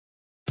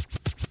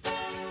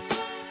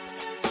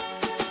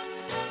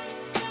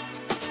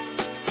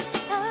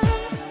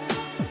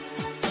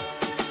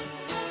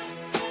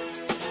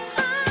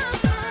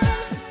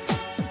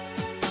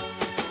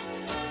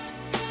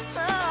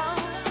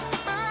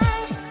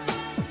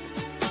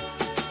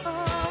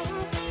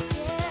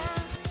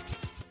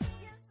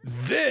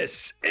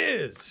This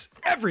is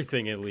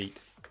Everything Elite,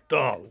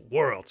 the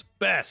world's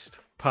best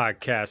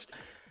podcast.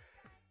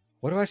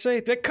 What do I say?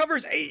 That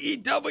covers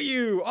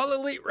AEW, All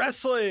Elite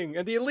Wrestling,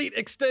 and the Elite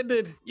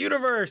Extended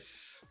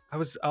Universe.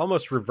 I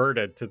almost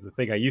reverted to the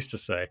thing I used to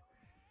say.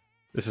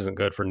 This isn't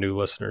good for new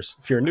listeners.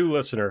 If you're a new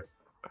listener,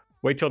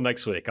 wait till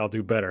next week. I'll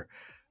do better.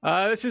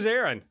 This is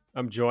Aaron.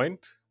 I'm joined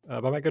by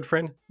my good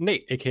friend,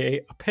 Nate,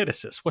 a.k.a.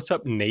 Epitasis. What's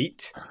up,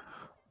 Nate?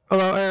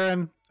 Hello,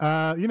 Aaron.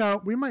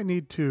 We might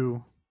need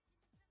to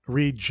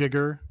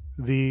rejigger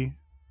the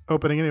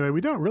opening anyway.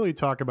 We don't really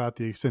talk about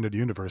the extended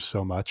universe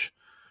so much.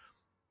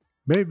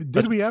 Maybe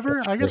did we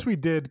ever? I guess we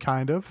did,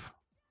 kind of.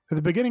 At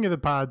the beginning of the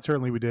pod,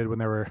 certainly we did when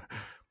there were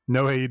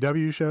no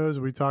AEW shows.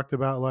 We talked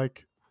about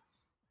like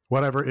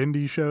whatever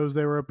indie shows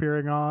they were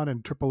appearing on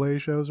and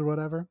AAA shows or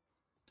whatever.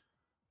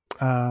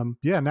 Now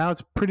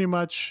it's pretty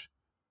much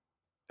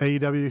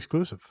AEW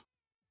exclusive.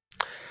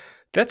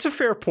 That's a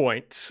fair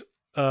point.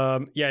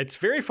 It's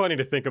very funny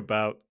to think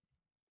about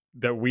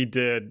that we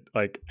did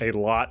like a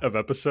lot of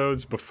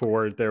episodes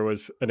before there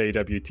was an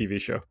AEW TV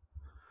show.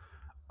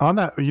 On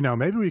that,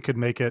 maybe we could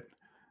make it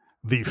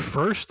the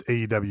first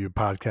AEW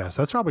podcast.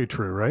 That's probably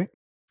true, right?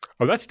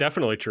 Oh, that's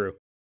definitely true.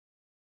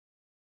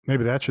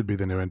 Maybe that should be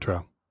the new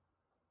intro.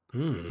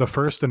 The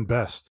first and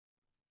best.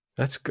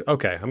 That's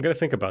okay. I'm going to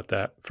think about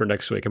that for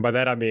next week. And by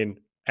that, I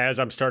mean, as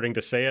I'm starting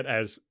to say it,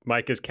 as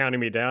Mike is counting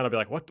me down, I'll be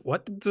like, what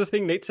is the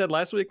thing Nate said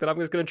last week that I'm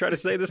just going to try to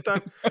say this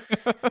time?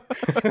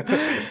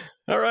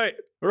 All right.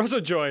 We're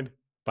also joined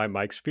by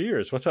Mike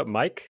Spears. What's up,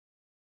 Mike?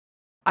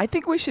 I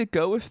think we should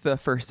go with the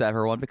first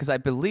ever one because I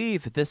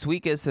believe this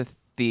week is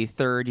the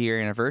third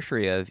year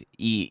anniversary of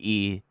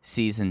EE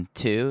Season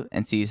 2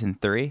 and Season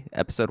 3,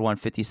 Episode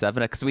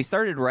 157, because we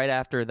started right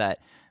after that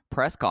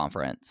press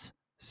conference.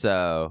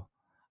 So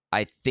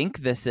I think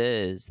this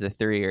is the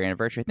 3-year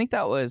anniversary. I think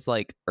that was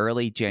like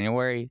early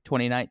January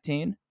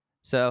 2019.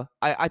 So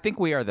I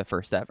think we are the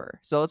first ever.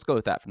 So let's go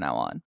with that from now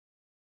on.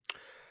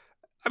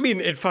 I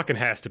mean, it fucking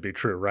has to be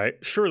true, right?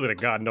 Surely to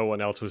God, no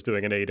one else was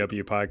doing an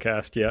AEW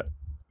podcast yet.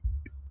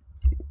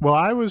 Well,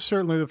 I was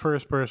certainly the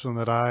first person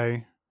that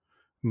I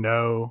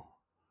know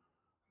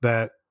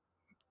that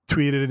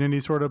tweeted in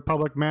any sort of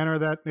public manner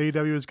that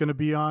AEW is going to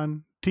be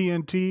on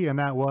TNT, and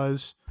that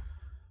was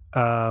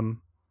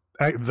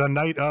the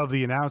night of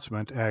the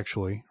announcement,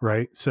 actually,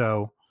 right?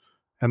 So,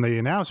 and the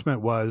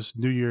announcement was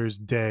New Year's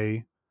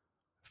Day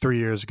 3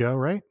 years ago,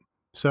 right?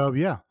 So,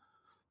 yeah,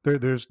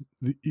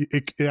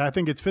 I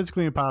think it's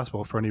physically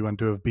impossible for anyone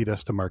to have beat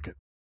us to market.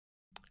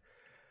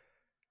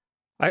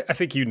 I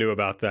think you knew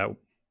about that.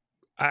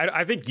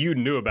 I think you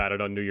knew about it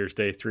on New Year's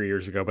Day 3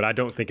 years ago, but I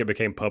don't think it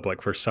became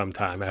public for some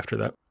time after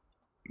that.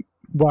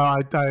 Well,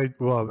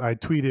 I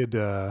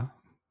tweeted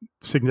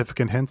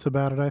significant hints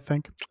about it, I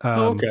think.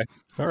 Okay.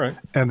 All right.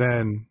 And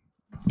then,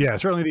 yeah,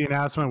 certainly the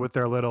announcement with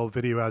their little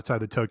video outside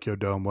the Tokyo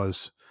Dome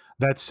was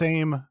that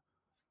same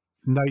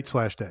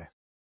night/day.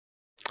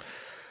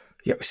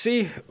 Yeah,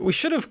 see, we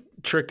should have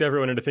tricked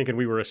everyone into thinking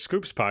we were a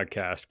Scoops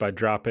podcast by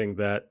dropping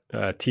that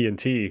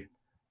TNT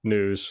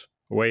news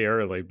way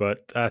early,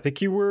 but I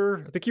think you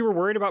were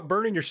worried about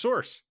burning your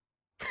source.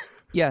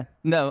 Yeah,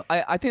 no,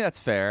 I think that's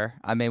fair.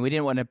 I mean, we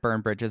didn't want to burn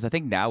bridges. I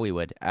think now we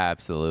would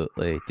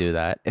absolutely do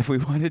that if we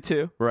wanted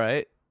to,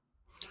 right?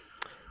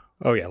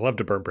 Oh yeah, love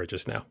to burn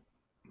bridges now.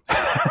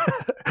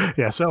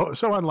 Yeah, so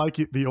unlike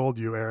the old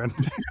you, Aaron.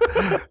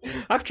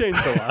 I've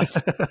changed a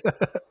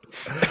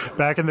lot.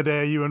 Back in the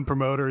day, you and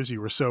promoters, you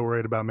were so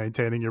worried about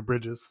maintaining your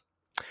bridges.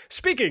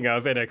 Speaking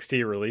of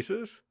NXT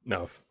releases,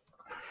 no.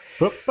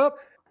 Boop, boop.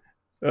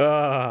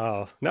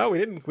 Oh no, we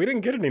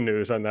didn't get any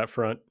news on that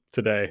front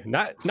today.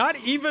 Not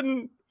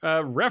even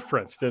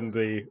referenced in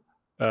the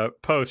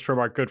post from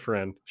our good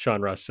friend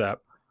Sean Ross Sapp.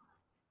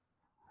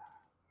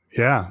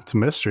 Yeah, it's a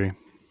mystery.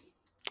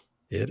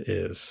 It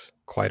is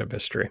quite a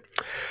mystery.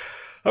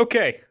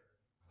 Okay,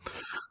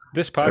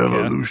 this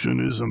podcast.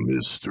 Evolution is a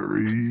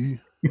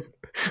mystery.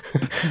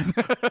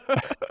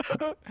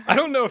 I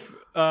don't know if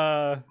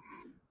I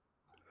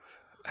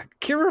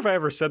can't remember if I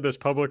ever said this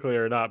publicly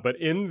or not, but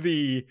in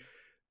the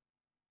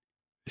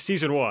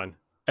Season 1,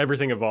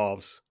 Everything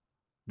Evolves,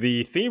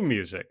 the theme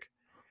music,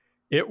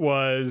 it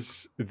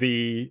was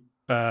the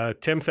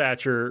Tim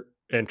Thatcher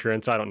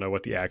entrance. I don't know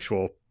what the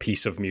actual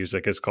piece of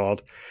music is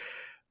called.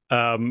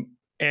 And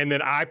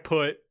then I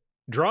put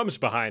drums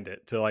behind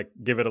it to like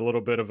give it a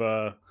little bit of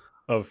a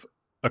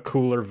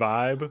cooler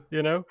vibe,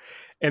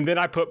 And then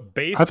I put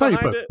bass behind it.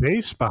 I thought you put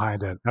bass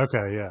behind it.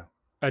 Okay, yeah.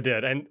 I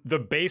did. And the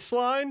bass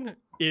line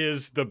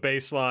is the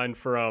bass line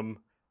from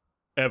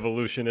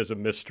Evolution is a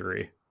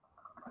Mystery.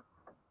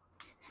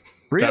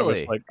 Really? That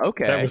was like,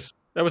 okay.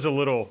 That was a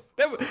little,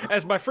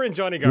 as my friend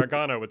Johnny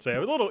Gargano would say,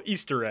 a little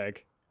Easter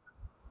egg.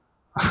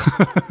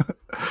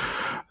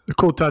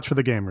 Cool touch for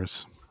the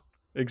gamers.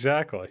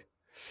 Exactly.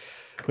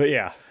 But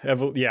yeah,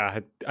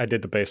 I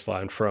did the bass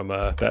line from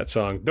that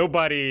song.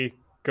 Nobody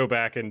go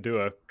back and do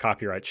a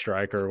copyright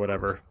strike or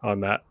whatever on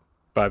that,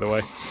 by the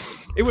way.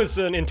 It was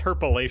an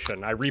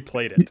interpolation. I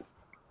replayed it.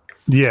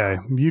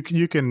 Yeah,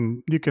 you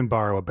can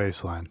borrow a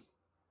bass line.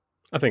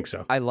 I think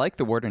so. I like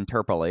the word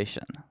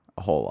interpolation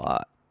a whole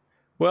lot.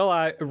 Well,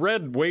 I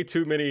read way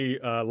too many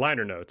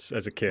liner notes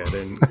as a kid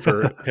and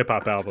for hip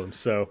hop albums,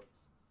 so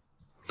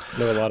I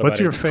know a lot about What's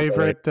your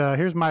interpolate. favorite?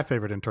 Here's my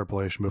favorite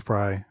interpolation before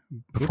I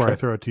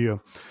throw it to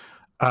you.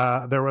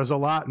 There was a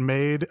lot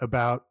made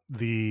about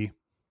the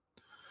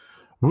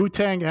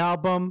Wu-Tang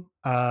album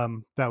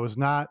that was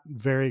not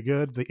very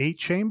good. The 8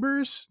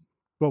 Chambers.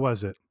 What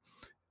was it?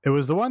 It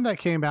was the one that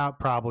came out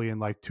probably in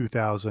like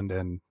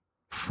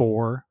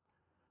 2004,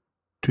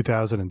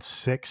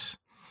 2006.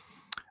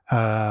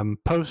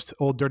 Post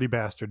Old Dirty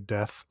Bastard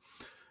death.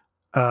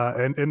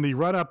 And in the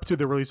run up to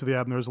the release of the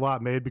album, there was a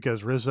lot made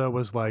because RZA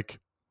was like,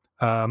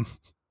 oh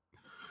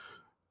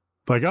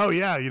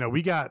yeah,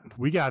 we got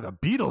a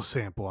Beatles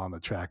sample on the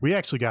track. We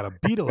actually got a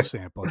Beatles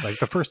sample. It's like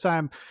the first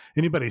time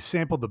anybody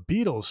sampled the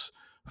Beatles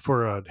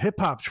for a hip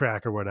hop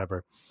track or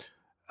whatever.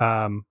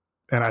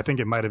 And I think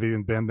it might have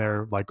even been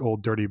their like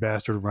Old Dirty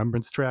Bastard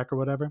Remembrance track or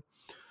whatever.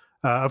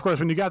 Of course,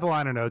 when you got the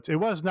liner notes, it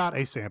was not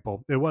a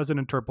sample. It was an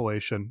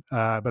interpolation,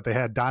 but they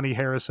had Donnie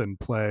Harrison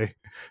play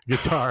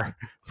guitar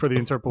for the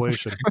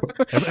interpolation.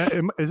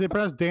 Is it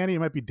pronounced Danny? It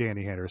might be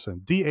Danny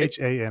Harrison.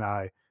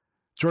 Dhani.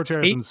 George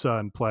Harrison's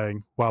son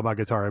playing while my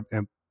guitar.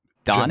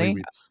 Donnie?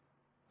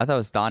 I thought it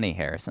was Donnie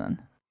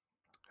Harrison.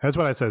 That's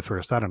what I said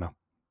first. I don't know.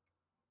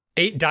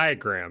 8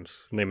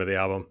 Diagrams, name of the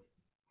album.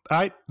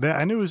 I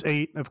knew it was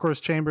 8. Of course,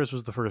 Chambers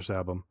was the first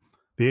album.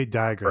 The 8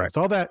 Diagrams. Correct.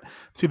 All that.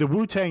 See, the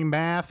Wu-Tang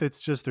math, it's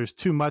just there's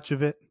too much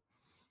of it.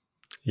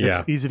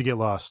 Yeah. It's easy to get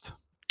lost.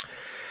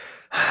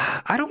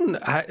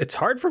 It's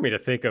hard for me to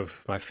think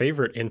of my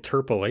favorite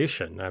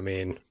interpolation. I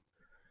mean,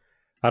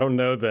 I don't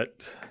know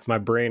that my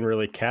brain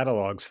really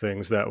catalogs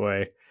things that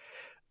way.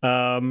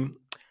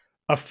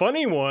 A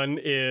funny one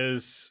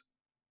is,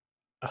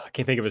 I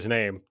can't think of his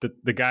name,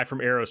 the guy from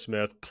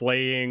Aerosmith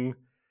playing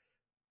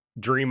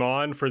Dream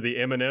On for the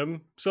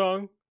Eminem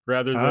song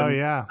rather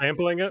than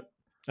sampling it.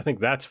 I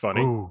think that's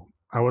funny. Ooh,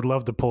 I would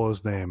love to pull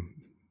his name.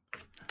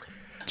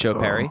 Joe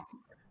Perry?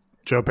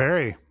 Joe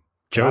Perry.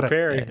 Joe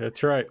Perry,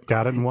 that's right.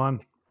 Got it in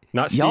one.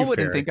 Not Steve Y'all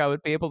wouldn't Perry. think I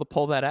would be able to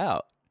pull that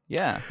out.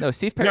 Yeah. No,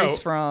 Steve Perry's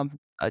from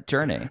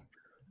Journey.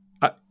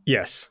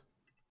 Yes.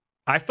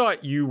 I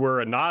thought you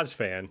were a Nas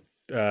fan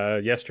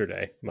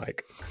yesterday,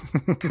 Mike.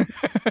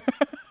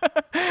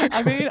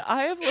 I mean,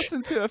 I have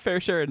listened to a fair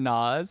share of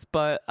Nas,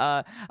 but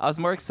I was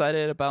more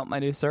excited about my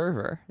new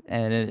server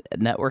and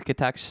network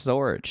attached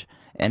storage.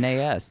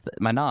 NAS,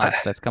 my Nas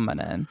that's coming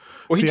in.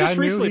 Well,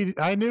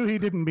 I knew he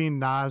didn't mean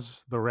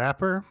Nas the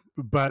rapper,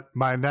 but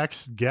my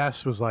next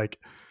guess was like,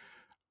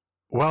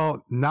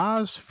 well,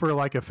 Nas for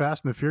like a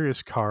Fast and the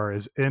Furious car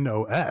is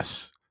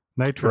NOS,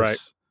 nitrous.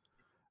 Right.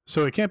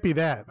 So it can't be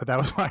that, but that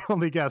was my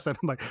only guess. And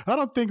I'm like, I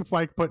don't think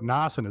Mike put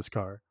Nas in his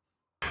car.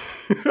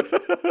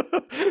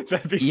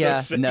 That'd be so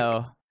sick.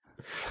 No.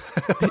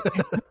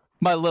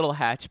 My little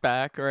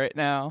hatchback right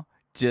now.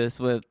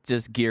 Just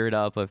geared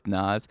up with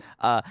Nas.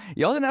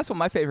 Y'all didn't ask what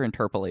my favorite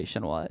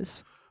interpolation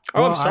was.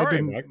 Oh, I'm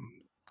sorry, Mike.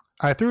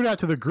 I threw it out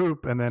to the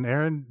group, and then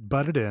Aaron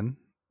butted in.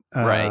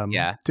 Right,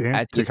 yeah.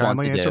 To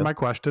kindly answer my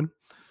question.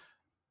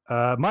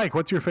 Mike,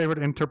 what's your favorite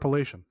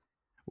interpolation?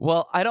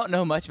 Well, I don't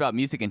know much about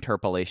music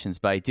interpolations,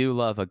 but I do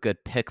love a good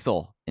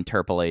pixel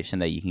interpolation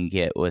that you can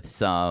get with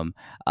some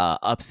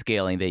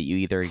upscaling that you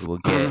either will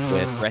get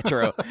with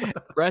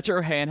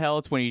retro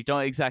handhelds when you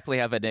don't exactly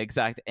have an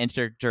exact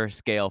integer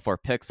scale for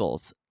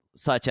pixels,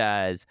 such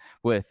as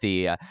with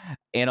the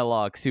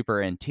analog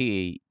Super NT.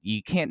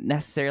 You can't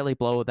necessarily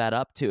blow that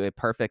up to a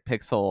perfect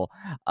pixel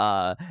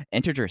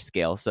integer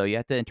scale, so you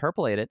have to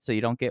interpolate it so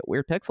you don't get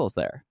weird pixels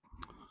there.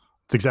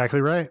 That's exactly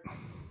right.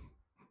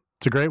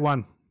 It's a great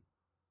one.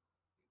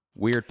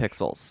 Weird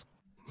pixels.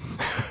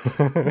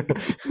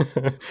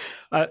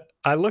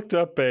 I looked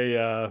up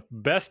a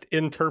best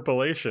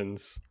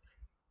interpolations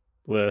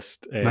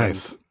list, and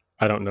nice.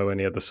 I don't know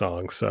any of the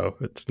songs, so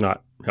it's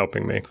not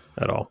helping me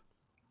at all.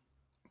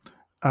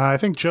 I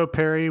think Joe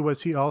Perry,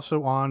 was he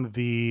also on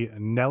the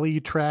Nelly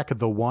track,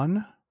 The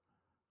One?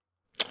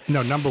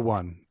 No, Number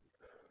One.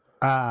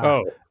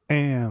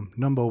 Am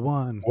number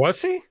one.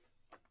 Was he?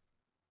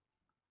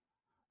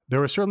 There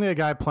was certainly a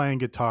guy playing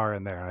guitar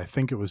in there. I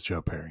think it was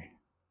Joe Perry.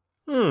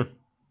 Of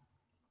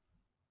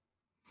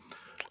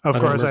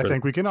course, I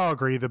think we can all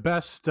agree the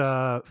best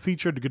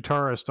featured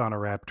guitarist on a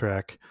rap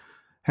track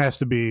has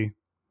to be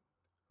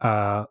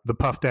the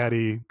Puff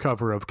Daddy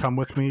cover of Come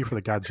With Me for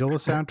the Godzilla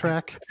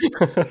soundtrack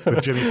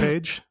with Jimmy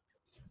Page.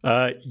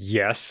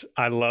 Yes,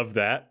 I love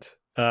that.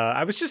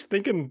 I was just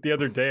thinking the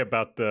other day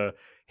about the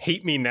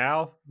Hate Me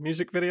Now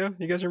music video.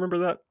 You guys remember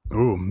that?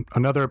 Ooh,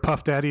 another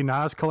Puff Daddy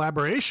Nas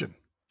collaboration.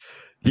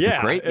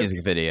 Yeah. Great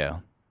music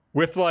video.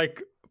 With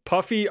like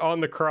Puffy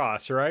on the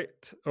cross, right?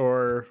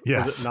 Or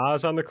was it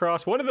Nas on the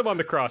cross? One of them on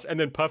the cross. And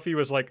then Puffy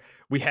was like,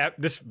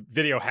 this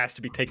video has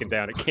to be taken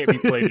down. It can't be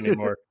played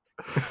anymore.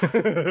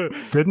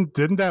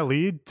 Didn't that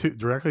lead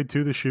directly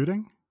to the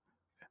shooting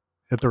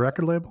at the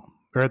record label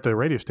or at the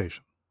radio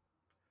station?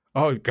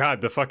 Oh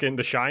God,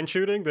 the Shine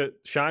shooting that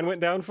Shine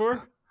went down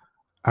for?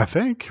 I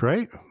think,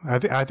 right?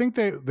 I think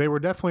they were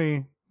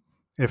definitely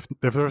if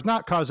there was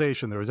not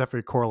causation, there was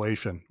definitely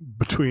correlation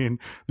between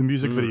the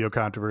music Mm. video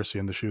controversy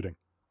and the shooting.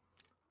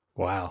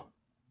 Wow.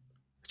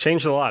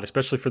 Changed a lot,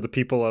 especially for the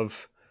people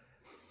of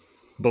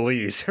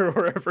Belize or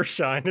wherever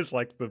Shine is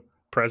like the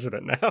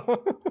president now.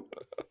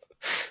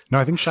 No,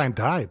 I think Shine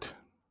died.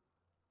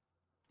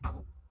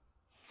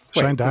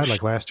 Shine died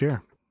like last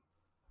year.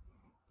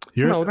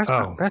 No, that's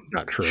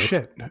not true.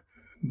 Shit.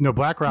 No,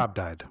 Black Rob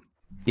died.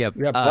 Yep.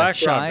 Yeah, Black Rob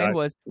Shine died.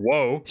 was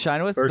Whoa.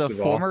 Shine was First the of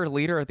all. former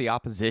leader of the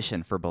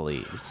opposition for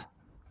Belize.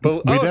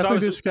 But, We so I definitely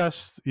was-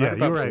 discussed. Yeah, about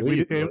you're right.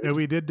 Belize, And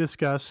we did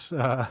discuss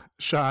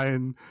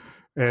Shine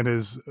and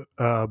his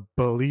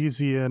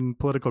Belizean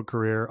political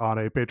career on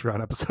a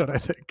Patreon episode, I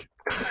think.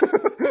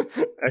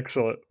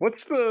 Excellent.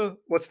 What's the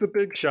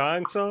big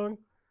Shine song?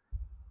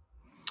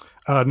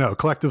 No,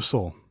 Collective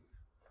Soul.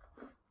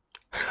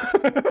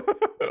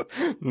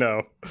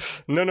 No.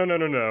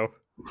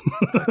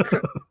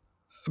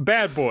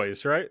 Bad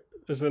Boys, right?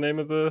 Is the name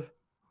of the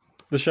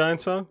Shine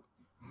song?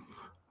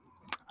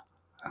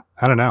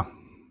 I don't know.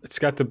 It's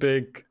got the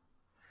big.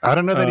 I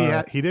don't know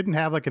that he didn't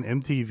have like an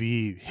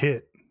MTV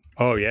hit.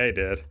 Oh yeah, he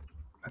did.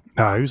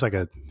 No, he was like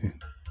a,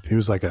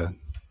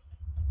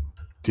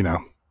 you know,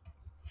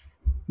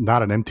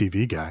 not an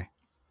MTV guy.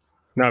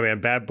 No man,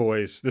 Bad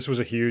Boys. This was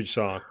a huge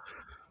song,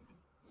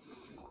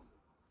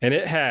 and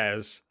it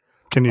has.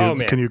 Can you Oh,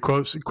 man. can you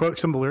quote some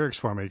of the lyrics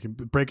for me? Can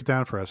you break it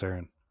down for us,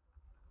 Aaron?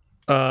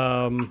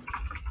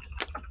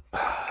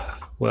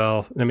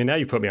 Well, I mean, now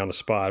you put me on the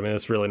spot. I mean,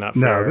 it's really not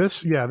No, fair.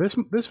 this video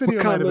might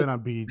kind have of been on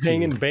BET.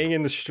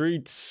 Banging the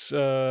streets.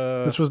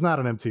 This was not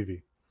on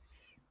MTV.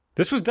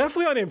 This was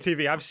definitely on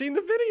MTV. I've seen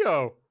the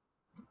video.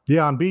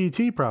 Yeah, on BET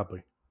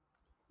probably.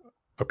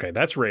 Okay,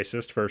 that's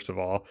racist. First of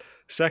all.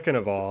 Second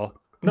of all,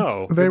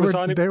 no, They it was were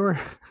on. they were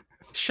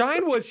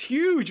Shine was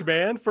huge,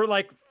 man, for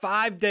like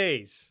 5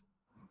 days.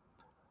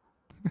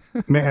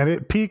 man,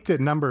 it peaked at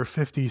number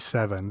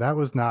 57. That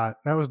was not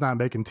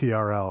making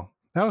TRL.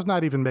 That was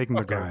not even making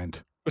the Okay. grind.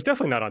 It was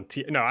definitely not on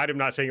No, I'm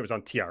not saying it was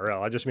on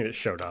TRL. I just mean it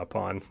showed up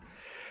on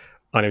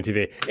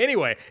MTV.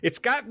 Anyway, it's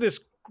got this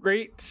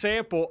great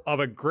sample of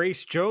a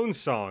Grace Jones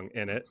song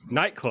in it.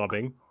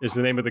 Nightclubbing is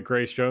the name of the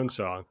Grace Jones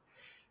song.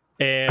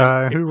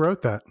 And Who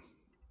wrote that?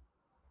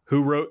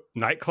 who wrote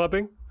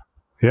Nightclubbing?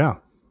 Yeah.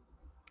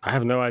 I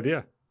have no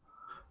idea.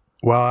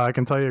 Well, I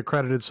can tell you a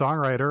credited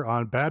songwriter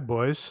on Bad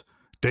Boys,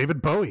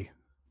 David Bowie.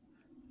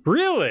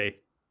 Really?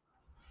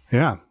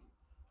 Yeah.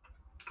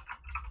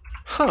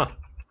 Huh.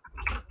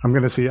 I'm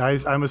going to see.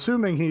 I'm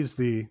assuming he's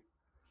the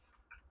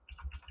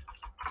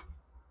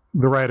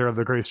writer of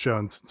the Grace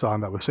Jones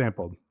song that was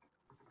sampled.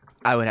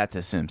 I would have to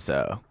assume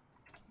so.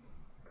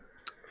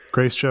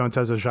 Grace Jones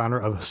has a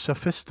genre of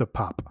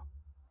sophistopop.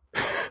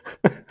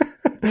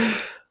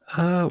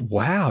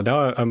 Wow.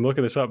 Now I'm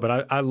looking this up,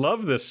 but I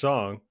love this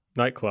song,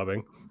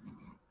 Nightclubbing.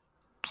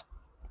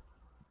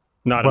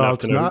 Not Well, enough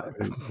it's to know not-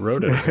 who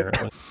wrote it,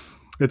 apparently.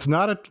 It's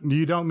not a.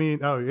 You don't mean?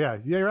 Oh yeah,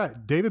 you're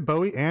right. David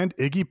Bowie and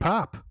Iggy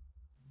Pop.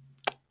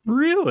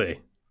 Really?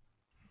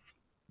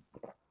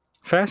 How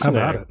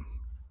Fascinating. about it?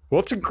 Well,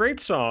 it's a great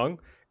song,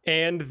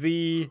 and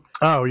the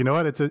Oh, you know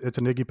what? It's an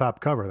Iggy Pop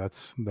cover.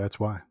 That's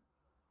why.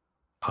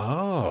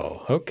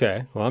 oh,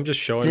 okay. Well, I'm just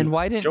showing Then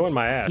why didn't showing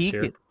my ass he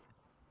here. get-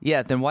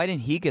 Yeah, then why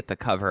didn't he get the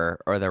cover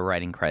or the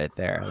writing credit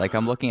there? Like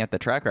I'm looking at the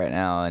track right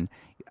now, and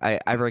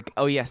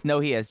oh yes, no,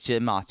 he has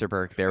Jim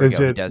Osterberg. There we Is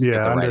go. He it- does get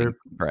yeah, the under- writing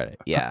credit.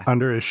 Yeah,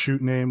 Under his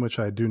shoot name, which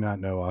I do not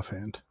know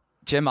offhand.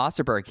 Jim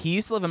Osterberg. He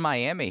used to live in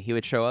Miami. He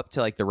would show up to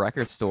like the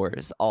record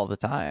stores all the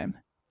time,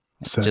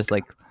 Sick. just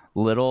like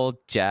little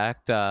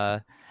jacked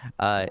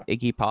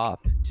Iggy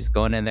Pop, just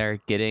going in there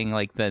getting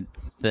like the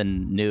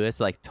newest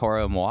like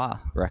Toro Moi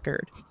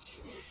record.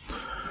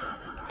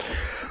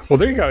 Well,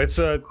 there you go. It's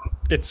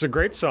a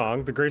great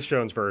song, the Grace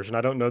Jones version.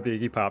 I don't know the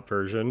Iggy Pop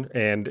version,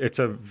 and it's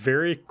a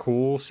very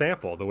cool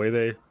sample. The way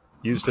they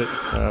used it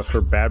for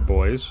Bad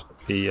Boys,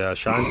 the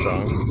Shine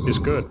song, is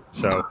good.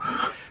 So,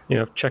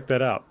 check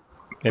that out.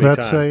 Anytime.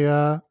 That's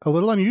a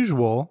little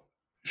unusual.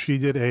 She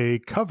did a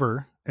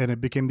cover, and it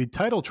became the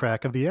title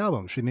track of the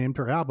album. She named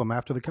her album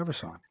after the cover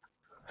song.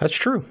 That's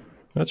true.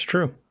 That's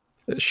true.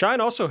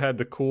 Shine also had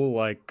the cool,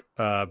 like,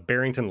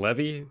 Barrington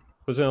Levy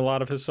was in a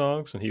lot of his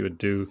songs, and he would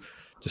do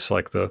just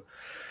like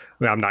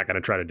I'm not going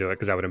to try to do it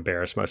because I would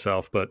embarrass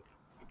myself, but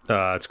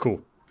it's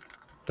cool.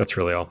 That's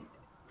really all.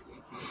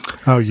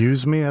 Oh,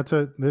 Use Me.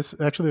 There's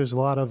a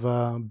lot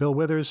of Bill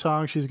Withers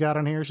songs she's got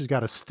on here. She's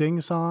got a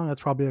Sting song.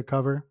 That's probably a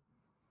cover.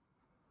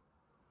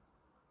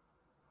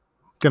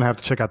 Gonna have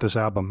to check out this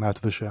album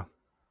after the show.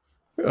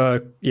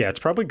 Yeah, it's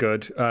probably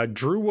good.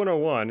 Drew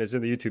 101 is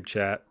in the YouTube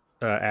chat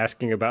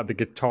asking about the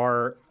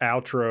guitar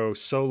outro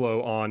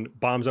solo on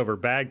Bombs Over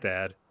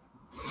Baghdad.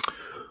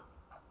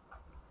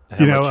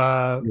 How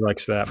much he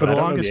likes that. for but the I don't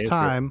know longest answer.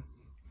 time,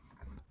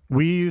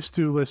 we used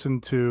to listen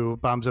to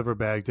Bombs Over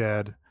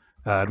Baghdad,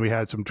 and we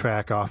had some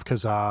track off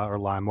Kazaa or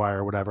LimeWire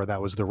or whatever.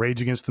 That was the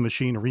Rage Against the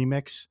Machine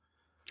remix.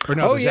 Or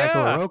no, Oh, the Zach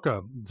yeah.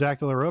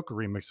 De La Rocha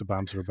remix of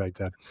Bombs Over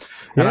Baghdad.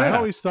 And I Yeah.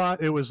 always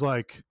thought it was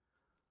like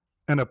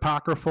an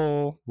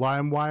apocryphal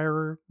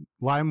LimeWire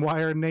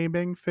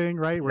naming thing,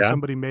 right? Where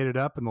somebody made it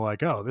up and they're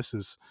like, oh, this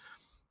is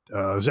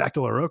Zach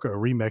De La Rocha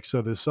remix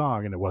of this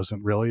song, and it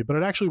wasn't really, but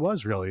it actually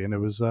was really, and it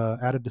was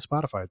added to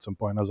Spotify at some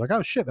point. I was like,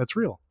 oh shit, that's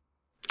real.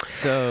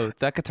 So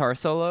that guitar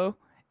solo,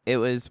 it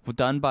was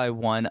done by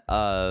one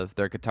of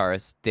their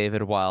guitarists,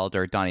 David Wild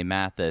or Donnie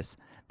Mathis.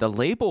 The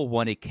label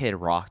wanted Kid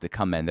Rock to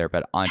come in there,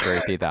 but Andre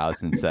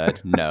 3000 said,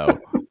 no,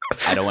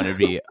 I don't want to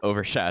be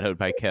overshadowed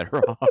by Kid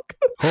Rock.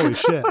 Holy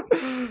shit.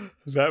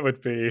 That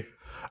would be...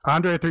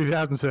 Andre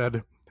 3000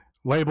 said,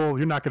 label,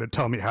 you're not going to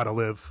tell me how to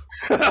live.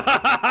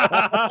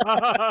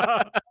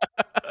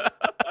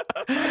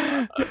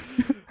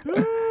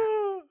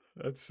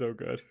 That's so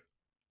good.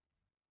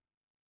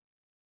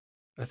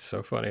 That's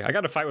so funny. I got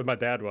in a fight with my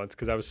dad once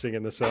because I was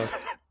singing this song.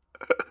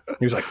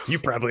 He was like, you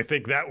probably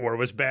think that war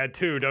was bad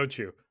too, don't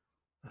you?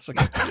 I was like,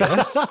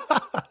 yes.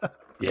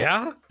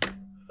 Yeah?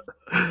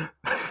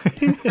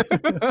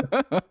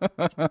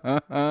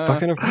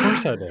 Fucking of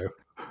course I do.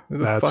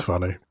 That's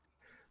funny.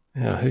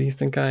 Yeah, who do you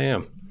think I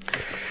am?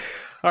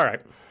 All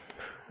right.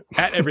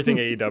 At Everything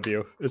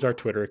AEW is our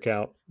Twitter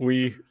account.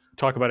 We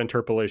talk about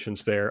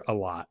interpolations there a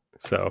lot.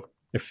 So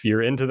if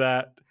you're into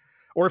that,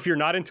 or if you're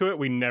not into it,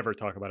 we never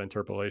talk about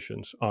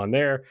interpolations on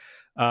there.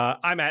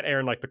 I'm at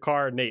Aaron Like the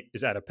Car. Nate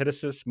is at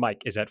Epitasis.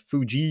 Mike is at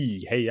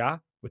Fuji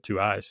Heya with 2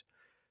 eyes.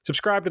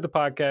 Subscribe to the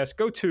podcast.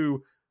 Go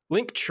to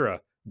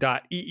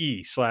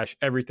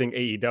linktra.ee/everything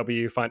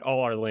AEW. Find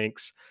all our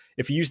links.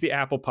 If you use the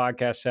Apple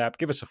Podcasts app,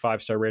 give us a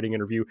 5-star rating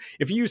and review.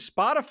 If you use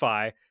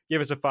Spotify,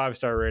 give us a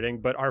 5-star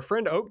rating. But our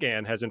friend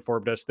Oatgan has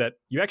informed us that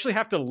you actually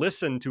have to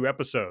listen to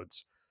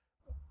episodes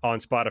on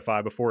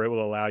Spotify before it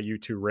will allow you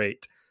to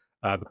rate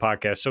the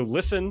podcast. So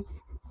listen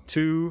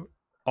to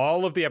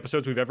all of the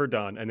episodes we've ever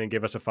done and then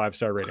give us a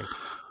 5-star rating.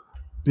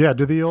 Yeah,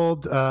 do the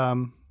old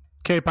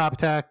K-pop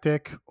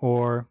tactic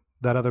or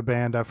that other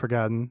band I've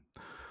forgotten,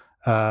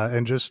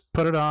 and just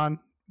put it on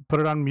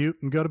mute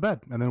and go to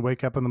bed, and then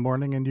wake up in the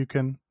morning and you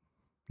can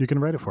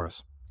rate it for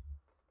us.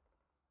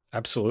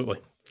 Absolutely.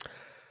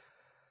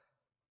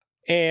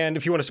 And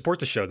if you want to support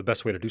the show, the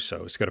best way to do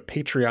so is to go to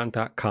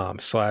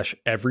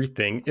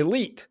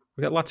patreon.com/everythingelite.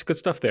 We got lots of good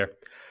stuff there.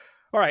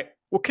 All right,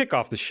 we'll kick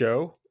off the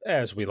show,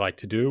 as we like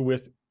to do,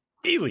 with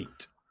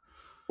Elite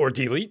or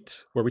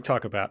Delete, where we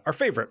talk about our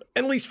favorite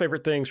and least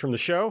favorite things from the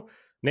show.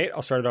 Nate,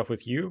 I'll start it off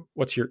with you.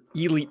 What's your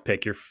Elite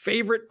pick, your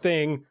favorite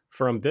thing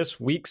from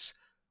this week's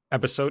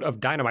episode of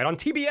Dynamite on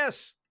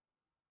TBS?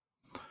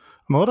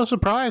 I'm a little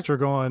surprised we're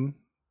going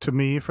to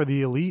me for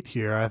the Elite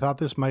here. I thought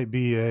this might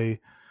be a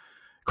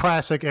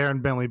classic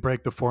Aaron Bentley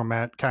break the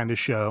format kind of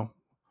show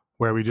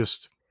where we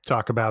just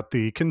talk about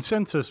the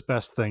consensus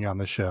best thing on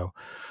the show,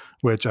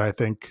 which I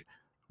think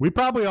we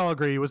probably all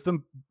agree was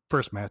the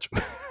first match.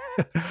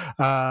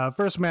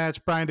 First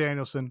match, Bryan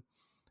Danielson,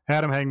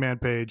 Adam Hangman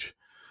Page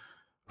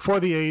for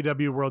the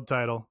AEW World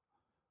Title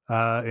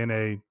in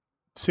a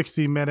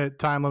 60-minute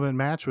time limit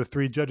match with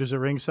 3 judges at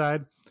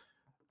ringside.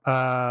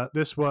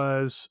 This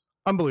was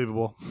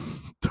unbelievable.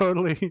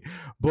 Totally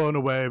blown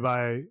away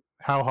by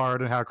how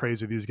hard and how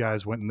crazy these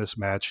guys went in this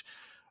match.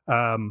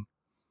 I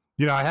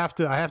have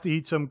to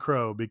eat some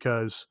crow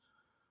because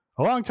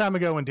a long time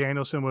ago when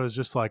Danielson was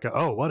just like,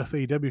 oh, what if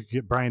AEW could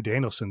get Bryan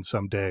Danielson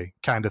someday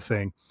kind of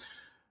thing.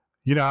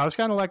 I was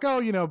kind of like,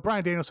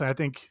 Bryan Danielson, I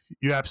think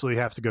you absolutely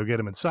have to go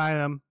get him and sign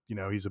him.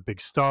 He's a big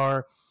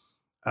star.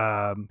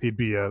 He'd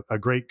be a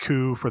great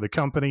coup for the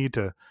company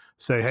to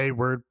say, hey,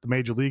 we're the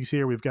major leagues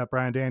here. We've got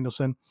Bryan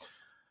Danielson.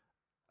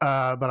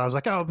 But I was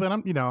like, but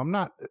I'm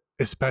not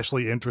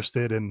especially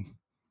interested in,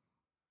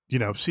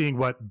 seeing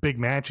what big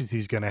matches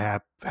he's going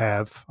to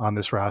have on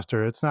this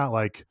roster. It's not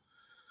like,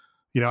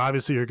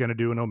 obviously you're going to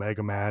do an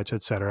Omega match,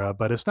 etc.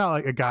 But it's not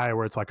like a guy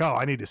where it's like, oh,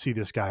 I need to see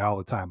this guy all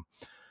the time.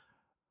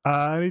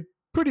 And he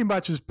pretty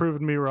much has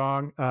proven me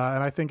wrong.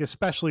 And I think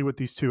especially with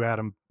these 2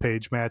 Adam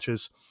Page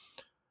matches,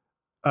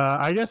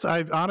 I guess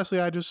I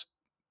just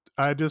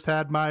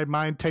had my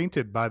mind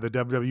tainted by the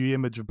WWE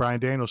image of Bryan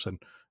Danielson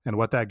and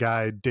what that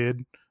guy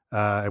did,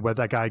 and what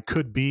that guy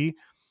could be.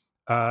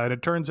 And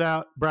it turns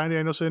out Bryan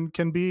Danielson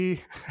can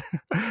be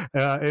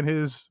in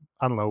his,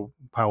 I don't know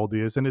how old he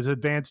is, in his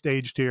advanced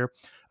age tier.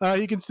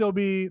 He can still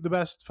be the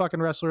best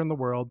fucking wrestler in the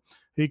world.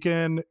 He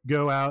can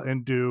go out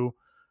and do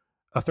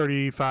a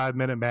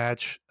 35-minute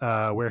match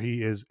where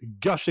he is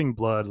gushing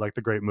blood like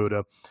the Great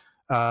Muta,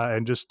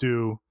 and just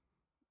do,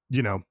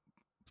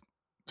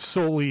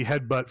 solely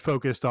headbutt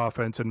focused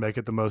offense and make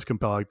it the most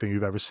compelling thing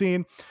you've ever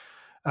seen.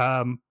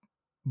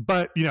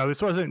 But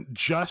this wasn't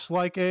just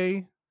like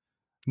a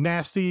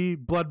nasty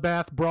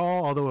bloodbath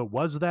brawl, although it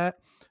was that.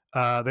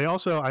 They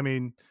also,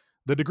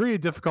 the degree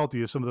of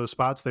difficulty of some of those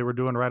spots they were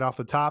doing right off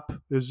the top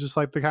is just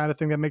like the kind of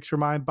thing that makes your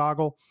mind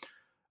boggle.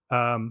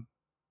 And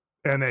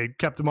they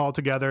kept them all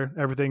together.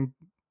 Everything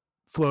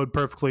flowed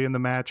perfectly in the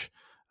match.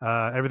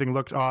 Everything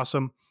looked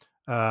awesome.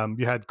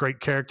 You had great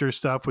character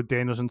stuff with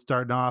Danielson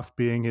starting off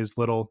being his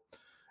little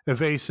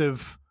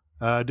evasive,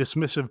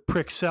 dismissive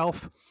prick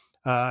self,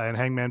 and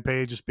Hangman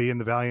Page just being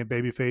the valiant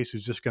babyface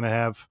who's just going to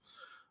have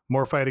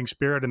more fighting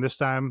spirit. And this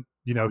time,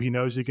 he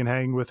knows he can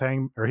hang with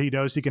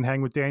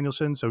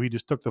Danielson. So he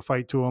just took the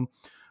fight to him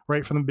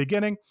right from the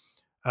beginning.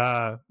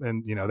 And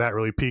that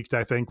really peaked,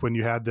 I think, when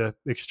you had the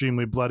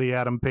extremely bloody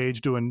Adam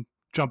Page doing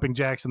jumping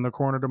jacks in the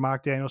corner to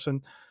mock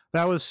Danielson.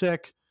 That was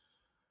sick.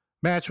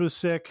 Match was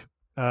sick.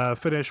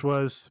 Finish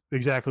was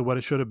exactly what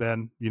it should have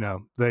been.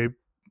 They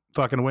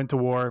fucking went to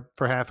war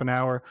for half an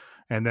hour,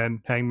 and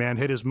then Hangman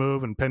hit his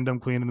move and pinned him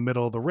clean in the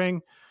middle of the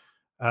ring.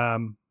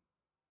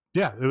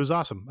 Yeah, it was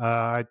awesome.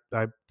 I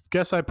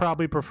guess I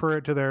probably prefer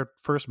it to their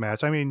first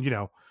match. I mean,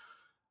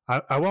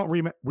 I won't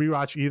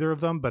rewatch either of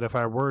them, but if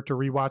I were to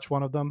rewatch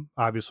one of them,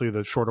 obviously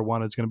the shorter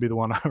one is going to be the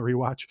one I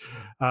rewatch.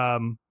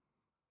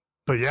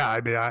 But yeah,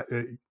 I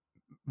mean,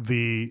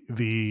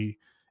 the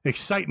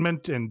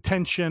excitement and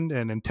tension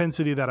and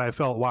intensity that I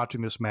felt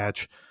watching this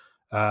match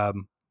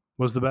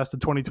was the best of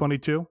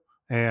 2022,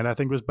 and I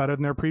think was better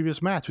than their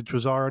previous match, which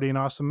was already an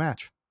awesome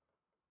match.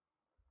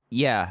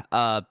 Yeah,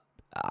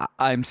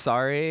 I'm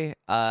sorry,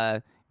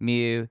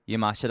 Miyu,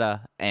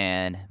 Yamashita,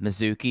 and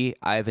Mizuki.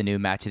 I have a new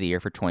match of the year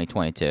for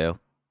 2022.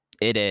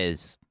 It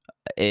is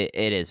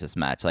this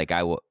match. Like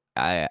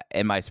I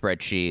in my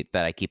spreadsheet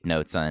that I keep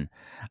notes on,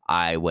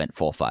 I went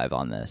full 5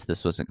 on this.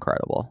 This was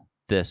incredible.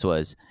 This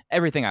was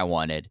everything I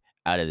wanted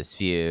out of this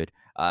feud.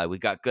 We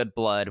got good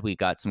blood. We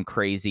got some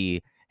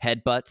crazy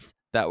headbutts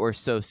that were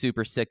so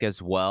super sick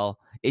as well.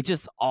 It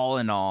just all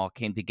in all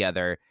came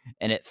together,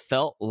 and it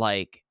felt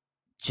like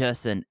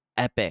just an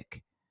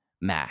epic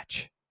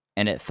match.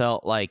 And it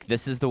felt like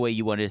this is the way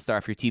you wanted to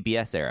start off your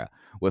TBS era,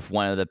 with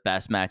one of the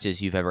best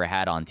matches you've ever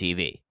had on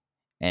TV.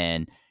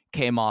 And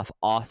came off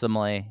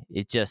awesomely.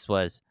 It just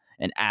was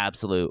an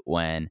absolute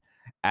win.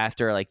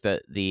 After like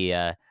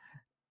the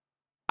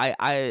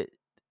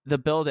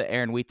build at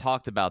Aaron, we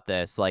talked about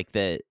this, like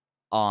that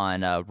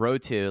on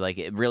Road to, like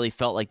it really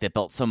felt like they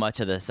built so much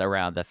of this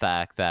around the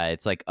fact that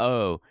it's like,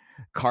 oh,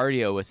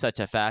 cardio was such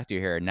a factor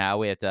here. Now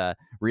we have to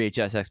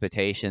readjust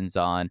expectations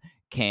on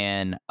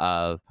can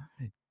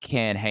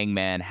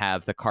Hangman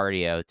have the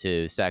cardio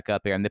to stack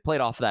up here? And they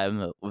played off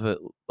of that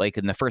like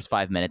in the first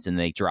 5 minutes, and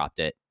they dropped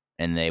it,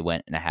 and they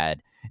went and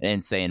had an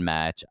insane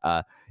match.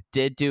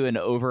 Did do an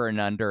over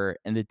and under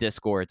in the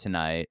Discord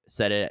tonight,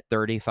 set it at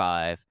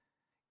 35.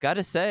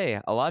 Gotta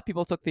say, a lot of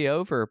people took the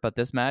over, but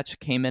this match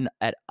came in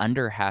at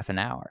under half an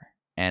hour,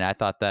 and I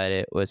thought that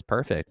it was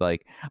perfect.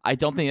 Like, I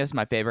don't think it's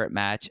my favorite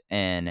match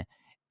in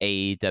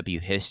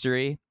AEW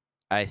history.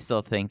 I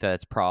still think that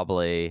it's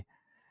probably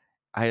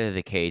either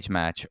the cage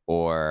match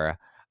or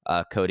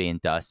Cody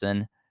and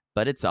Dustin,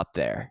 but it's up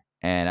there.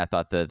 And I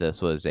thought that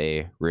this was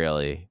a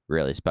really,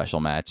 really special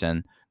match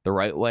and the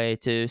right way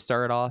to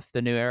start off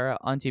the new era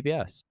on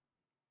TBS.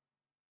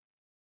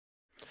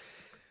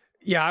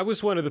 Yeah, I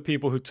was one of the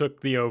people who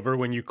took the over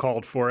when you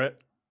called for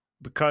it,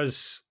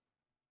 because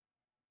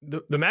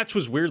the match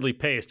was weirdly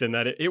paced in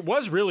that it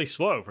was really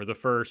slow for the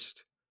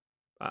first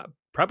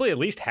probably at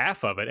least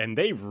half of it, and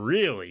they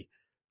really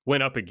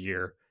went up a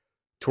gear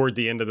toward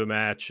the end of the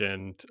match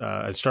and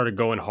started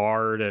going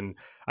hard. And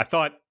I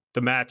thought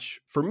the match,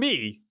 for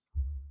me,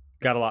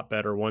 got a lot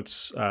better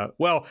once,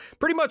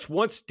 pretty much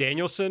once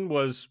Danielson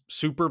was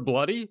super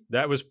bloody.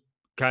 That was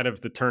kind of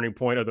the turning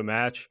point of the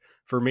match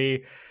for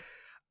me.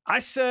 I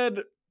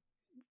said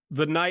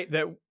the night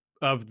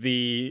of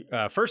the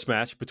first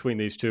match between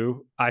these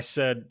two, I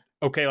said,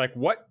 okay, like,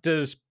 what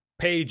does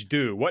Page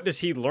do? What does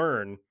he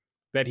learn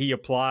that he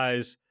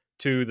applies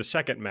to the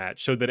second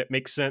match so that it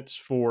makes sense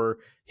for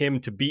him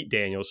to beat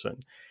Danielson?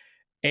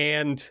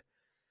 And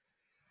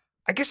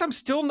I guess I'm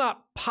still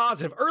not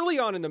positive. Early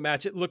on in the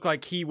match, it looked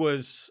like he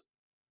was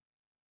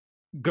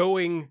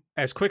going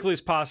as quickly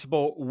as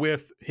possible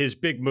with his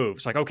big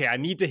moves. Like, okay, I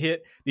need to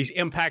hit these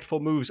impactful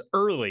moves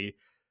early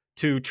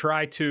to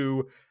try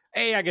to,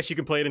 A, I guess you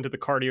can play it into the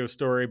cardio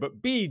story,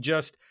 but B,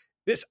 just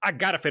this, I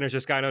got to finish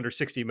this guy in under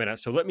 60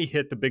 minutes. So let me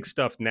hit the big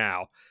stuff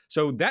now.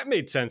 So that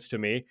made sense to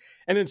me.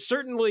 And then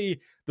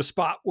certainly the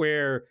spot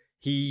where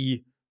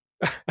he,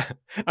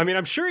 I mean,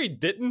 I'm sure he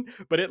didn't,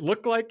 but it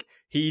looked like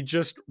he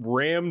just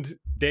rammed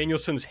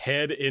Danielson's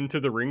head into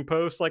the ring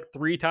post like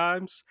 3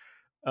 times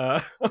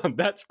on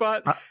that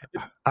spot.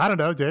 I don't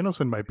know.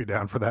 Danielson might be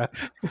down for that.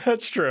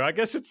 That's true. I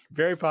guess it's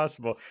very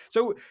possible.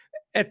 So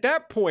at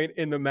that point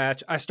in the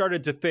match, I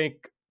started to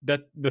think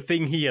that the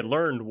thing he had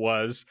learned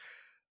was,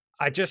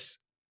 I just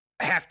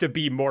have to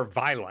be more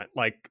violent,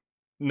 like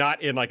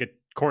not in like a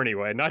corny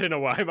way, not in a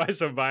why am I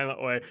so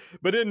violent way,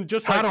 but in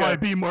just how do I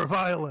be more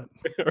violent?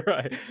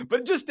 Right.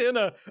 But just in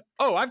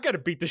I've got to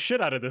beat the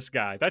shit out of this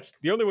guy. That's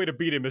the only way to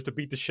beat him, is to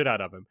beat the shit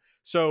out of him.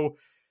 So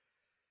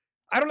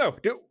I don't know.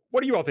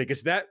 What do you all think?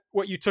 Is that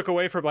what you took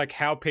away from like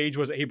how Page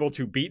was able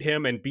to beat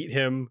him and beat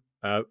him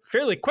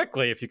fairly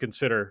quickly, if you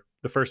consider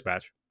the first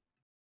match?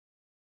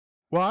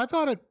 Well, I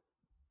thought it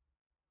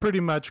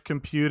pretty much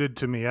computed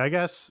to me. I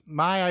guess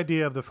my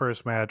idea of the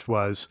first match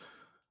was,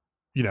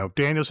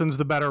 Danielson's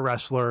the better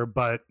wrestler,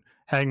 but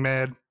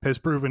Hangman has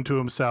proven to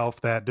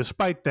himself that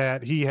despite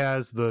that, he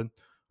has the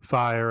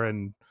fire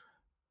and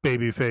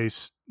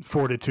babyface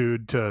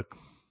fortitude to,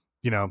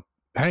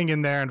 hang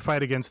in there and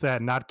fight against that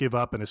and not give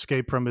up and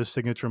escape from his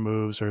signature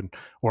moves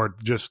or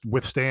just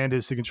withstand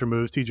his signature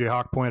moves. TJ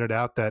Hawk pointed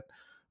out that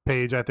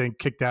Page, I think,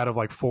 kicked out of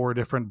like 4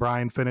 different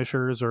Bryan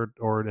finishers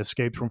or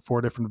escaped from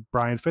 4 different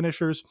Bryan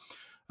finishers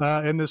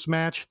in this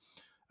match.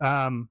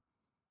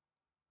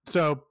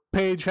 So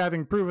Page,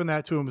 having proven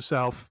that to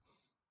himself,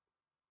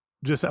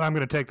 just said, I'm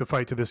going to take the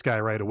fight to this guy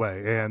right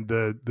away. And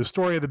the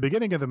story at the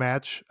beginning of the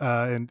match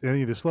and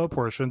any of the slow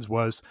portions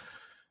was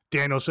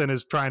Danielson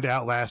is trying to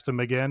outlast him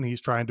again. He's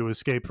trying to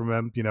escape from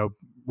him,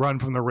 run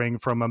from the ring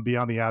from him, be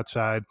on the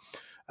outside,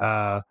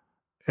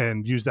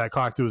 and use that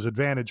clock to his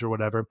advantage or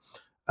whatever.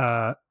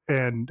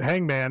 And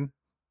Hangman,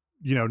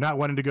 not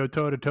wanting to go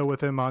toe-to-toe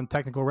with him on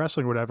technical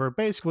wrestling or whatever,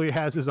 basically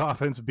has his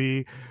offense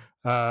be,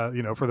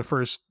 for the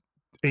first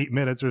 8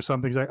 minutes or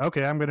something. He's like,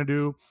 okay, I'm going to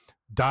do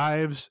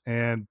dives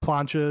and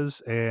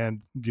planchas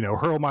and,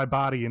 hurl my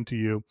body into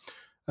you.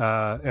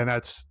 And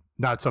that's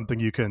not something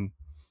you can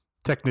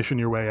technician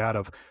your way out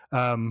of.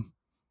 And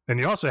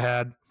you also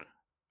had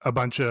a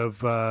bunch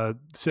of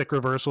sick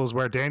reversals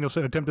where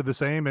Danielson attempted the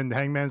same and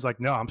Hangman's like,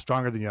 no, I'm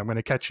stronger than you. I'm going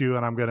to catch you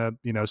and I'm going to,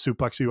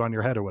 suplex you on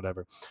your head or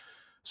whatever.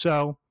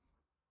 So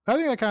I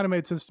think that kind of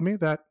made sense to me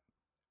that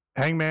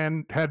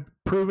Hangman had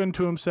proven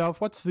to himself.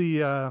 What's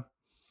the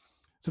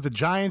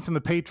Giants and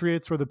the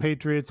Patriots, where the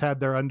Patriots had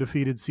their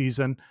undefeated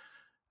season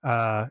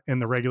in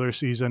the regular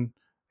season,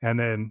 and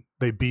then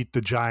they beat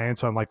the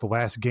Giants on like the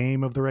last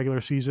game of the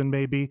regular season,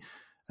 maybe.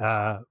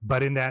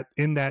 But in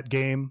that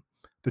game,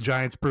 the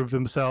Giants proved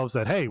themselves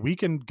that, hey, we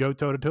can go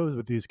toe-to-toe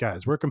with these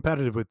guys. We're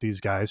competitive with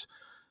these guys.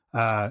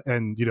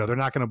 And, they're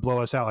not going to blow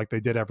us out like they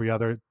did every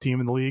other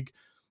team in the league.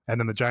 And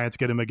then the Giants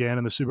get them again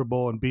in the Super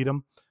Bowl and beat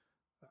them.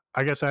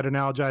 I guess I'd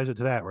analogize it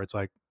to that, where it's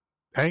like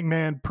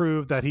Hangman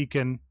proved that he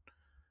can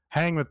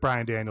hang with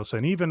Bryan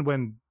Danielson, even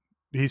when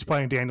he's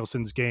playing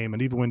Danielson's game,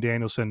 and even when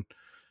Danielson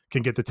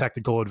can get the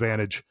technical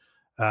advantage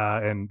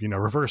and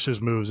reverse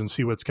his moves and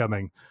see what's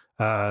coming.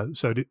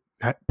 So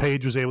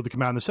Page was able to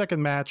come out in the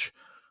second match,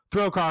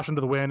 throw caution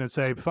to the wind, and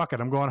say, "Fuck it,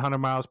 I'm going 100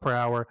 miles per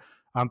hour.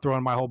 I'm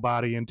throwing my whole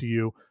body into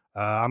you.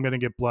 I'm going to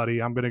get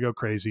bloody. I'm going to go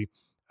crazy,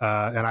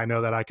 and I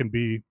know that I can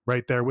be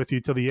right there with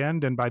you till the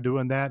end." And by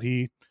doing that,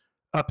 he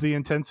upped the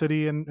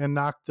intensity and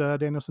knocked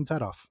Danielson's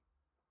head off.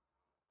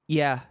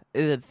 Yeah,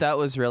 that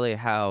was really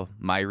how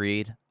my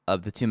read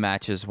of the two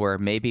matches were.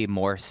 Maybe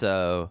more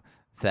so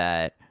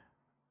that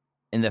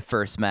in the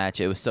first match,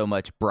 it was so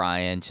much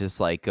Bryan just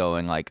like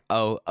going like,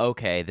 oh,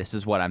 okay, this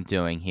is what I'm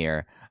doing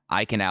here.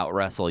 I can out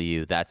wrestle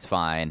you. That's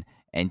fine.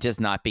 And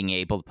just not being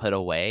able to put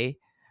away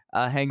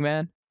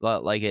Hangman.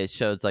 Like it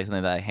shows like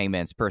something that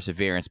Hangman's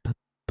perseverance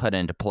put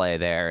into play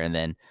there. And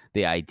then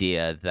the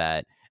idea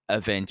that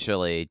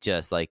eventually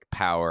just like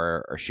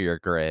power or sheer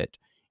grit,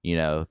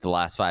 the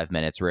last 5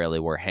 minutes really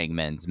were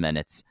Hangman's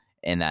minutes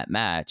in that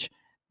match.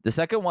 The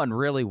second one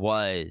really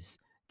was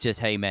just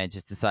Hangman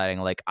just deciding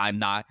like,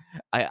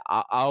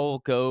 I'll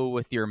go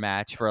with your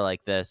match for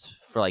like this,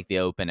 for like the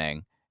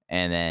opening.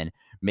 And then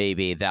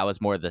maybe that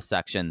was more the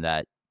section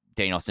that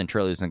Danielson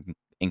truly was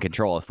in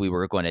control. If we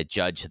were going to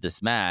judge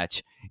this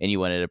match and you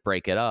wanted to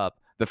break it up,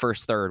 the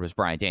first third was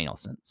Bryan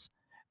Danielson's.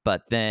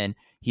 But then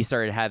he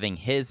started having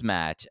his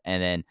match,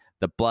 and then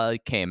the blood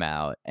came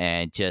out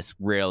and just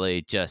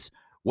really just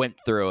went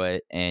through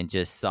it and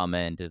just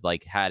summoned,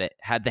 like had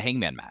the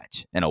Hangman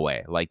match in a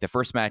way. Like the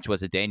first match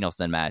was a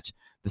Danielson match.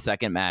 The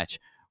second match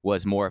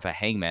was more of a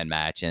Hangman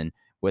match. And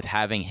with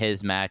having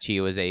his match,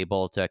 he was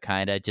able to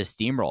kind of just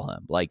steamroll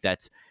him. Like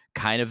that's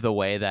kind of the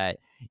way that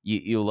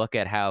you look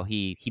at how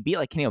he beat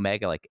like Kenny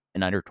Omega like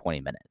in under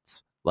 20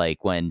 minutes.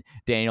 Like when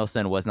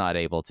Danielson was not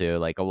able to,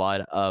 like a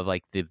lot of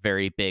like the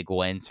very big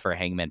wins for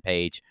Hangman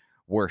Page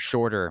were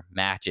shorter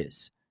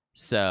matches.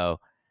 So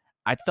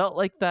I felt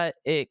like that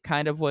it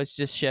kind of was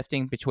just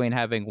shifting between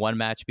having one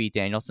match be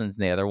Danielson's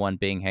and the other one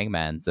being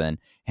Hangman's. And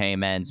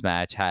Hangman's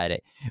match had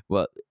it.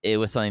 Well, it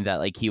was something that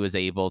like he was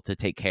able to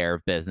take care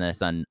of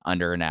business on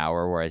under an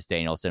hour, whereas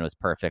Danielson was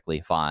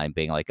perfectly fine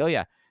being like, oh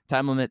yeah,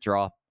 time limit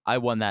draw. I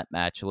won that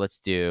match. Let's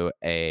do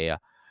a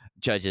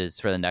judges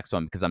for the next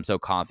one because I'm so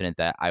confident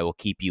that I will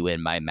keep you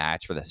in my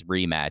match for this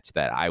rematch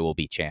that I will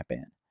be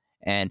champion.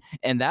 And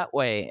that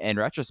way, in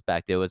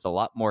retrospect, it was a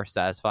lot more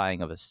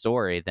satisfying of a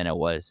story than it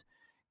was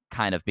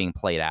kind of being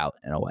played out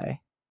in a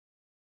way.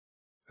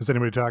 Is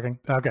anybody talking?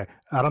 Okay.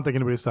 I don't think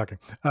anybody's talking.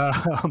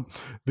 So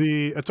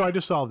I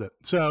just solved it.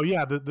 So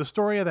yeah, the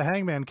story of the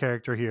Hangman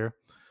character here,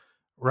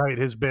 right,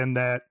 has been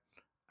that,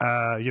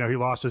 he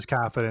lost his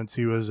confidence.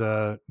 He was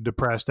a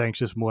depressed,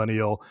 anxious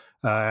millennial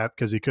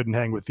because he couldn't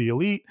hang with the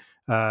elite.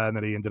 And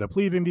then he ended up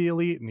leaving the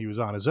elite and he was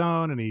on his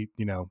own and he,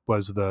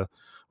 was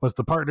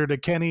the partner to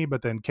Kenny,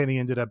 but then Kenny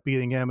ended up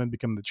beating him and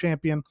becoming the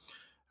champion.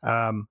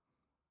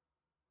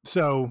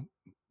 So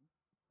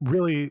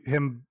really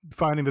him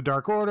finding the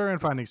Dark Order and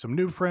finding some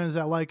new friends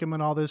that like him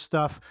and all this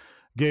stuff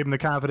gave him the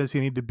confidence he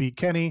needed to beat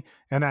Kenny.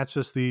 And that's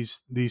just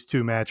these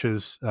two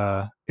matches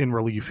in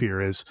relief here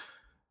is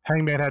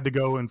Hangman had to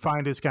go and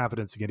find his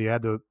confidence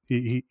again.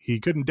 He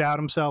couldn't doubt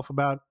himself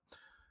about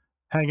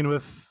hanging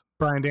with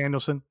Bryan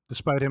Danielson,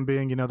 despite him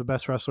being, the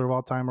best wrestler of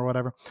all time or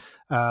whatever.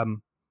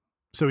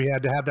 So he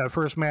had to have that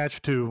first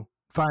match to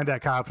find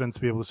that confidence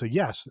to be able to say,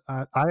 yes,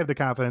 I have the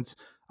confidence.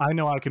 I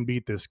know I can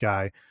beat this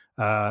guy.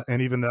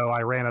 And even though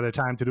I ran out of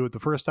time to do it the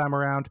first time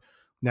around,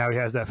 now he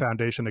has that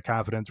foundation of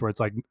confidence where it's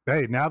like,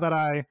 hey, now that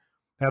I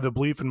have the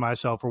belief in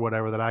myself or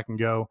whatever that I can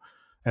go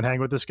and hang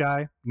with this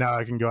guy, now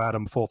I can go at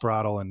him full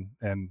throttle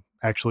and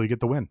actually get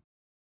the win.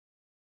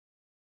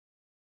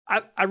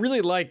 I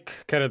really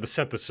like kind of the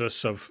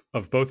synthesis of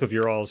both of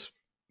your all's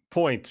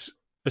points,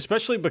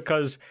 especially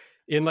because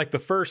in like the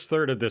first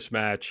third of this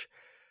match,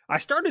 I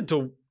started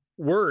to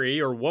worry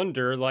or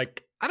wonder,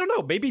 like, I don't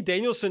know, maybe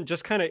Danielson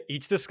just kind of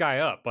eats this guy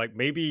up. Like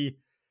maybe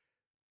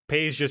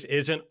Page just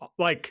isn't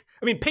like,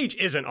 I mean, Page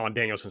isn't on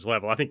Danielson's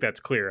level. I think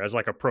that's clear as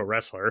like a pro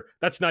wrestler.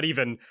 That's not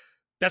even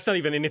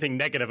anything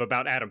negative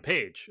about Adam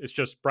Page. It's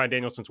just Bryan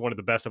Danielson's one of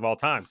the best of all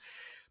time.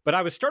 But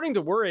I was starting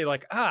to worry,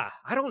 like, I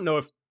don't know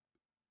if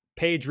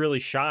Page really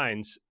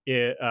shines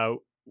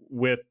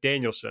with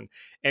Danielson.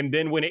 And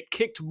then when it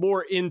kicked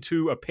more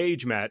into a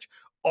Page match,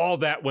 all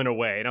that went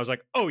away. And I was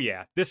like, oh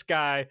yeah, this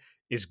guy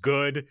is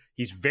good.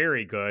 He's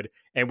very good.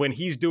 And when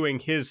he's doing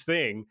his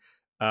thing,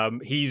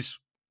 he's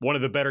one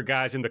of the better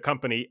guys in the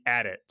company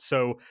at it.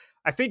 So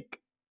I think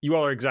you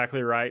all are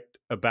exactly right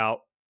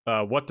about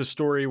what the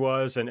story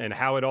was and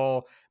how it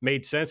all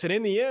made sense. And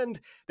in the end,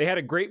 they had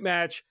a great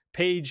match.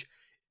 Page,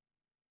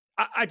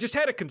 I just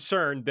had a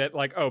concern that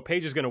like, oh,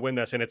 Page is going to win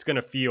this and it's going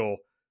to feel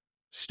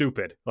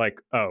stupid. Like,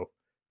 oh,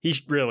 he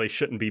really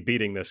shouldn't be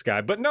beating this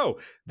guy. But no,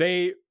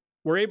 they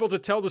were able to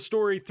tell the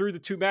story through the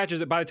two matches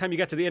that by the time you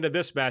got to the end of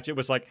this match, it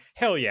was like,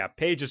 hell yeah,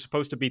 Page is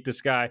supposed to beat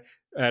this guy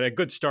at a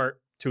good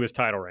start to his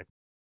title reign.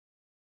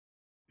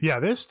 Yeah,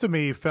 this to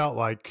me felt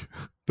like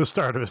the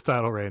start of his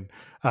title reign.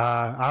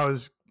 I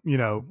was,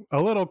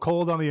 a little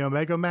cold on the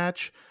Omega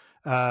match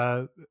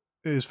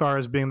as far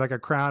as being like a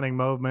crowning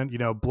moment,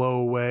 blow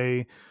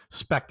away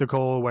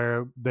spectacle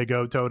where they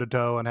go toe to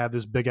toe and have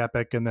this big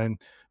epic and then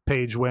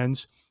Page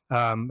wins.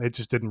 It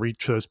just didn't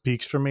reach those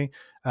peaks for me.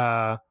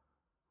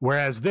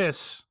 Whereas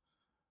this,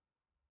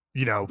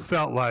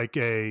 felt like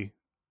a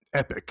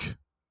epic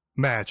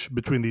match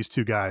between these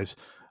two guys.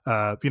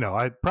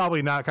 I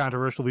probably not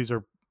controversial. These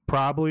are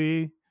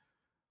probably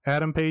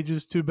Adam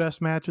Page's two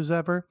best matches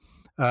ever.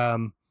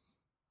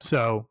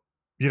 So,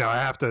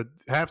 I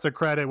have to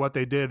credit what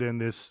they did in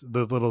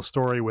the little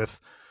story with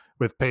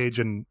Page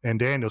and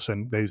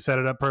Danielson. They set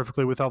it up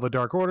perfectly with all the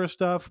Dark Order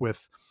stuff,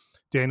 with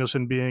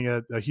Danielson being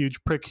a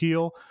huge prick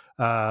heel,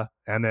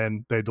 and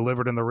then they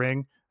delivered in the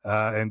ring.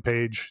 And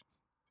Page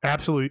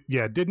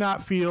absolutely, did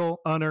not feel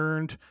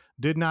unearned,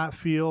 did not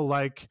feel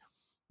like,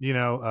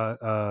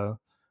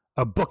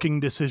 a booking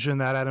decision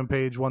that Adam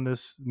Page won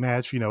this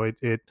match.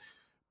 It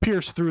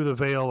pierced through the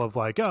veil of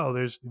like, oh,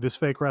 there's this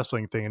fake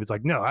wrestling thing. And it's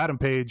like, no, Adam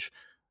Page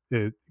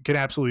can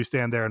absolutely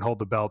stand there and hold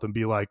the belt and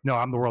be like, no,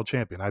 I'm the world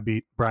champion. I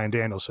beat Bryan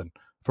Danielson,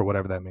 for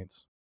whatever that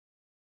means.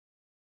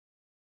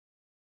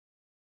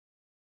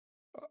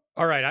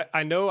 All right.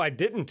 I know I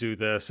didn't do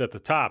this at the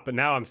top, but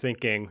now I'm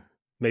thinking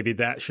maybe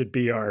that should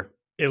be our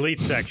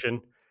elite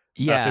section.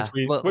 Since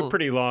we went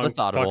pretty long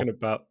talking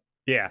about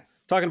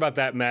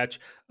that match.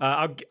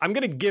 I'm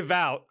going to give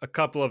out a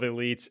couple of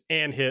elites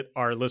and hit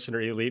our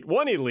listener elite.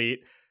 One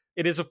elite,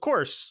 it is, of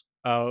course,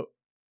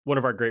 one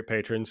of our great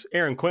patrons,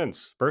 Aaron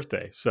Quinn's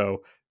birthday.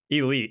 So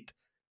elite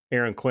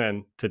Aaron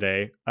Quinn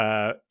today.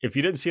 If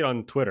you didn't see it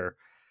on Twitter,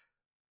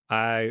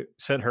 I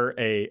sent her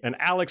an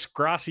Alex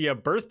Gracia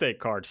birthday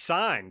card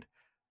signed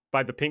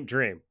by the Pink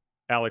Dream,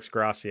 Alex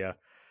Gracia.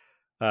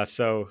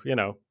 So,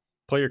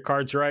 play your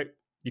cards right.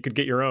 You could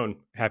get your own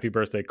happy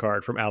birthday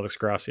card from Alex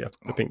Gracia,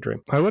 the Pink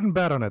Dream. I wouldn't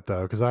bet on it,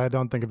 though, because I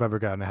don't think I've ever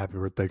gotten a happy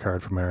birthday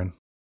card from Aaron.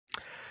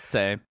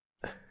 Same.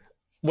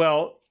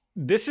 Well,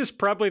 this is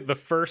probably the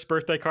first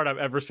birthday card I've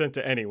ever sent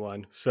to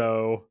anyone.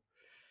 So,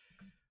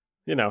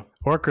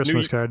 Or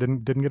Christmas card.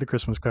 Didn't get a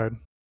Christmas card.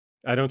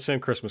 I don't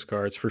send Christmas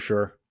cards for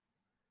sure.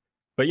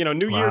 But,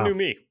 new year, new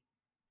me.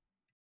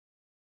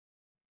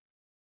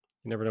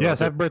 You never know. Yes,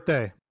 happy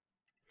birthday.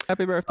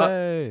 Happy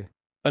birthday.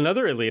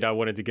 Another elite I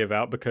wanted to give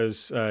out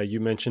because you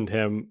mentioned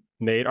him,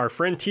 Nate. Our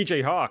friend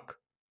TJ Hawk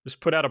just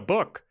put out a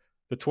book,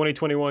 the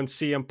 2021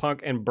 CM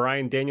Punk and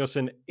Bryan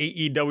Danielson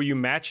AEW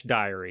Match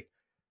Diary.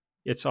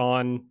 It's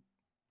on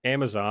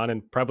Amazon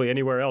and probably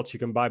anywhere else you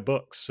can buy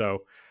books.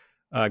 So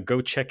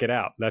go check it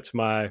out. That's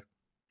my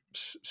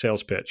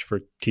sales pitch for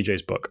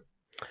TJ's book.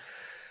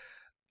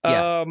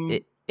 Yeah,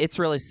 it's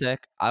really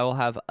sick. I will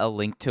have a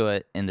link to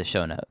it in the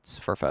show notes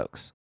for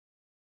folks.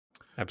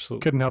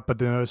 Absolutely. Couldn't help but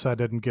to notice I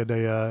didn't get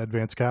a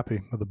advanced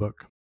copy of the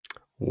book.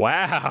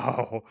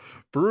 Wow.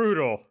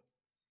 Brutal.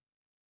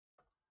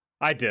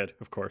 I did,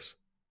 of course.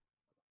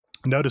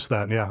 Noticed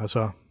that, yeah, I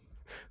saw.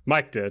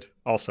 Mike did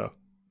also.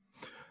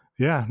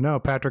 Yeah, no,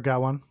 Patrick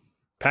got one.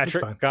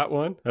 Patrick got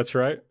one. That's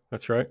right.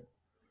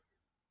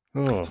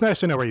 Oh. It's nice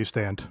to know where you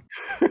stand.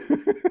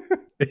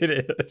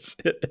 It is.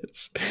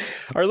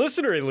 Our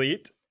listener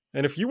elite,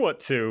 and if you want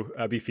to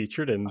be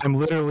featured in... I'm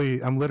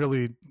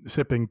literally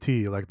sipping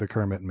tea like the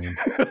Kermit meme.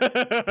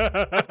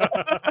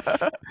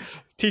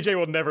 TJ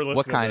will never listen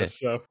What to kind this,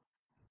 so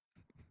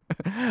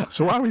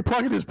So why are we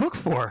plugging his book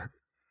for?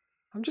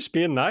 I'm just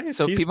being nice.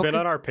 So He's people been could-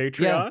 on our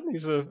Patreon. yeah.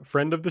 He's a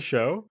friend of the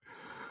show.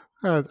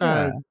 I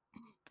Yeah.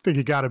 think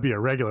you got to be a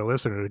regular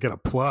listener to get a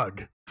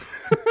plug.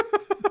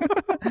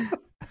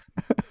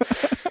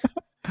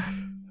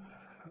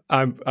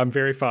 I'm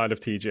very fond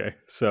of TJ,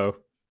 so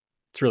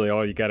it's really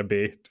all you got to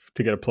be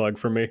to get a plug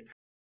from me.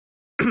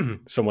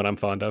 Someone I'm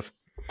fond of.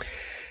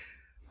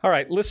 All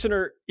right,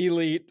 listener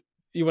elite,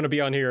 you want to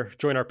be on here?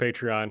 Join our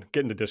Patreon.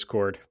 Get in the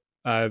Discord.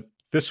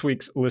 This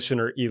week's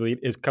listener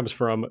elite comes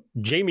from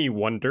Jamie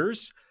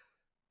Wonders.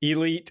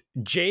 Elite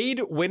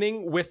Jade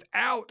winning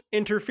without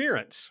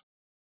interference.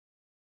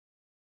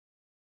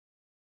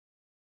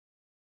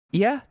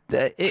 Yeah,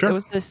 it Sure.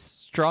 was a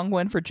strong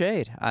win for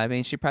Jade. I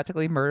mean, she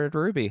practically murdered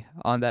Ruby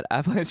on that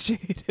Avalanche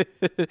Jade,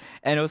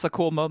 and it was a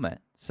cool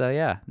moment. So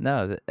yeah,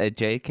 no,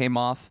 Jade came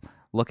off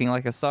looking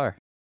like a star.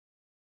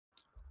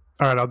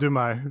 All right, I'll do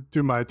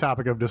my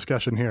topic of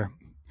discussion here.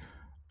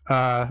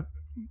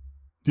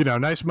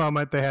 Nice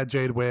moment. They had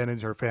Jade win,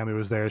 and her family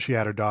was there. She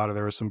had her daughter.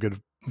 There was some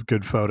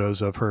good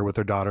photos of her with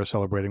her daughter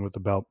celebrating with the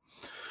belt.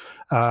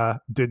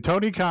 Did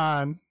Tony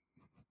Khan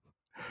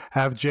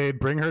have Jade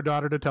bring her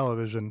daughter to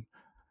television,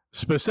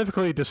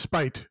 specifically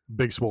despite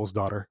Big Swole's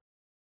daughter?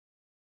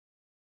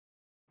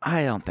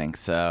 I don't think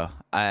so.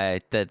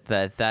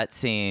 That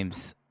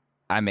seems.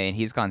 I mean,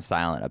 he's gone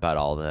silent about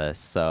all this,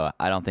 so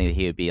I don't think that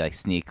he would be like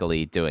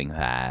sneakily doing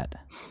that.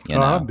 You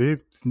know?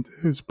 It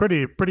was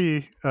pretty.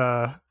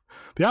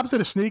 The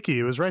opposite of sneaky.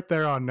 It was right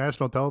there on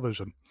national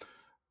television.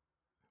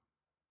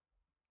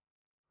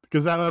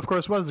 Because that, of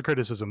course, was the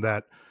criticism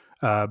that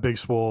Big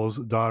Swole's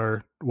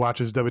daughter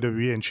watches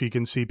WWE and she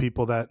can see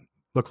people that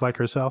look like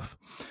herself.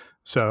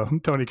 So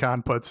Tony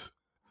Khan puts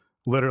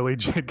literally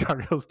Jade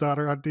Cargill's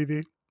daughter on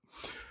TV.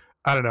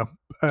 I don't know.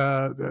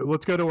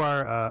 Let's go to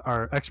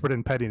our expert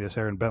in pettiness,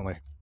 Aaron Bentley.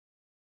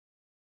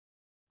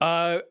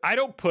 I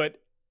don't put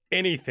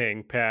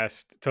anything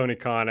past Tony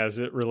Khan as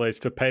it relates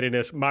to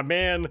pettiness. My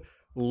man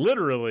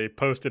literally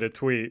posted a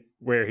tweet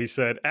where he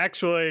said,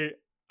 actually,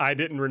 I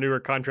didn't renew her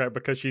contract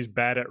because she's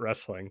bad at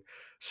wrestling.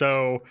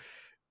 So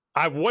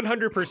I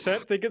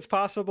 100% think it's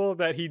possible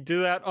that he did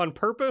that on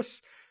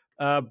purpose.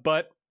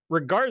 But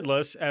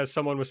regardless, as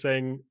someone was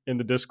saying in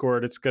the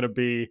Discord, it's going to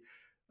be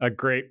a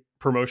great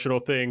promotional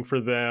thing for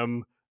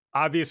them.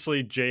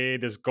 Obviously,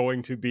 Jade is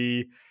going to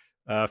be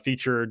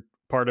featured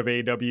part of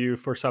AEW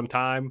for some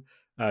time.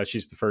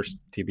 She's the first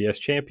TBS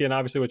champion,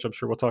 obviously, which I'm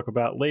sure we'll talk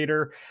about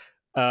later,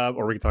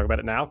 or we can talk about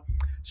it now.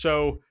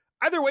 So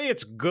either way,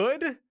 it's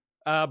good.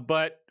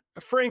 But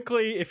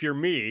frankly, if you're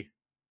me,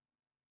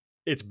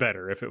 it's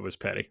better if it was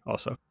petty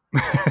also.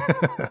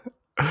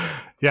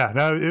 Yeah,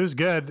 no, it was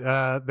good.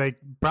 They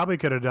probably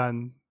could have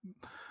done,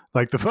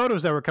 like, the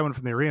photos that were coming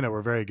from the arena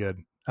were very good.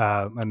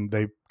 And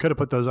they could have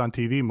put those on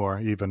TV more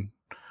even.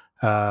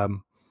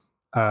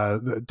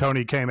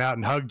 Tony came out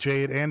and hugged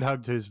Jade and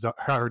hugged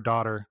her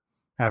daughter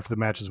after the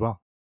match as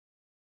well.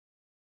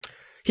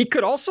 He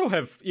could also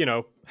have,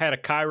 had a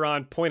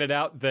chyron pointed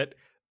out that,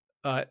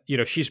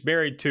 she's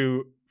married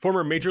to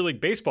former Major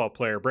League Baseball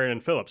player Brandon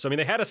Phillips. I mean,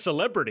 they had a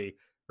celebrity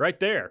right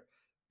there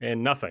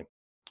and nothing.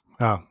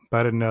 Oh,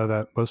 I didn't know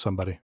that was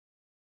somebody.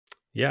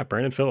 Yeah,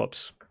 Brandon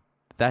Phillips.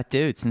 That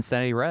dude,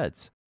 Cincinnati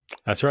Reds.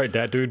 That's right,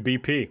 that dude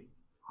BP.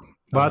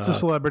 Lots of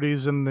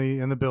celebrities in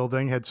the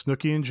building. Had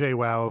Snooki and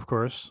JWoww, of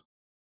course.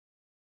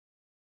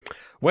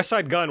 West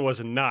Side Gun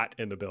was not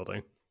in the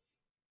building,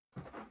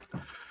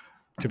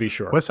 to be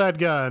sure. West Side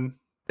Gun.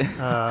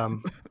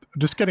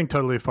 Just getting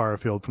totally far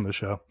afield from the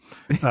show.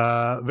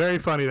 Very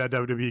funny that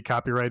WWE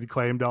copyright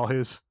claimed all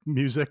his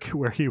music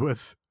where he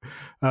was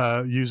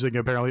using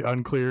apparently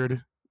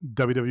uncleared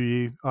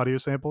WWE audio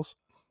samples.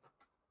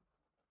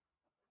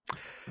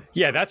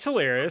 Yeah, that's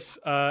hilarious.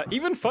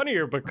 Even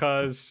funnier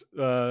because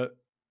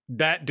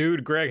that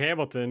dude, Greg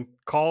Hamilton,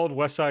 called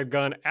West Side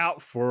Gun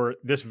out for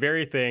this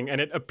very thing. And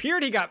it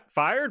appeared he got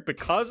fired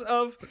because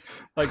of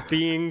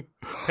being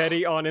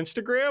petty on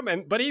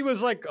Instagram. But he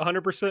was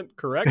 100%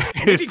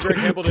 correct. Maybe Greg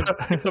Hamilton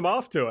tipped him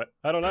off to it.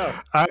 I don't know.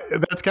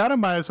 That's kind of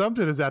my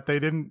assumption, is that they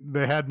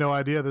had no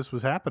idea this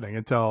was happening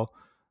until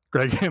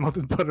Greg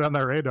Hamilton put it on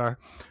their radar,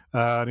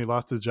 and he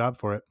lost his job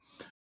for it.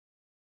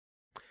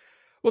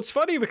 Well, it's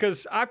funny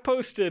because I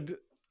posted,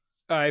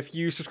 if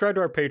you subscribe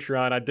to our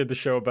Patreon, I did the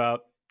show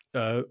about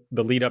the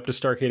lead up to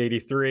Starrcade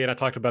 83, and I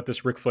talked about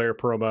this Ric Flair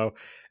promo,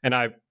 and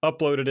I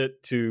uploaded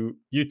it to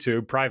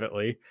YouTube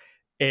privately,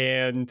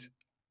 and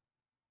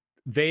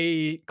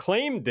they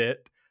claimed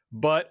it,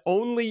 but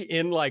only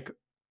in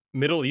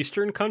Middle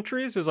Eastern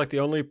countries. It was the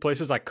only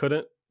places I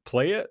couldn't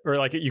play it, or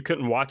you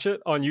couldn't watch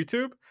it on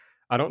YouTube.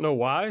 I don't know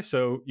why.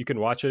 So you can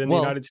watch it in the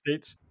United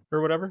States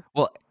or whatever.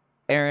 Well,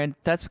 Aaron,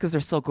 that's because they're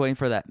still going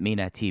for that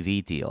MENA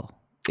TV deal.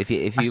 If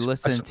you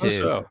listen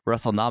to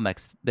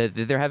WrestleNomics,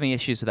 they're having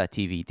issues with that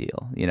TV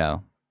deal,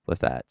 with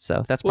that.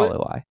 So that's probably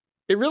why.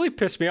 It really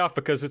pissed me off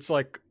because it's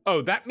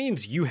that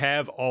means you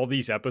have all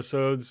these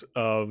episodes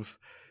of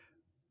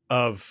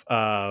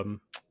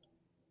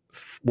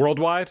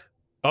Worldwide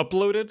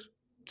uploaded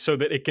so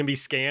that it can be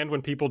scanned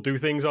when people do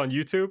things on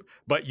YouTube,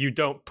 but you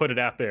don't put it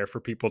out there for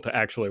people to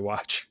actually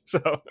watch.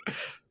 So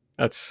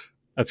that's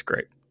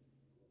great.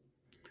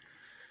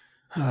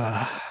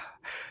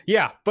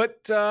 Yeah,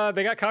 but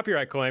they got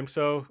copyright claim,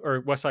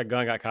 or West Side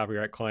Gun got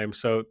copyright claim,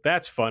 so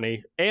that's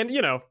funny. And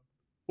you know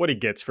what he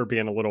gets for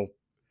being a little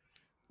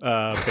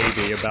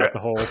baby about the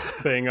whole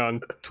thing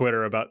on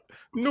Twitter about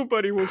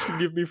nobody wants to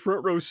give me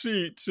front row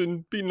seats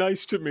and be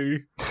nice to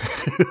me.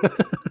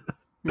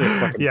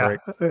 Yeah,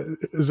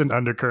 there's an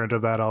undercurrent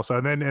of that also.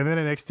 And then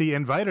NXT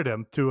invited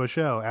him to a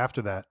show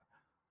after that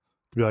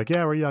to be like,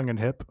 yeah, we're young and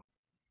hip.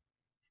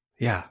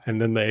 Yeah, and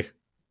then they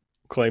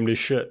claimed his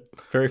shit.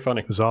 Very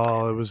funny. It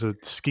was a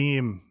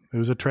scheme. It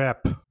was a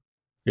trap.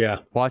 Yeah.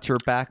 Watch your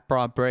back,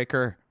 Braun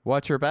Breaker.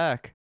 Watch your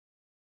back.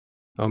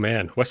 Oh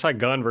man, West Side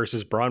Gun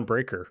versus Braun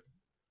Breaker.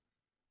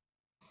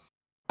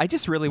 I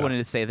just really wanted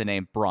to say the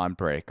name Braun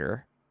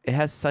Breaker. It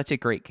has such a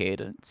great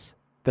cadence.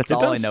 That's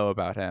all I know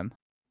about him.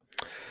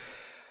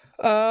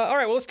 All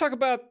right, well, let's talk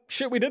about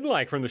shit we didn't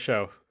like from the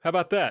show. How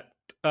about that?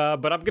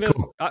 But I'm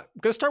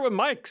gonna start with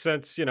Mike,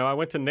 since I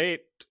went to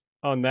Nate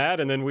on that,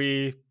 and then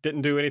we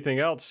didn't do anything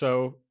else.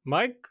 So,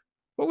 Mike,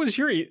 what was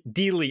your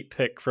delete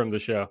pick from the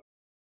show?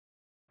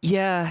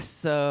 Yeah,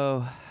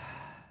 so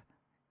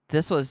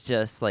this was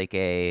just like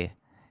a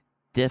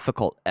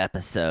difficult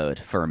episode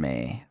for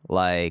me.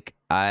 Like,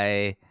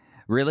 I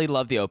really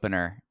loved the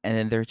opener, and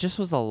then there just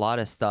was a lot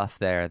of stuff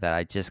there that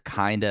I just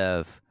kind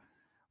of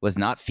was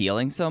not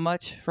feeling so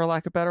much, for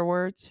lack of better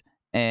words.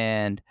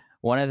 And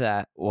one of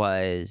that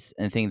was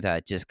a thing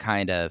that just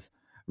kind of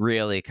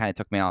really kind of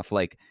took me off,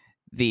 like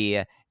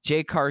the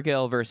Jade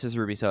Cargill versus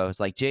Ruby Soho. It's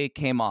like Jade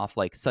came off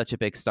like such a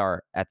big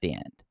star at the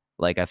end.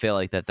 Like, I feel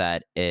like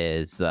that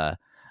is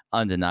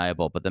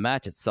undeniable, but the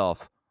match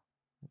itself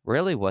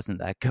really wasn't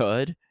that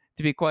good,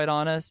 to be quite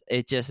honest.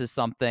 It just is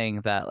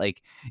something that,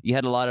 like, you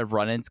had a lot of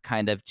run-ins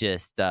kind of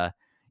just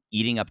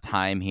eating up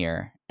time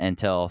here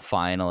until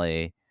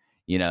finally,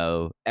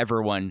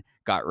 everyone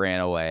ran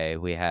away.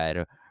 We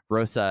had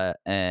Rosa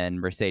and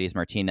Mercedes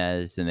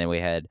Martinez, and then we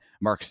had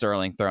Mark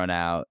Sterling thrown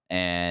out,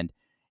 and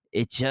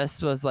it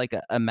just was like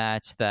a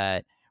match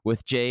that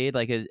with Jade,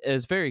 like, it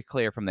was very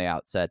clear from the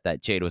outset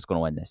that Jade was going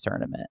to win this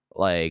tournament.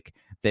 Like,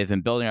 they've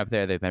been building up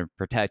there, they've been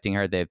protecting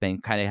her, they've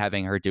been kind of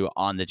having her do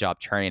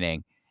on-the-job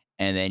training,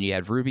 and then you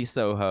have Ruby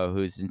Soho,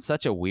 who's in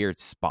such a weird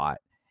spot,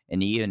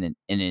 and even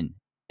in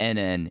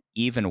an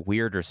even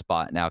weirder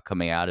spot now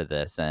coming out of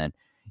this. And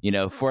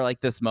for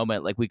like this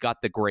moment, like, we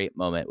got the great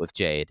moment with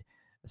Jade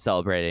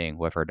celebrating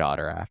with her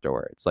daughter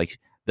afterwards. Like,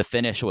 the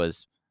finish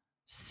was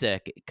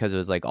sick because it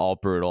was like all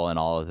brutal and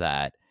all of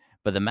that,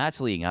 but the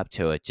match leading up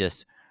to it,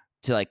 just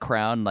to like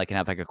crown, like, and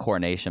have like a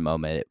coronation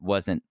moment, it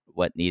wasn't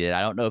what needed.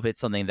 I don't know if it's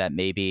something that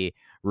maybe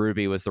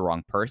Ruby was the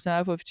wrong person to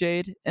have with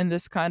Jade in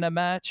this kind of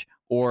match,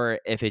 or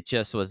if it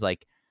just was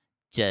like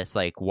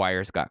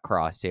wires got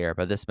crossed here.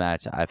 But this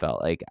match, I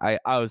felt like I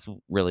was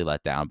really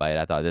let down by it.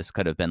 I thought this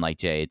could have been like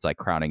Jade's like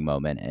crowning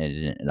moment, and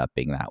it ended up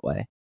being that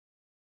way.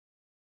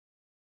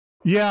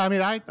 Yeah, I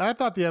mean, I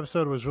thought the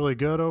episode was really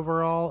good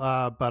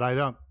overall, but I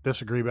don't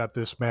disagree about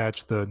this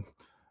match. It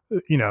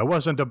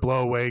wasn't a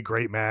blow away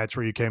great match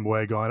where you came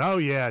away going, oh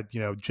yeah,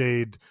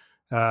 Jade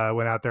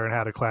went out there and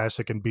had a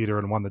classic and beat her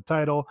and won the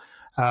title.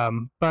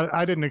 But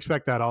I didn't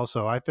expect that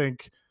also. I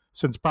think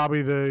since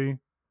probably the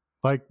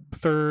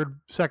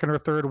second or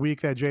third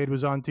week that Jade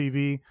was on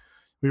TV,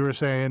 we were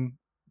saying,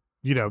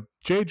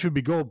 Jade should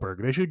be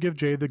Goldberg. They should give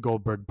Jade the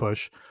Goldberg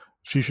push.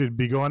 She should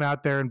be going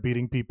out there and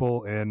beating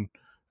people in,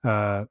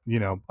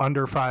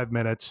 under 5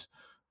 minutes,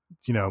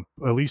 at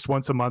least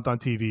once a month on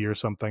TV or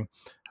something.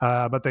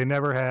 But they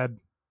never had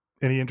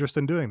any interest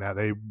in doing that.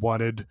 They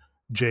wanted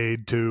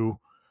Jade to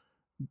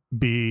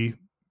be,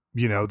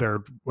 their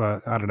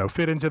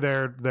fit into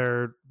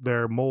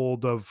their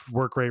mold of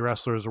work rate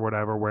wrestlers or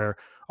whatever, where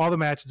all the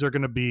matches are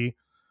going to be,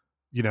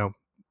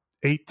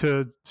 8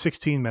 to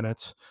 16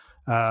 minutes.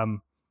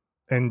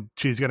 And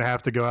she's going to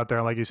have to go out there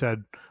and, like you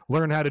said,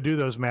 learn how to do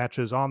those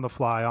matches on the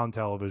fly on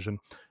television.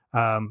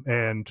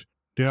 And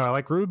I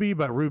like Ruby,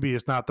 but Ruby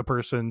is not the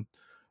person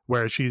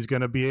where she's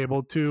going to be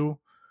able to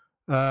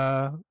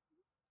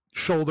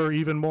shoulder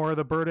even more of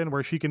the burden,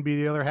 where she can be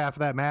the other half of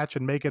that match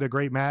and make it a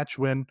great match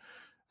when,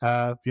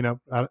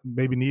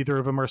 maybe neither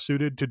of them are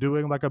suited to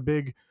doing like a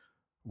big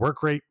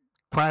work rate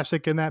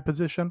classic in that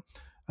position.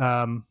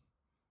 So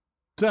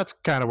that's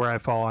kind of where I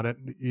fall on it.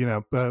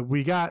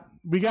 We got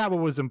what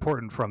was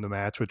important from the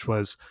match, which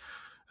was,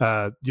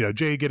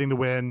 Jade getting the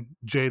win,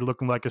 Jade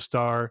looking like a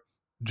star,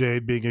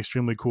 Jade being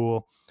extremely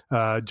cool,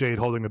 Jade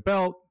holding the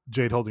belt,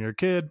 Jade holding her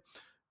kid.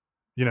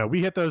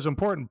 We hit those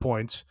important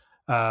points.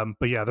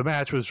 But yeah, the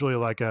match was really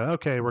like,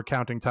 okay, we're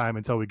counting time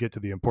until we get to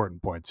the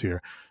important points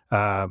here.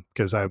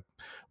 Because I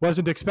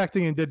wasn't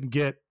expecting and didn't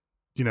get,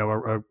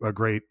 a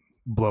great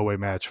blow-away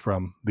match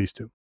from these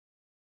two.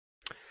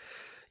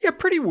 Yeah,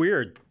 pretty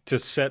weird to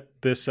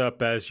set this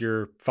up as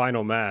your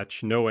final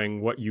match,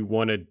 knowing what you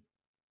wanted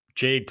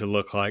Jade to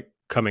look like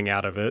coming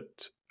out of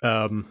it.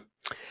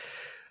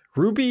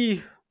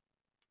 Ruby,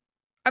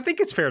 I think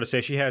it's fair to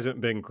say she hasn't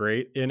been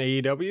great in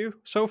AEW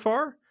so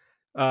far.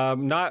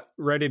 Not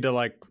ready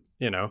to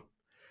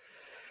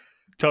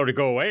tell her to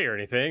go away or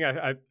anything.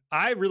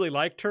 I really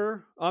liked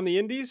her on the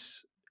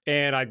Indies,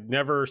 and I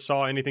never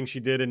saw anything she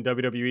did in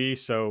WWE.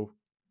 So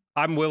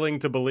I'm willing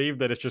to believe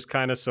that it's just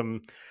kind of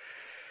some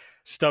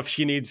stuff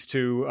she needs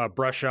to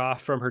brush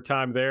off from her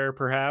time there,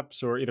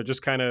 perhaps, or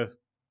just kind of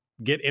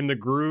get in the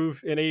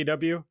groove in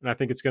AEW. And I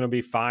think it's going to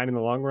be fine in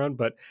the long run.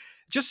 But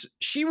just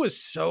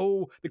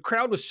the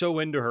crowd was so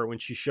into her when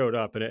she showed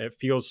up, and it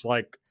feels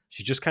like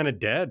she's just kind of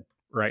dead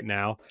right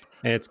now,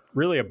 and it's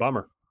really a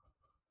bummer.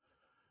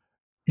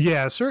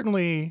 Yeah,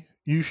 certainly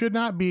you should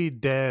not be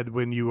dead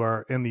when you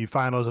are in the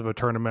finals of a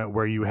tournament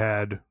where you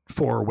had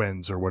 4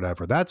 wins or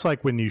whatever. That's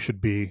like when you should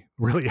be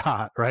really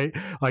hot, right?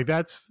 Like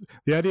that's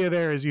the idea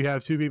there is you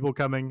have 2 people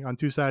coming on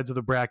 2 sides of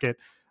the bracket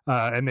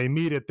and they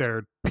meet at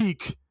their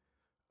peak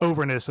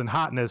overness and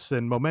hotness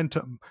and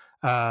momentum.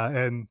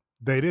 And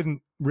they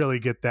didn't really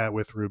get that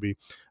with Ruby.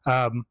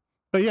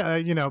 But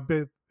yeah,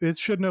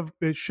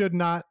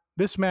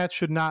 this match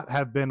should not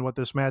have been what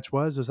this match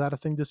was. Is that a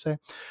thing to say?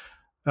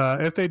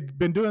 If they'd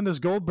been doing this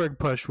Goldberg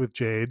push with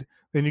Jade,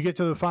 then you get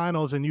to the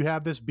finals and you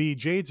have this be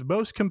Jade's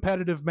most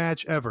competitive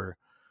match ever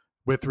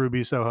with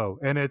Ruby Soho.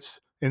 And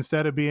it's,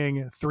 instead of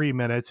being 3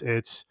 minutes,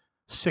 it's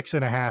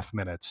 6.5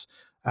 minutes.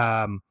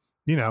 And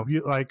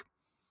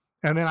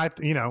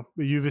then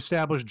you've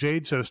established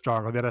Jade so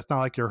strongly that it's not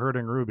like you're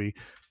hurting Ruby.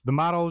 The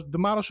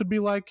model should be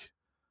like,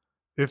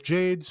 if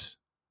Jade's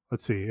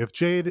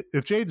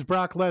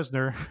Brock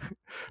Lesnar,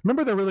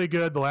 remember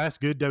the last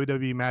good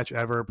WWE match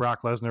ever,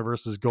 Brock Lesnar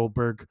versus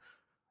Goldberg?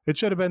 It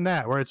should have been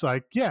that, where it's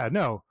like, yeah,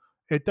 no,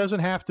 it doesn't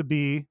have to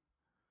be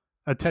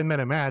a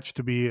 10-minute match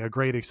to be a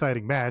great,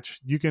 exciting match.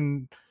 You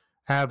can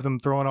have them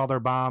throwing all their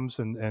bombs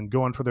and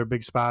going for their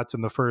big spots in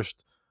the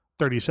first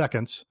 30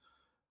 seconds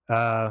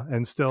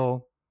and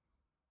still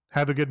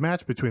have a good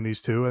match between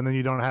these two. And then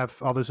you don't have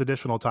all this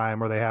additional time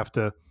where they have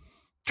to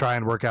try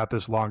and work out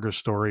this longer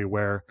story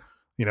where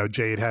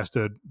Jade has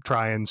to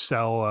try and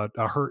sell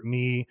a hurt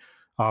knee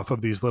off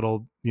of these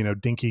little,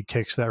 dinky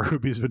kicks that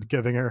Ruby's been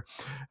giving her.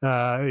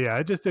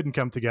 It just didn't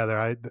come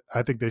together.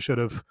 I think they should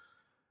have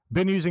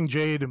been using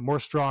Jade more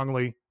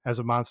strongly as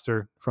a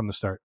monster from the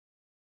start.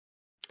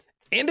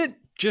 And it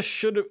just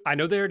should have, I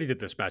know they already did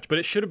this match, but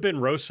it should have been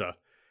Rosa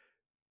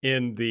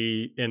in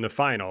the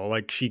final.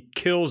 Like, she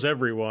kills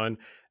everyone.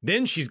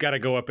 Then she's got to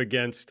go up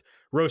against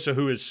Rosa,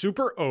 who is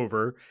super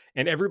over,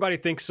 and everybody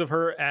thinks of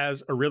her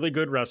as a really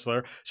good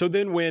wrestler. So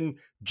then when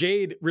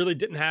Jade really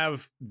didn't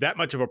have that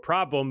much of a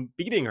problem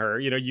beating her,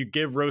 you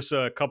give Rosa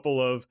a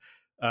couple of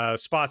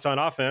spots on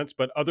offense,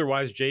 but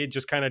otherwise Jade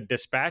just kind of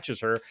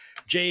dispatches her.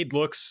 Jade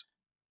looks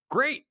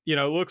great,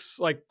 looks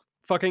like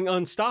fucking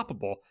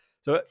unstoppable.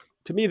 So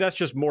to me, that's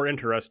just more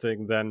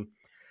interesting than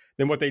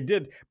what they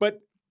did.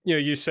 But,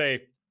 you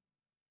say,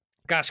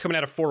 gosh, coming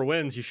out of 4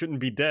 wins, you shouldn't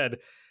be dead.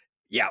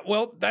 Yeah,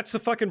 well, that's the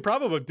fucking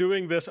problem of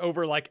doing this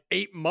over like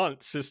 8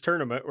 months, this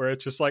tournament, where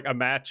it's just like a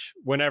match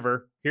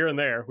whenever, here and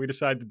there, we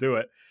decide to do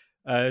it.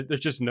 There's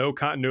just no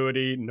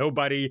continuity,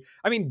 nobody.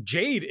 I mean,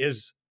 Jade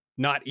is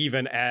not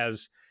even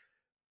as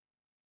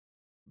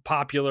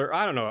popular.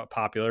 I don't know about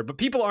popular, but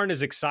people aren't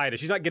as excited.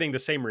 She's not getting the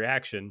same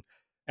reaction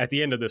at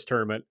the end of this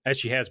tournament as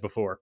she has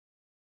before.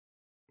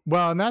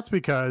 Well, and that's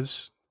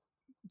because,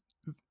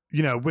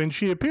 when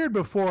she appeared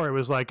before, it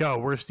was like, oh,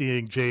 we're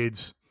seeing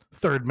Jade's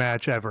 3rd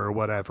match ever or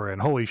whatever,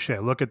 and holy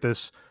shit, look at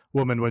this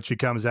woman when she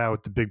comes out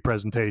with the big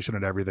presentation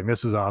and everything.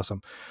 This is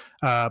awesome.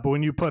 But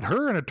when you put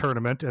her in a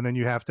tournament and then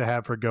you have to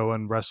have her go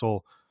and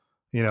wrestle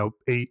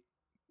 8-9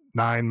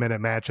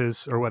 minute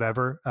matches or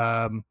whatever,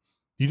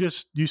 you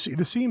see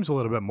the seams a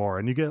little bit more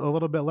and you get a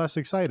little bit less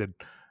excited.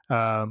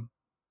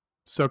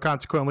 So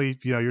consequently,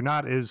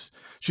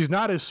 she's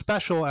not as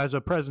special as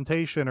a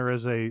presentation or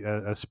as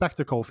a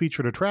spectacle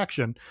featured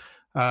attraction.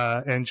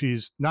 And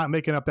she's not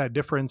making up that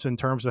difference in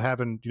terms of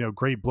having,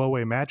 great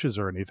blowaway matches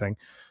or anything.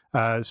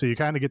 So you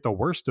kind of get the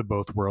worst of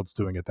both worlds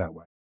doing it that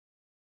way.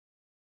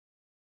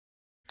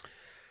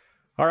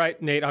 All right,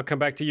 Nate, I'll come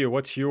back to you.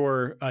 What's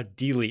your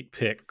delete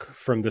pick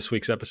from this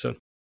week's episode?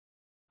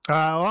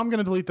 I'm going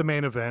to delete the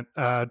main event.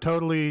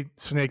 Totally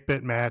snake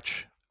bit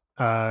match.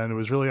 And it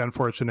was really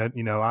unfortunate,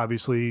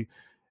 obviously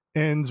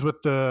ends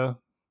with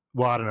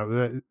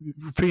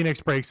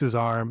Phoenix breaks his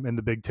arm in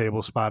the big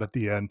table spot at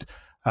the end.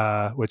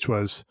 Which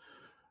was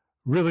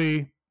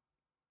really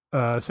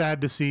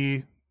sad to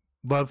see.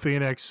 Love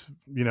Phoenix,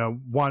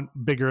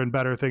 want bigger and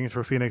better things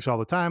for Phoenix all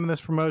the time in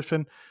this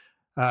promotion.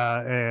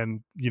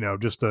 And,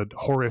 just a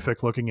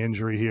horrific looking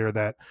injury here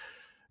that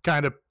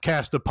kind of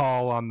cast a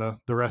pall on the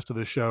rest of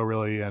the show,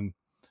 really. And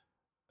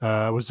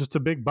was just a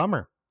big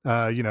bummer.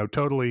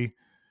 Totally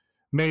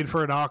made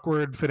for an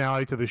awkward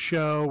finale to the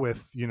show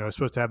with,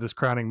 supposed to have this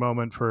crowning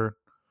moment for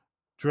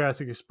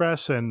Jurassic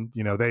Express, and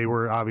they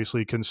were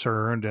obviously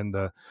concerned, and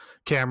the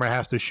camera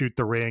has to shoot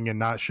the ring and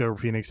not show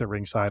Phoenix at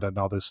ringside and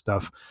all this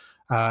stuff.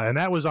 And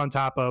that was on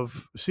top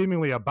of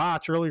seemingly a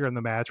botch earlier in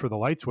the match where the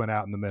lights went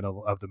out in the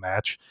middle of the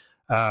match,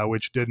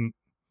 which didn't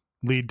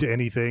lead to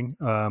anything,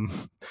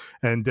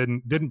 and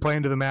didn't play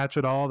into the match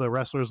at all. The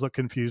wrestlers look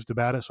confused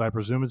about it, so I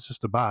presume it's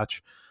just a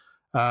botch.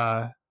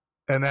 And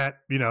that,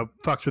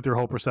 fucks with your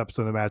whole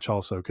perception of the match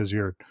also, because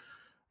you're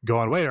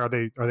going, wait, are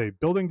they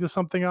building to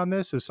something on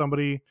this? Is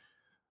somebody,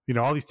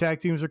 all these tag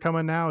teams are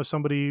coming now. Is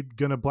somebody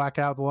going to black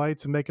out the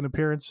lights and make an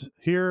appearance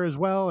here as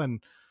well?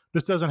 And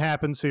this doesn't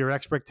happen, so your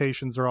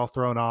expectations are all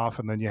thrown off,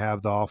 and then you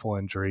have the awful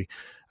injury.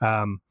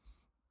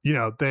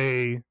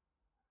 They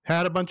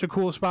had a bunch of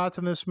cool spots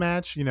in this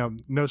match.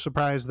 No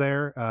surprise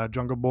there.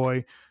 Jungle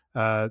Boy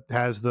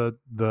has the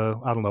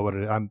I don't know what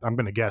it is. I'm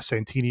going to guess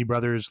Santini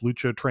Brothers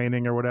lucha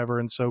training or whatever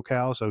in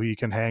SoCal, so he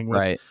can hang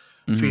with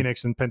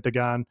Phoenix and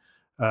Pentagon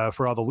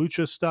for all the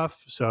lucha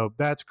stuff. So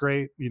that's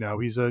great.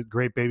 He's a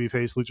great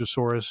babyface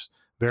Luchasaurus,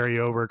 very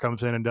over,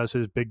 comes in and does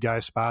his big guy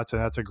spots,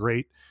 and that's a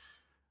great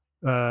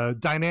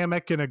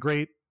dynamic and a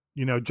great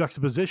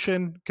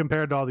juxtaposition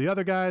compared to all the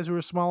other guys who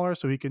are smaller,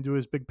 so he can do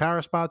his big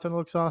power spots and it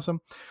looks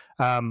awesome.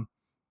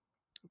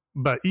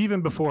 But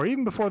even before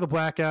the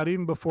blackout,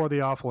 even before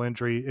the awful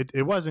injury,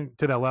 it wasn't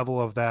to the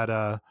level of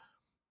that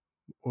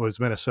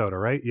was Minnesota,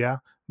 right? Yeah,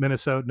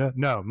 Minnesota.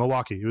 No,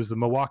 Milwaukee. It was the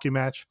Milwaukee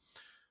match.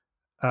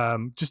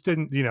 Just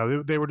didn't,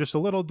 they were just a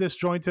little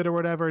disjointed or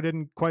whatever.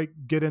 Didn't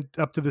quite get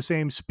up to the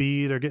same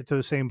speed or get to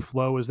the same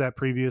flow as that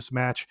previous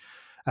match.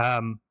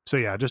 So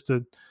yeah, just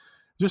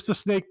a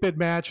snake bit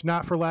match,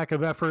 not for lack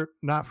of effort,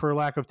 not for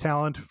lack of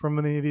talent from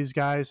any of these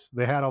guys.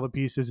 They had all the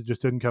pieces, it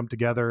just didn't come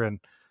together, and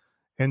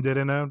ended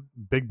in a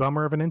big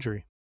bummer of an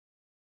injury.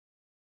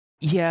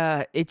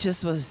 Yeah, it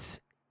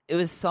was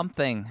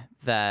something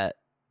that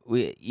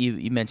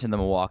you mentioned the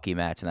Milwaukee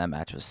match, and that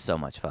match was so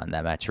much fun.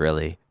 That match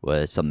really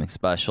was something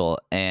special.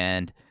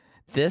 And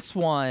this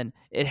one,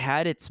 it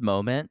had its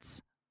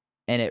moments,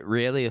 and it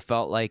really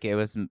felt like it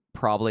was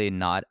probably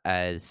not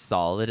as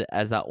solid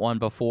as that one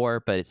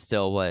before, but it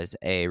still was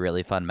a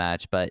really fun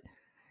match. But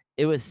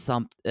it was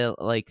something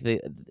like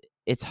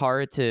it's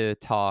hard to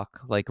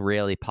talk like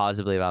really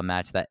positively about a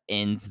match that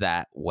ends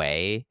that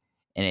way,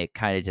 and it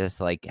kind of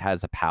just like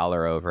has a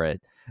pallor over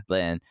it.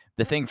 Then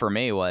the thing for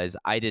me was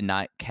I did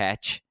not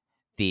catch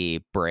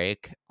the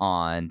break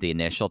on the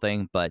initial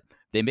thing, but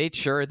they made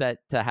sure that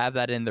to have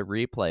that in the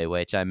replay,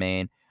 which I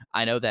mean,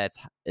 I know that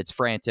it's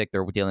frantic.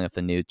 They're dealing with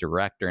a new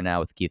director now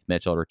with Keith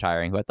Mitchell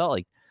retiring, who I thought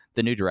like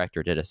the new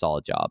director did a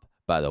solid job,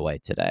 by the way,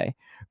 today.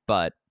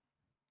 But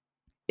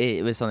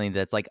it was something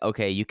that's like,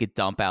 okay, you could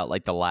dump out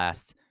like the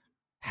last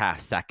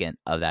half second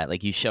of that.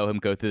 Like you show him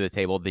go through the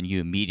table, then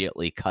you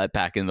immediately cut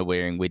back in the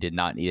ring. We did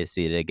not need to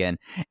see it again.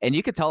 And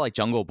you could tell like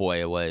Jungle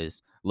Boy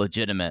was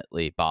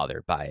legitimately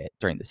bothered by it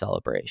during the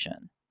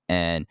celebration.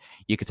 And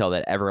you could tell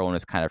that everyone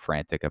was kind of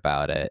frantic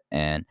about it,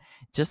 and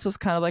just was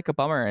kind of like a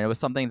bummer. And it was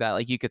something that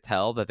like you could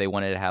tell that they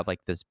wanted to have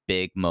like this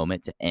big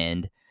moment to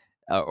end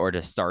or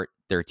to start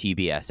their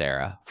TBS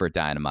era for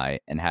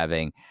Dynamite, and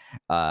having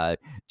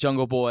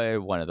Jungle Boy,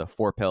 one of the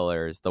four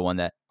pillars, the one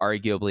that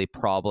arguably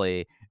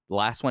probably the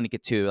last one to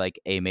get to like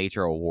a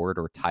major award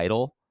or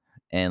title,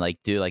 and like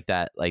do like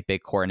that like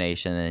big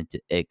coronation, and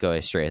it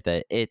goes straight with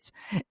it.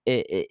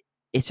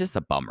 It's just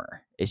a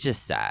bummer. It's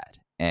just sad.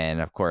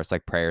 And of course,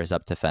 like prayers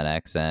up to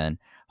Fenix, and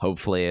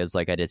hopefully, it's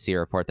like I did see a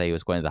report that he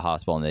was going to the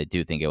hospital, and they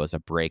do think it was a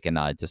break and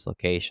not a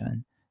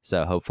dislocation.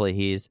 So hopefully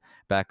he's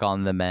back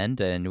on the mend,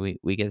 and we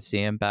get to see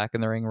him back in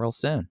the ring real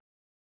soon.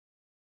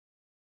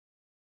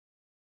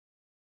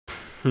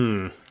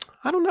 I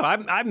don't know.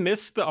 I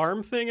missed the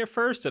arm thing at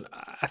first, and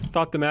I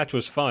thought the match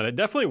was fun. It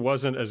definitely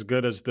wasn't as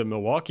good as the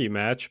Milwaukee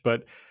match,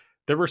 but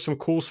there were some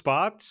cool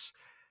spots.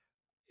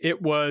 It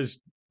was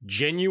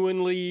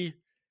genuinely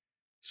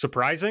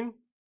surprising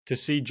to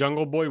see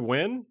Jungle Boy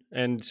win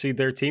and see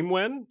their team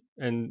win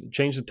and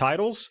change the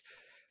titles.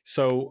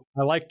 So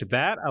I liked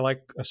that. I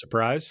like a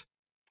surprise.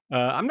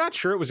 I'm not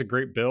sure it was a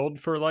great build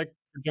for like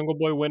Jungle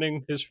Boy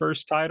winning his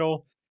first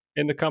title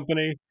in the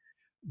company,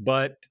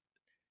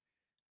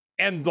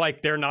 and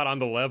like they're not on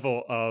the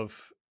level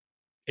of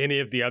any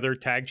of the other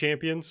tag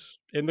champions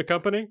in the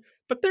company,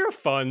 but they're a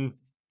fun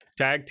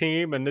tag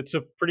team, and it's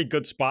a pretty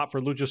good spot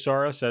for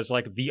Luchasaurus as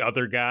like the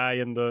other guy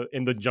in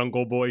the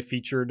Jungle Boy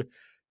featured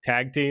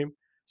tag team.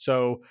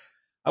 So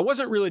I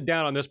wasn't really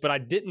down on this, but I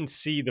didn't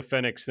see the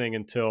Fenix thing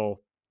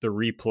until the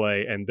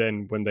replay and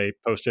then when they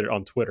posted it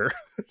on Twitter.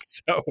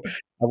 So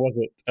I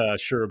wasn't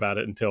sure about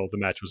it until the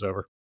match was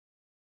over.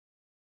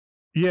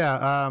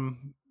 Yeah,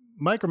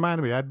 Mike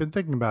reminded me, I'd been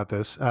thinking about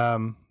this.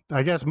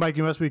 I guess, Mike,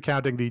 you must be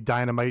counting the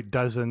Dynamite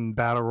Dozen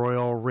Battle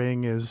Royal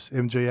ring as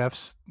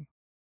MJF's.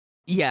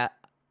 Yeah,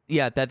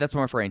 that's what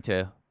I'm referring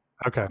to.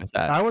 Okay.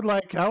 I would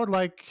like, I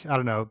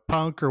don't know,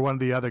 Punk or one of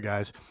the other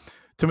guys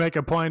to make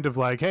a point of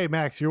like, hey,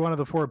 Max, you're one of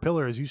the four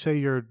pillars. You say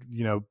you're,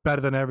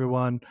 better than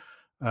everyone.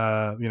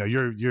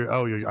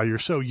 You're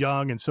so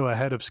young and so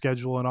ahead of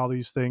schedule and all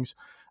these things.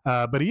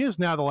 But he is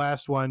now the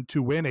last one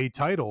to win a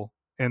title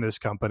in this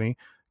company,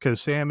 because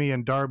Sammy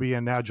and Darby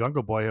and now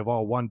Jungle Boy have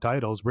all won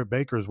titles. Britt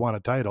Baker's won a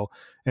title.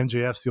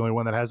 MJF's the only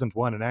one that hasn't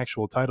won an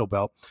actual title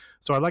belt.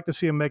 So I'd like to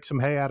see him make some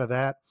hay out of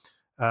that.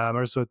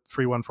 There's a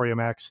free one for you,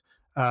 Max.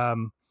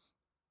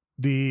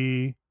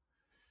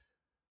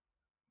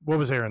 what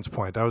was Aaron's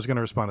point? I was going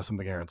to respond to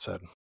something Aaron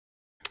said.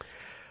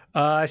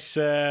 I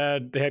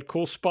said they had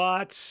cool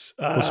spots.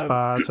 Cool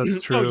spots,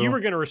 that's true. Oh, you were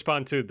going to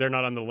respond to they're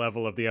not on the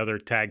level of the other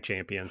tag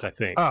champions, I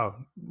think. Oh,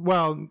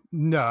 well,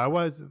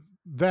 no,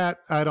 that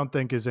I don't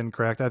think is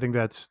incorrect. I think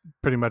that's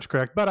pretty much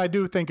correct. But I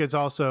do think it's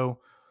also,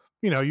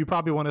 you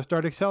probably want to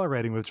start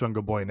accelerating with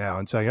Jungle Boy now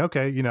and saying,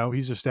 okay,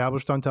 he's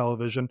established on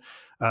television,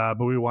 but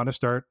we want to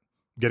start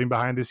getting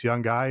behind this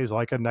young guy. He's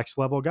like a next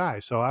level guy.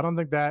 So I don't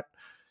think that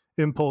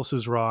impulse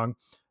is wrong.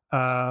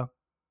 I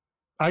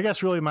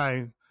guess really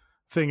my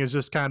thing is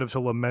just kind of to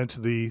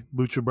lament the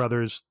Lucha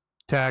Brothers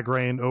tag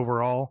reign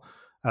overall,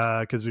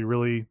 because we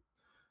really,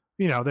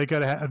 they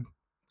could have had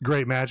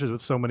great matches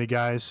with so many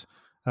guys.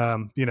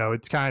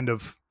 It's kind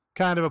of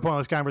a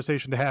pointless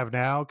conversation to have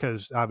now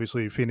because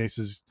obviously Phoenix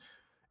is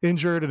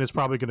injured and is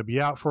probably going to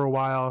be out for a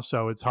while,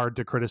 so it's hard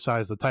to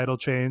criticize the title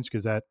change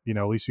because that,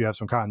 at least you have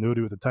some continuity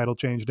with the title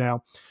change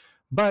now.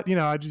 But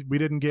we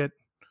didn't get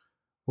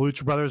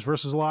Lucha Brothers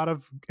versus a lot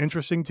of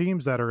interesting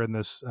teams that are in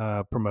this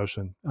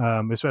promotion,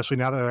 especially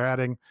now that they're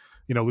adding,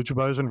 Lucha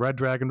Brothers and Red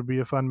Dragon would be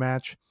a fun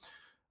match.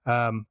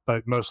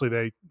 But mostly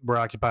they were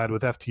occupied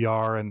with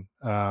FTR and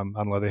I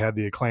don't know, they had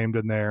the Acclaimed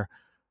in there.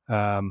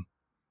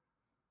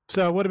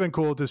 So it would have been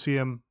cool to see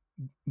him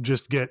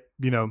just get,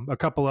 a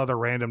couple other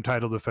random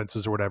title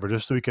defenses or whatever,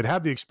 just so we could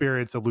have the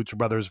experience of Lucha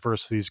Brothers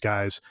versus these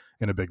guys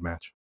in a big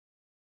match.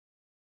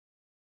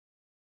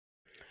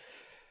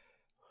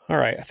 All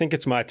right, I think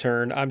it's my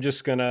turn. I'm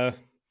just gonna,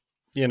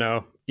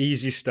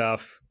 easy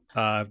stuff.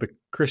 The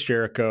Chris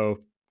Jericho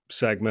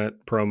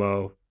segment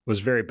promo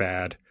was very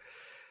bad.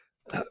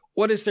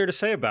 What is there to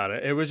say about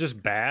it? It was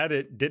just bad.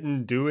 It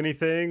didn't do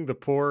anything. The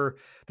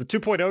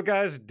 2.0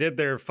 guys did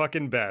their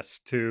fucking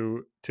best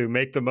to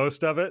make the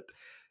most of it,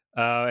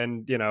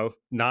 and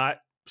not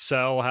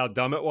sell how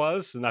dumb it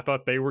was. And I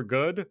thought they were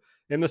good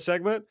in the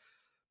segment,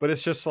 but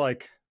it's just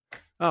like,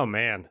 oh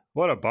man,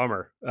 what a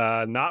bummer.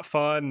 Not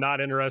fun,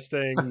 not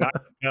interesting, not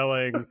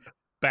compelling.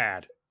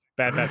 Bad.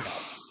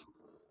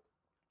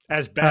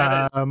 As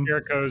bad as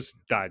Jericho's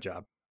dye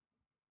job.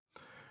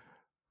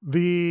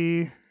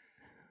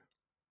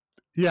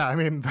 Yeah, I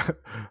mean,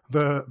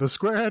 the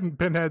squarehead and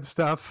pinhead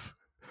stuff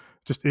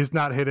just is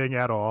not hitting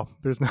at all.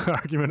 There's no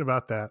argument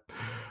about that.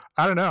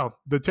 I don't know.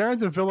 The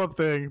Terrence and Phillip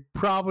thing,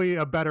 probably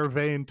a better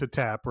vein to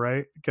tap,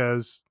 right?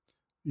 Because,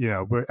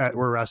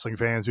 we're wrestling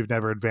fans. We've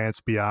never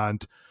advanced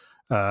beyond,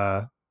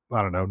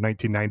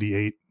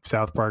 1998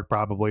 South Park,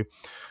 probably.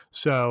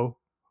 So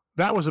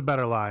that was a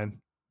better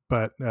line,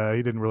 but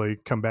he didn't really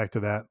come back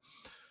to that.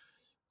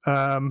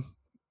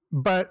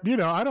 But,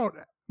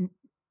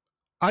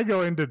 I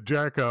go into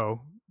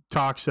Jericho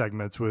talk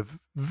segments with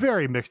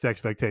very mixed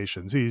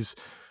expectations. He's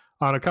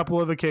on a couple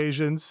of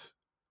occasions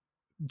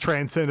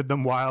transcended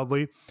them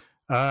wildly.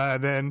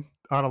 And then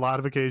on a lot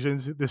of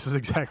occasions, this is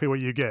exactly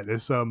what you get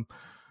is some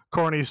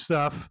corny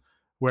stuff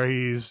where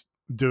he's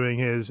doing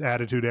his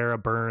Attitude Era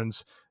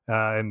burns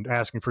and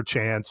asking for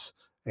chants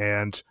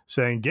and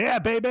saying, yeah,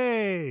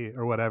 baby,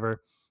 or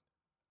whatever.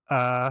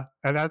 And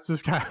that's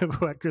just kind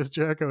of what Chris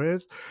Jericho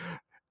is.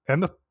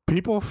 And the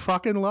people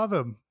fucking love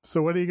him.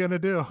 So what are you going to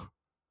do?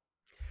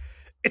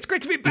 It's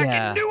great to be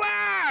back in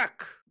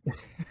Newark!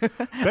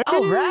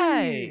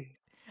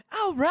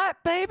 All right,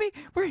 baby.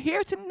 We're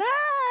here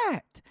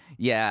tonight.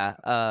 Yeah.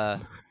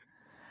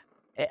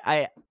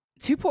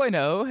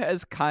 2.0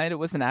 has kind of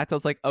was an act. I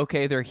was like,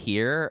 okay, they're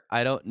here.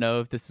 I don't know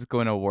if this is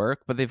going to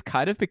work, but they've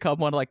kind of become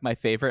one of like my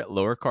favorite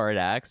lower card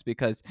acts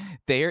because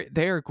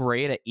they're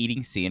great at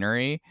eating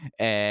scenery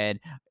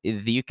and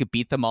you could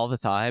beat them all the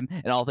time.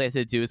 And all they have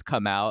to do is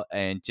come out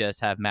and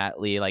just have Matt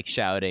Lee like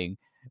shouting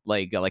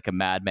like a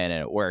madman,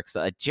 and it works.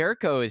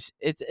 Jericho is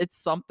it's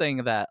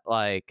something that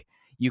like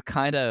you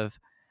kind of,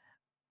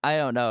 I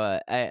don't know.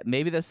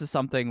 Maybe this is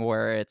something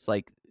where it's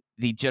like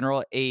the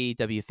general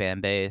AEW fan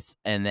base,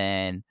 and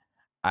then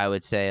I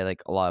would say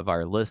like a lot of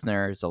our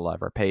listeners, a lot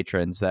of our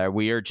patrons, that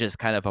we are just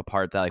kind of a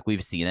part that like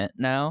we've seen it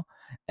now.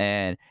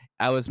 And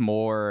I was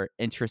more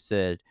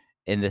interested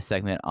in this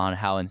segment on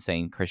how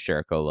insane Chris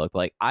Jericho looked.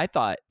 Like I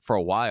thought for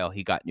a while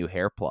he got new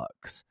hair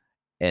plugs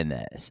in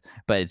this,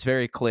 but it's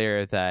very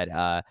clear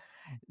that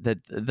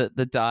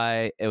the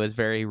dye, it was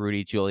very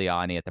Rudy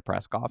Giuliani at the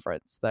press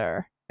conference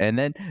there. And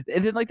then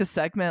like the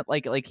segment,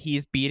 like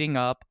he's beating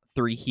up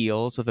three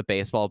heels with a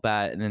baseball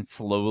bat, and then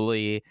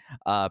slowly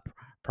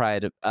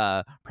Proud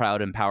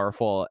and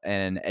Powerful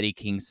and Eddie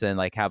Kingston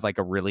like have like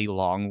a really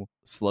long,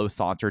 slow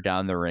saunter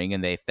down the ring,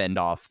 and they fend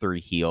off three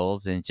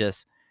heels, and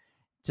just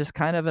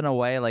kind of in a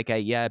way like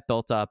it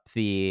built up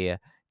the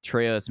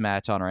trios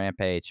match on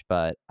Rampage,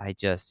 but I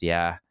just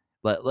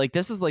like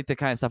this is like the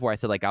kind of stuff where I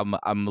said like I'm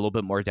a little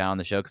bit more down on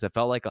the show because I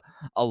felt like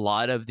a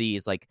lot of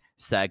these like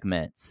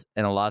segments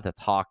and a lot of the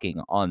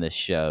talking on this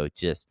show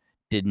just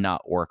did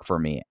not work for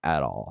me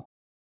at all.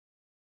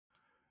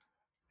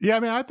 Yeah, I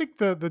mean, I think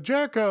the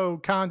Jericho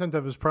content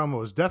of his promo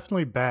was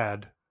definitely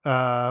bad,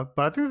 but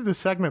I think that the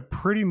segment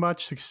pretty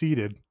much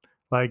succeeded.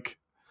 Like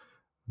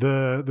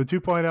the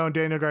 2.0 and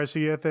Daniel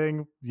Garcia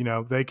thing,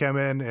 they come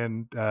in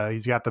and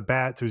he's got the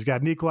bat, so he's got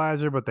an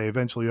equalizer, but they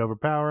eventually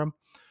overpower him.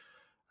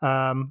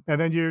 And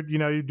then you're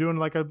doing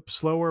like a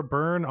slower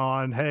burn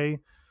on, hey,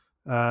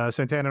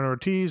 Santana and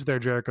Ortiz, they're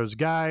Jericho's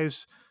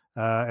guys.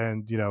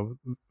 And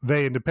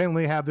they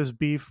independently have this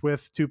beef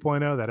with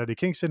 2.0, that Eddie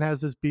Kingston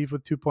has this beef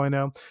with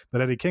 2.0,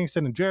 but Eddie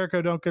Kingston and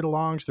Jericho don't get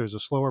along, so there's a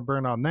slower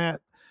burn on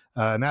that.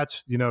 And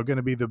that's going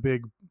to be the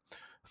big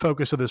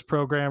focus of this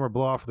program, or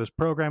blow off of this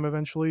program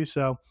eventually.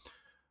 So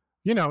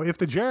if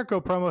the Jericho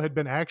promo had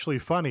been actually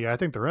funny, I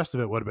think the rest of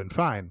it would have been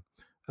fine.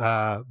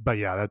 But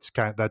yeah,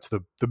 that's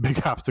the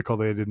big obstacle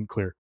they didn't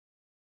clear.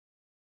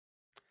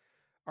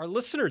 Our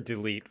listener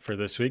delete for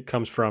this week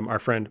comes from our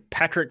friend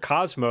Patrick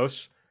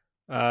Cosmos,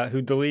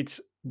 who deletes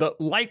the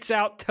lights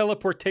out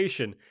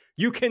teleportation.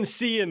 You can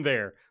see in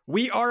there.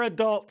 We are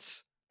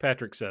adults,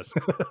 Patrick says.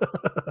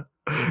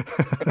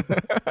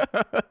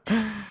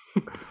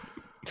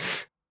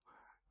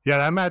 Yeah,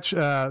 that match,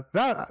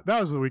 that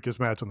was the weakest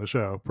match on the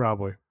show,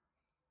 probably.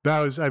 That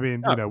was, we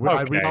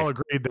all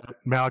agreed that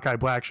Malachi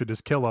Black should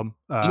just kill him.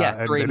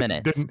 And 3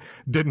 minutes.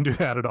 Didn't do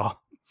that at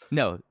all.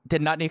 No,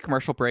 did not need a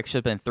commercial break. Should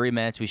have been 3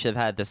 minutes. We should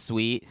have had the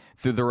sweet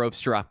through the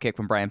ropes drop kick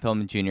from Brian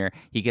Pillman Jr.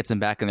 He gets him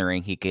back in the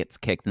ring. He gets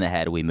kicked in the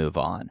head. We move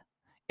on.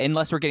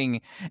 Unless we're getting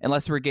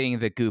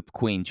the Goop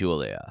Queen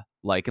Julia.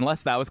 Like,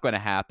 unless that was going to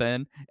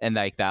happen and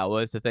like that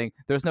was the thing,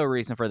 there's no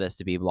reason for this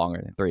to be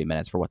longer than 3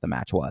 minutes for what the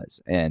match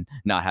was and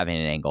not having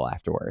an angle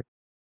afterward.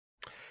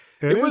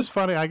 It was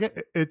funny. I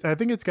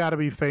think it's got to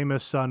be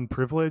famous son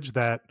privilege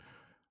that,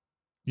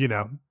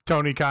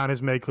 Tony Khan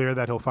has made clear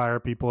that he'll fire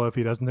people if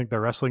he doesn't think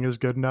their wrestling is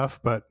good enough,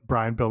 but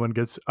Brian Pillman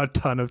gets a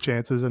ton of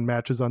chances in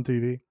matches on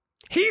TV.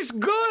 He's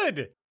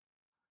good.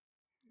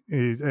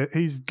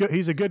 He's good.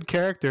 He's a good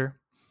character.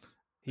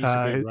 He's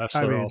a good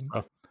wrestler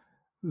also.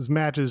 His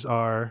matches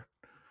are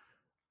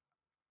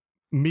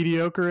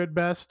mediocre at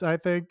best, I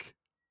think.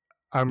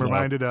 I'm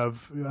reminded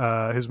of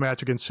his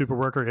match against Super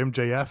Worker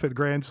MJF at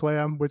Grand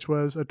Slam, which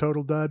was a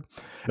total dud.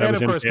 And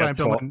of course,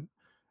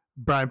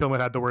 Brian Pillman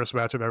had the worst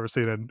match I've ever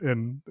seen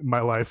in my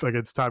life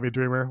against Tommy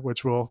Dreamer,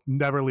 which will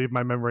never leave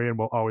my memory and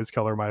will always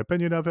color my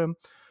opinion of him.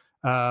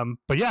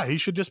 But yeah, he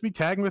should just be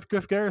tagging with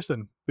Griff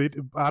Garrison.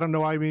 I don't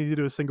know why we need to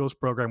do a singles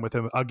program with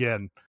him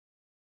again.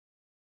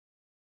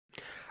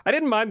 I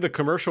didn't mind the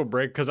commercial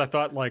break because I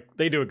thought like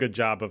they do a good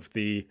job of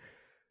the,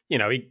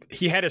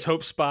 he had his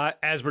hope spot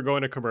as we're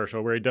going to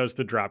commercial where he does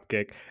the drop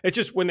kick. It's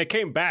just when they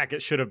came back,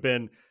 it should have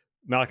been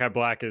Malachi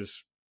Black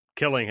is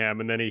killing him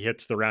and then he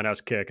hits the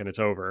roundhouse kick and it's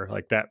over.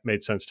 Like that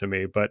made sense to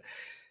me, but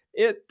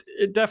it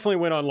definitely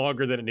went on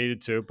longer than it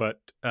needed to.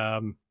 But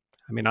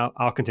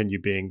I'll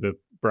continue being the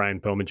Brian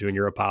Pillman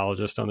Jr.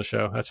 apologist on the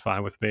show. That's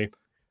fine with me.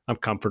 I'm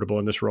comfortable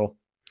in this role.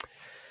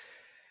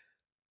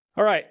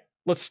 All right.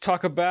 Let's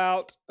talk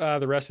about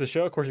the rest of the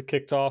show. Of course, it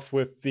kicked off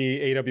with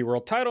the AEW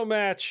World Title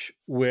match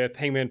with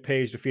Hangman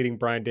Page defeating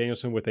Bryan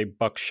Danielson with a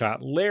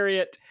buckshot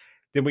lariat.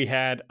 Then we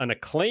had an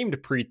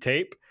Acclaimed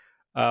pre-tape.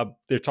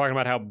 They're talking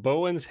about how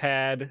Bowens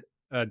had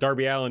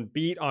Darby Allin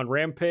beat on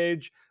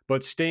Rampage,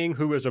 but Sting,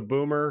 who is a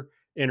boomer,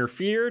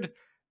 interfered.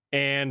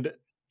 And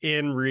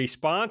in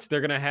response,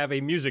 they're going to have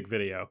a music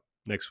video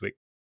next week.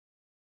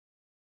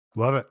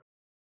 Love it.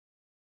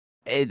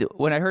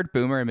 When I heard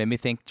Boomer, it made me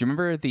think, do you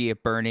remember the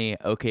Bernie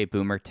OK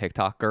Boomer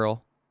TikTok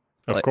girl?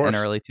 Of course. In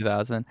early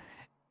 2000?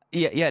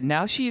 Yeah.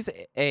 Now she's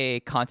a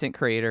content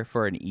creator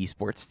for an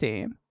esports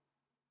team.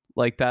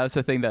 Like, that was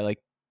the thing that, like,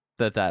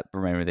 that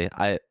remember me.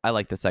 I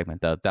like the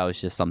segment, though. That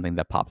was just something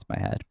that popped in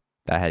my head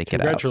that I had to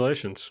get out.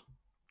 Congratulations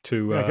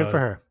to good for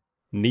her.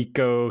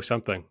 Nico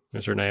something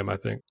is her name, I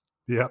think.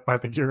 Yeah, I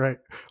think you're right.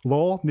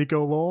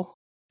 Nico Lowell?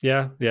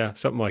 Yeah,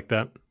 something like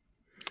that.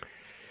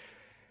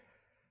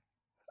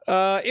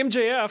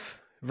 MJF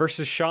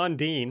versus Shawn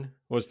Dean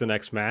was the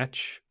next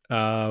match.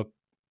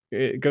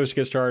 It goes to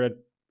get started.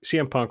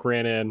 CM Punk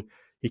ran in.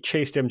 He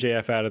chased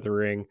MJF out of the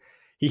ring.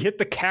 He hit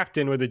the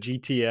captain with a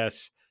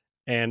GTS,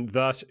 and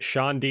thus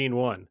Shawn Dean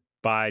won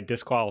by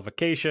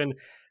disqualification.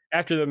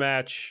 After the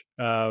match,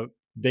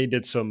 they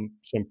did some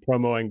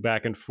promoing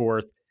back and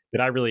forth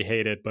that I really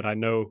hated, but I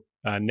know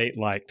Nate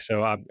liked,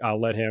 so I'll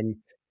let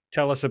him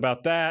tell us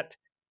about that.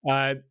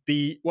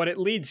 What it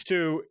leads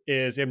to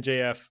is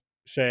MJF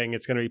saying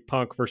it's going to be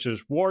Punk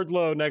versus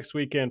Wardlow next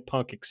weekend.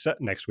 Punk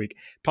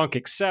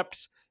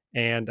accepts,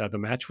 and the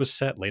match was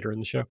set later in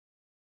the show.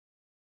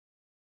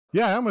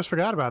 Yeah, I almost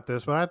forgot about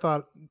this, but I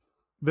thought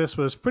this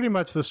was pretty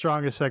much the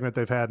strongest segment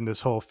they've had in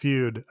this whole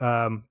feud.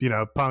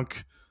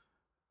 Punk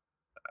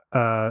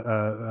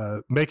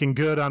making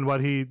good on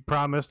what he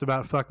promised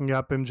about fucking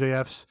up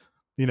MJF's,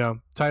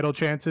 title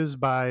chances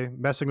by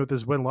messing with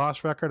his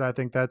win-loss record. I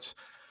think that's,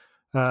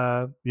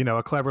 a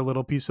clever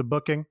little piece of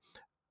booking.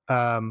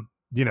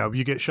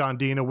 You get Shawn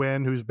Dean a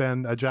win, who's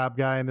been a job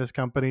guy in this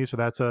company. So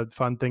that's a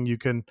fun thing you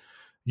can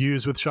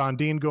use with Shawn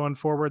Dean going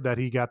forward, that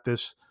he got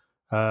this,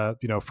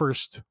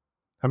 first.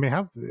 How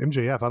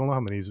MJF, I don't know how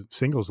many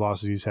singles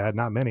losses he's had,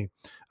 not many.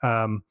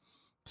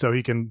 So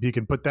he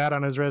can put that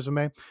on his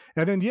resume.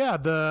 And then,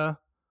 the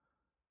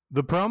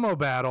promo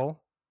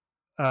battle,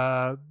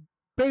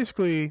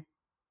 basically,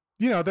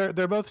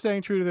 they're both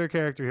staying true to their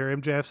character here.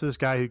 MJF's this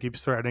guy who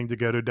keeps threatening to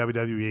go to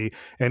WWE,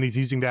 and he's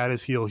using that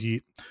as heel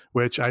heat,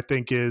 which I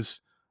think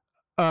is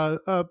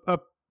a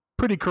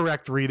pretty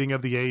correct reading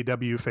of the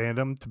AEW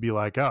fandom to be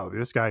like, oh,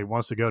 this guy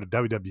wants to go to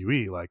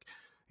WWE, like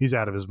he's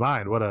out of his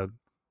mind. What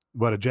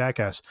a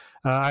jackass.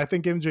 I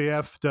think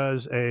MJF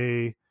does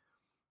a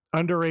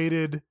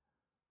underrated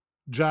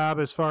job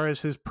as far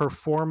as his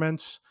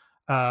performance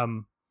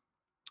of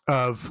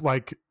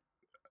like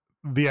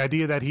the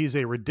idea that he's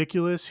a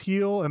ridiculous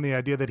heel and the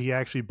idea that he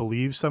actually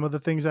believes some of the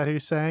things that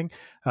he's saying.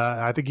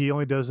 I think he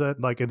only does that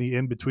like in the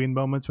in-between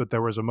moments, but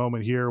there was a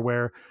moment here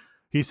where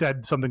he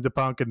said something to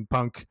Punk and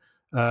Punk,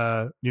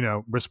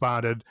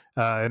 responded,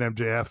 and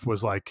MJF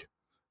was like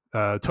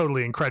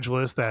totally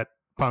incredulous that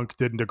Punk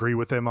didn't agree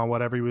with him on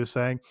whatever he was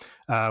saying,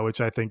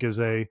 which I think is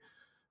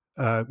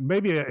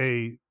maybe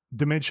a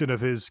dimension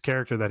of his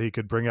character that he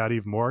could bring out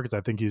even more, because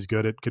I think he's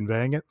good at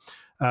conveying it.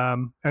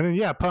 And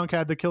then, Punk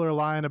had the killer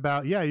line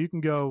about, you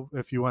can go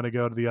if you want to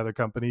go to the other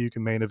company. You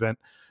can main event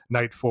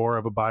night 4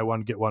 of a buy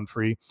one, get one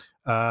free.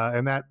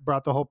 And that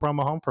brought the whole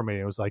promo home for me.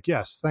 It was like,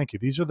 yes, thank you.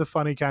 These are the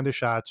funny kind of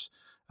shots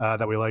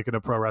that we like in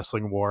a pro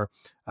wrestling war.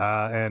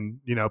 And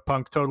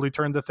Punk totally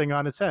turned the thing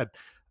on its head.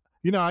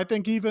 I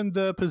think even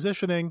the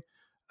positioning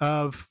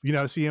of,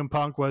 CM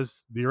Punk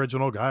was the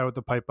original guy with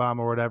the pipe bomb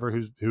or whatever,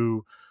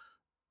 who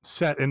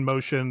set in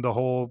motion the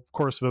whole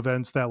course of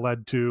events that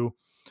led to,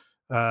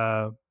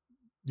 a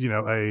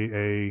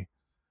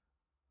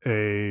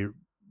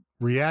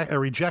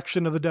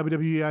rejection of the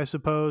WWE, I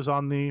suppose,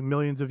 on the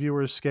millions of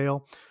viewers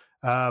scale.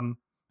 And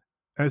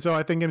so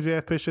I think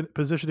MJF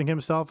positioning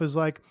himself as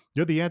like,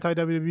 you're the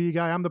anti-WWE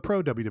guy, I'm the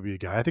pro-WWE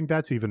guy. I think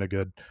that's even a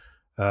good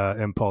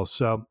impulse.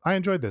 So I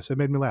enjoyed this. It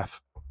made me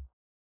laugh.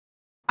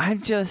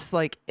 I'm just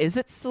like, is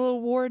it still a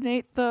war,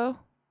 Nate, though?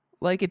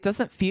 Like, it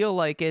doesn't feel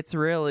like it's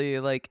really,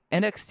 like,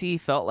 NXT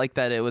felt like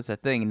that it was a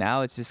thing.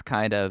 Now it's just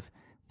kind of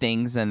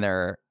things in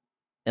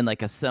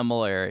like a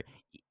similar,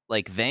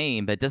 like,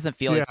 vein, but it doesn't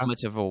feel like so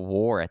much of a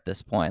war at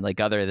this point, like,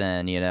 other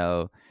than,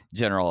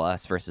 general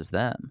us versus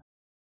them.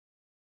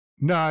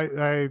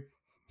 No,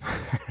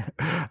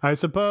 I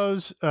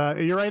suppose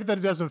you're right that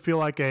it doesn't feel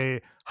like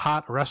a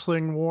hot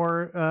wrestling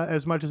war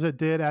as much as it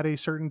did at a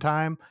certain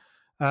time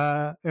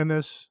in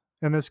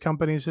this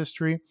company's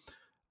history.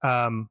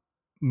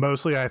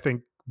 Mostly, I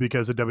think,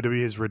 because the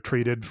WWE has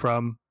retreated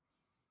from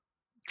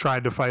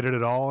trying to fight it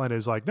at all and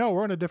is like, no,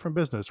 we're in a different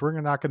business.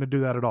 We're not going to do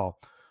that at all.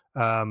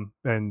 And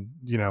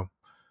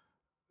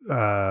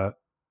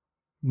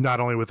not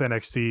only with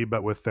NXT,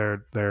 but with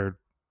their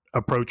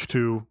approach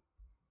to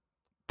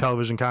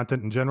television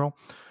content in general.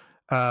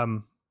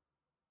 But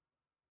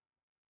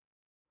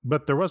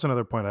there was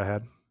another point I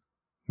had.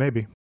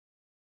 Maybe.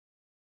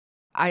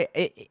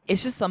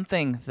 It's just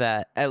something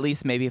that, at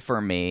least maybe for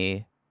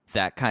me,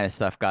 that kind of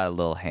stuff got a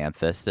little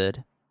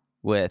ham-fisted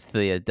with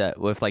the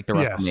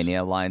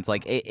WrestleMania lines.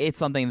 Like it's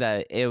something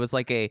that it was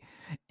like a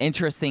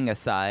interesting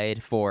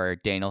aside for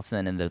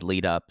Danielson in the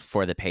lead up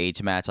for the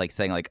Page match, like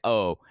saying like,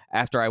 oh,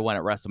 after I won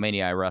at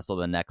WrestleMania, I wrestled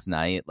the next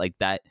night. Like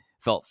that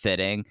felt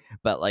fitting.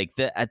 But like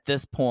at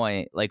this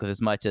point, like with as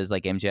much as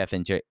like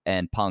MJF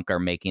and Punk are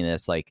making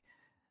this like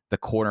the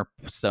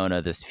cornerstone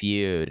of this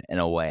feud in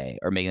a way,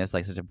 or making this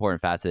like such an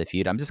important facet of the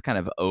feud, I'm just kind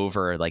of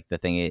over like the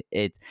thing.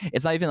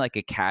 It's not even like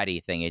a catty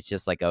thing. It's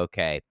just like,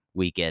 okay,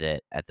 we get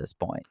it at this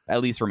point, at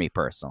least for me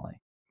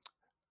personally.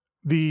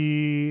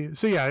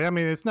 It's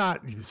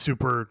not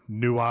super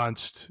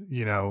nuanced,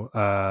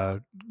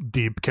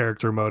 deep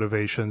character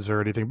motivations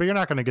or anything, but you're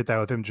not going to get that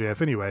with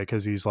MJF anyway,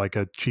 because he's like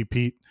a cheap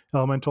heat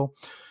elemental.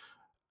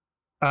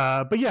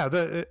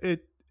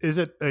 Is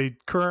it a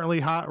currently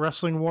hot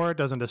wrestling war? It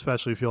doesn't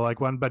especially feel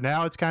like one, but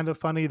now it's kind of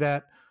funny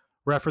that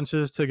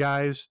references to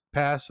guys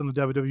past in the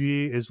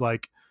WWE is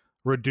like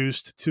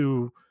reduced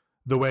to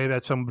the way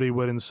that somebody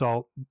would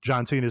insult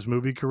John Cena's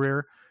movie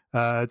career.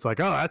 It's like,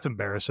 oh, that's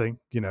embarrassing.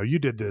 You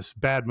did this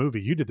bad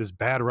movie. You did this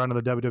bad run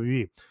of the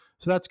WWE.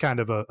 So that's kind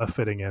of a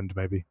fitting end,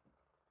 maybe.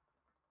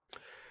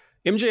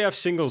 MJF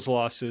singles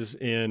losses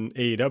in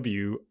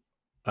AEW,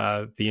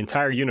 the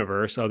entire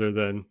universe, other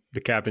than the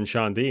Cap and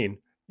Shawn Dean,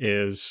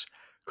 is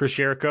Chris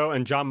Jericho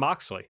and Jon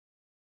Moxley.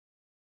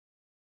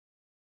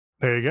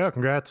 There you go.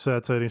 Congrats.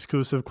 That's an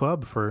exclusive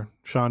club for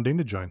Shawn Dean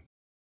to join.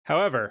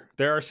 However,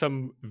 there are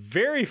some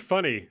very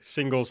funny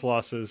singles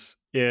losses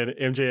in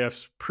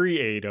MJF's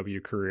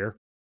pre-AEW career.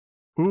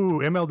 Ooh,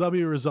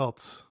 MLW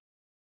results.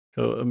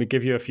 So let me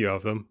give you a few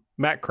of them.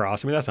 Matt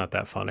Cross. I mean, that's not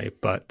that funny,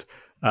 but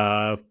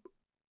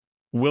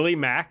Willie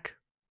Mack,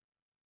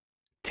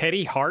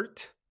 Teddy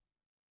Hart,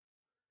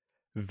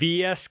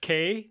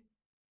 VSK,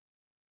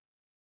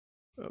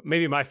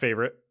 maybe my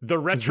favorite,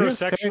 the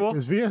Retrosexual.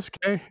 Is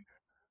VSK?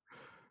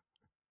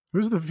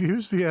 Who's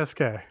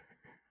VSK?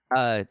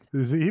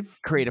 Is he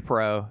Create a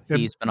Pro?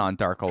 He's been on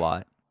Dark a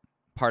lot.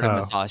 Part of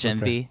Massage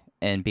Envy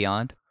and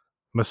beyond.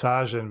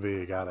 Massage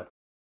Envy, got it.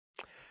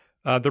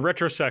 The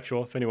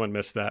Retrosexual, if anyone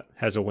missed that,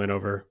 has a win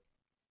over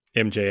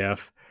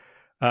MJF.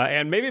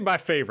 And maybe my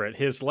favorite,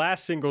 his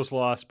last singles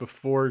loss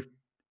before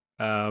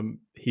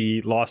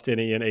he lost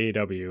any in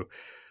AEW,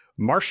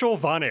 Marshall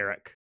Von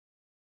Erich.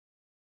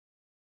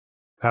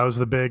 That was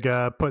the big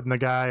putting the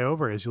guy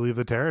over as you leave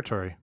the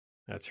territory.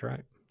 That's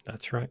right.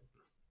 That's right.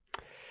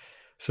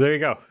 So there you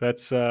go.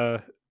 That's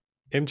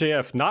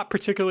MJF, not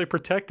particularly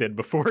protected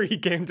before he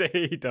came to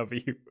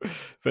AEW,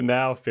 but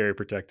now very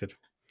protected.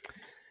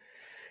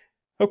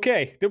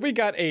 Okay, then we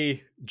got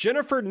a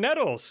Jennifer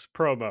Nettles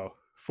promo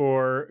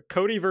for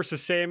Cody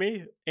versus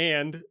Sammy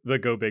and the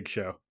Go Big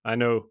Show. I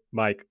know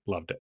Mike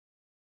loved it.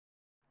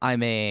 I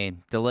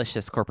mean,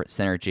 delicious corporate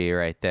synergy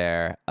right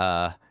there.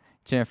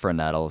 Jennifer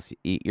Nettles,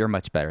 you're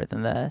much better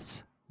than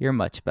this. You're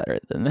much better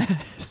than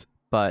this.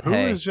 But Who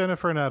hey, is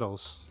Jennifer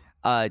Nettles?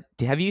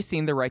 have you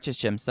seen The Righteous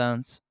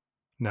Gemstones?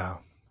 No.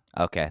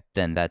 Okay,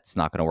 then that's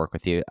not going to work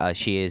with you.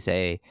 She is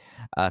a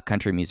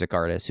country music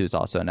artist who's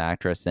also an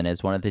actress and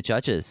is one of the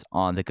judges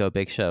on the Go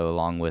Big Show,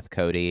 along with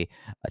Cody,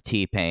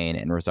 T-Pain,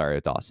 and Rosario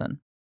Dawson.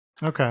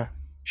 Okay.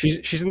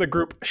 She's in the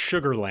group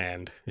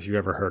Sugarland, if you've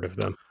ever heard of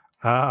them.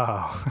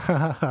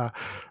 Oh,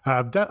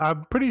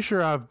 I'm pretty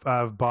sure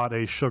I've bought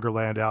a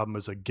Sugarland album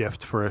as a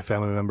gift for a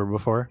family member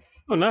before.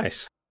 Oh,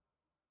 nice.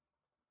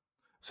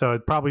 So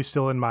it's probably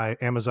still in my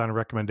Amazon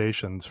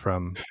recommendations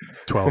from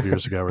 12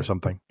 years ago or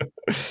something.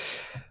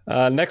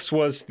 Next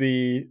was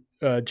the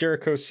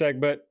Jericho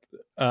segment.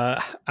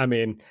 I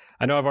mean,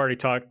 I know I've already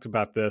talked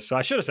about this, so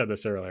I should have said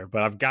this earlier,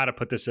 but I've got to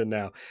put this in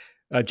now.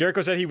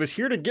 Jericho said he was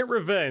here to get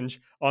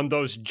revenge on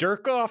those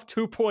jerk-off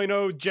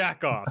 2.0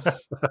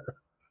 jack-offs.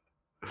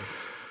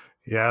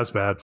 Yeah, that's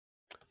bad.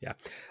 Yeah.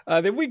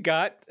 Then we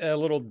got a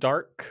little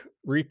Dark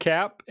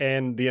recap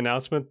and the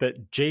announcement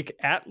that Jake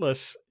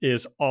Atlas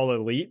is All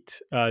Elite.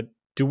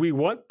 Do we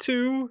want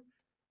to?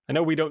 I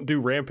know we don't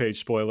do Rampage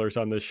spoilers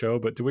on this show,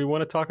 but do we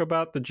want to talk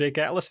about the Jake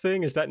Atlas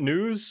thing? Is that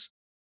news?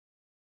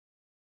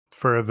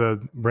 For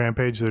the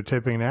Rampage they're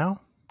taping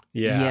now?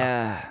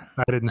 Yeah.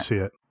 I didn't see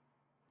it.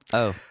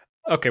 Oh.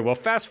 Okay, well,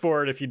 fast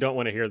forward if you don't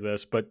want to hear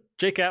this, but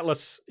Jake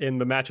Atlas in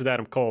the match with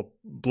Adam Cole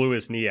blew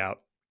his knee out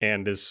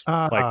and is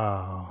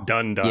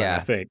done, Yeah. I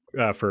think,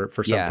 for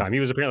some time. He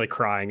was apparently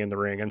crying in the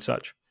ring and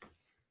such.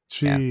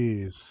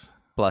 Jeez.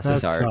 Bless that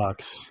his heart.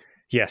 Sucks.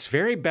 Yes,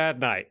 very bad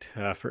night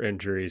for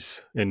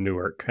injuries in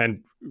Newark.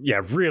 And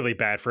yeah, really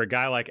bad for a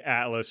guy like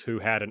Atlas who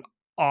had an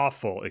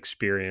awful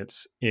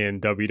experience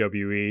in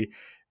WWE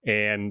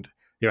and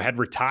had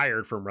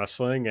retired from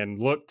wrestling and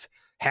looked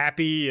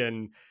happy,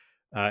 and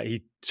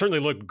he certainly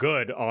looked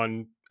good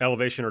on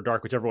Elevation or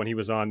Dark, whichever one he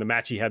was on. The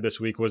match he had this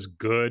week was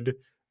good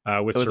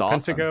with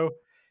Serpentico. Awesome.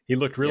 He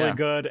looked really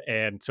good,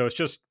 and so it's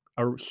just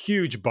a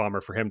huge bummer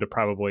for him to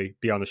probably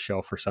be on the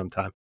shelf for some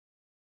time.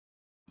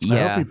 I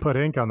hope he put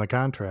ink on the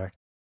contract.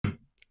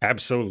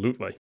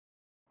 Absolutely.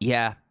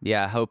 Yeah.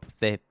 I hope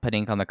they put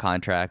ink on the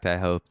contract. I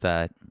hope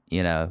that,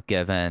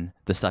 given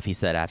the stuff he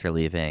said after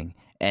leaving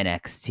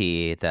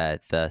NXT,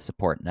 that the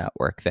support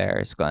network there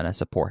is going to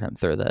support him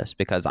through this,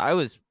 because I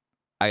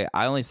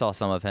only saw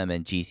some of him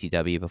in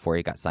GCW before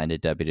he got signed to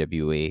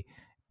WWE,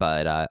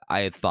 but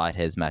I thought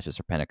his match with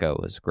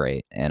Serpentico was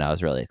great, and I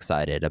was really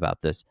excited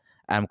about this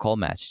Adam Cole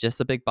match. Just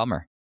a big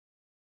bummer.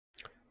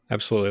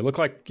 Absolutely. It looked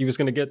like he was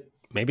going to get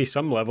maybe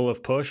some level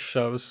of push.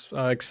 So it was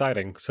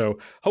exciting. So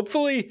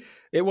hopefully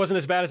it wasn't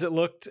as bad as it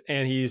looked,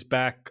 and he's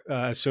back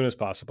as soon as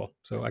possible.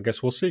 So I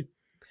guess we'll see.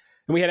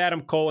 And we had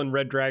Adam Cole and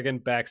Red Dragon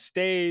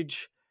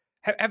backstage.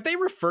 Have they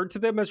referred to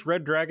them as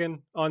Red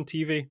Dragon on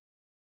TV?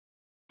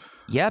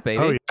 Yeah,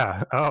 baby. Oh,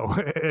 yeah. Oh.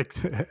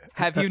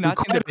 Have you not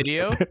seen the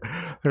video?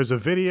 There's a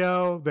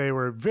video. They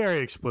were very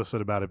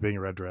explicit about it being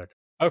Red Dragon.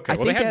 Okay,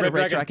 well, they had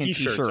Red Dragon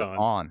t-shirts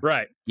on.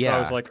 Right. Yeah. So I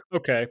was like,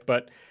 okay,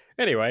 but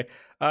anyway,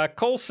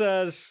 Cole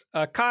says,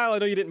 Kyle, I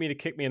know you didn't mean to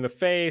kick me in the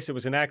face. It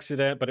was an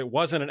accident, but it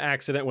wasn't an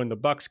accident when the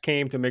Bucks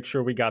came to make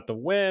sure we got the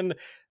win.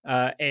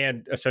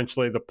 And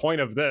essentially the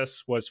point of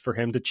this was for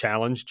him to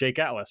challenge Jake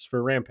Atlas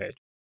for Rampage.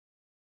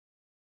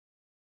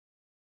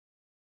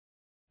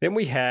 Then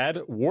we had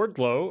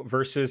Wardlow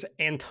versus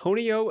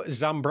Antonio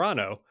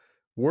Zambrano.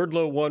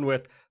 Wardlow won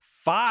with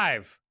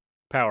 5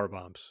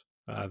 powerbombs.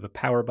 The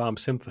Powerbomb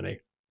Symphony,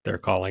 they're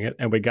calling it.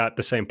 And we got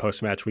the same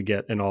post-match we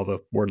get in all the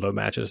Wardlow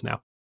matches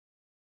now.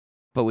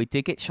 But we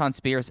did get Sean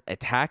Spears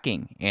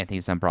attacking Anthony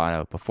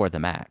Zambrano before the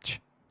match.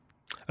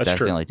 That's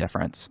true. The only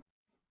difference.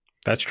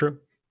 That's true.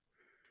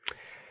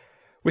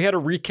 We had a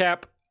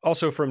recap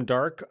also from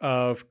Dark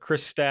of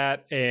Chris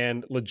Stat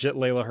and legit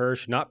Layla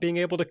Hirsch not being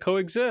able to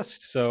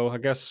coexist. So I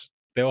guess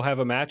they'll have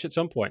a match at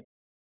some point.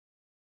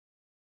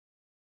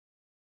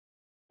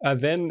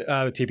 Then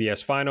the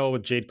TBS final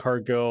with Jade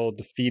Cargill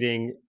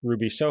defeating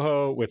Ruby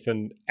Soho with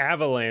an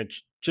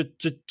avalanche.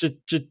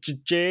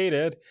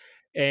 Jaded.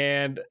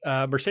 And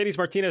Mercedes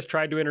Martinez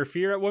tried to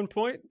interfere at one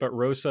point, but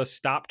Rosa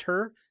stopped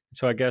her.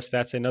 So I guess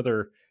that's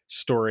another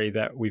story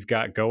that we've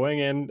got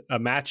going, and a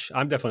match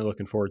I'm definitely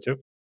looking forward to.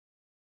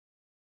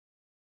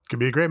 Could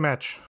be a great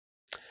match.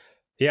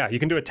 Yeah, you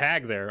can do a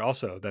tag there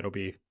also. That'll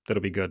be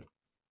good.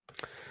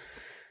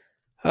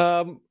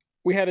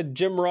 We had a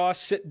Jim Ross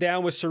sit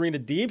down with Serena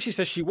Deeb. She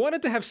says she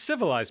wanted to have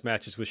civilized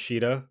matches with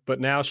Shida, but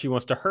now she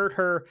wants to hurt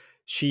her.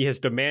 She has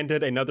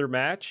demanded another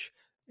match,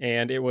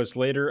 and it was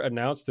later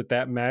announced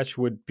that match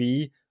would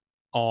be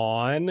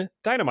on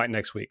Dynamite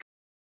next week.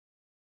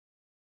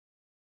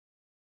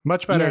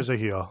 Much better as a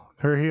heel.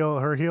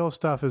 Her heel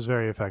stuff is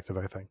very effective,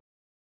 I think.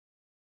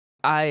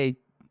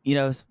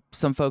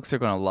 Some folks are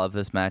going to love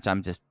this match.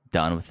 I'm just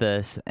done with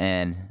this,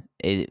 and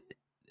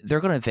they're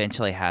going to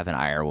eventually have an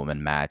Iron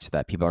Woman match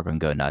that people are going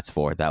to go nuts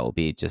for. That will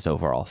be just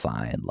overall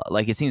fine.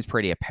 Like, it seems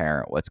pretty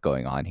apparent what's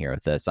going on here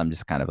with this. I'm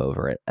just kind of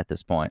over it at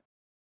this point.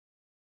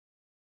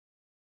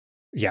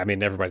 Yeah, I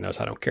mean, everybody knows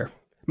I don't care.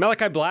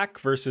 Malachi Black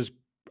versus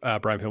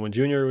Brian Pillman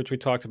Jr., which we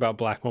talked about.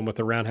 Black won with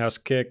a roundhouse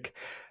kick.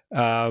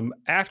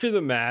 After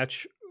the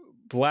match,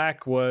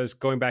 Black was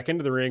going back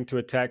into the ring to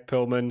attack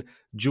Pillman.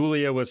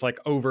 Julia was like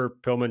over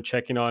Pillman,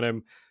 checking on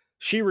him.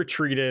 She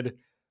retreated.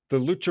 The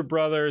Lucha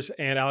Brothers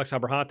and Alex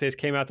Abrahantes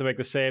came out to make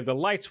the save. The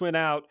lights went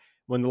out.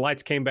 When the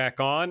lights came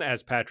back on,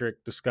 as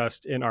Patrick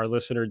discussed in our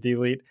listener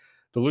delete,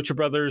 the Lucha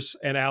Brothers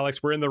and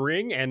Alex were in the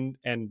ring,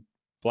 and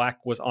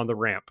Black was on the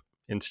ramp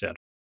instead.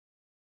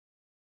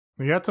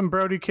 We got some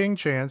Brody King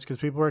chants because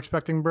people were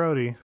expecting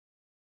Brody.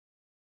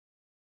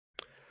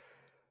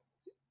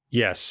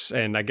 Yes,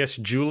 and I guess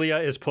Julia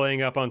is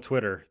playing up on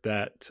Twitter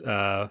that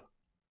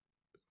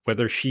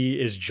whether she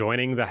is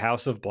joining the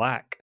House of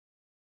Black.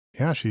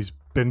 Yeah, she's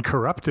been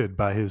corrupted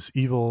by his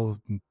evil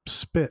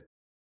spit.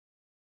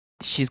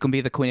 She's going to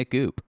be the Queen of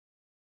Goop.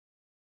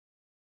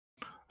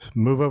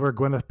 Move over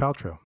Gwyneth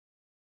Paltrow.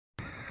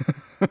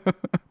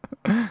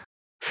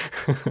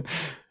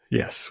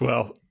 Yes,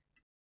 well,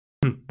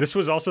 this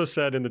was also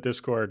said in the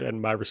Discord,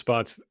 and my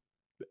response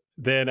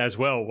then as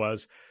well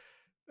was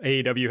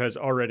AEW has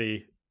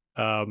already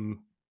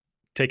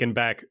taken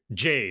back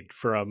Jade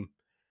from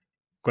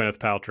Gwyneth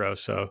Paltrow,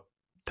 so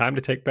time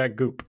to take back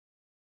Goop.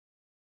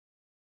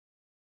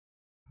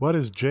 What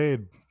is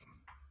Jade?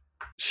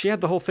 She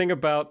had the whole thing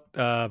about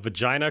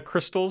vagina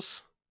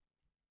crystals.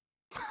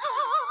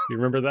 You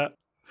remember that?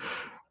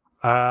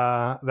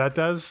 That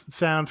does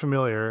sound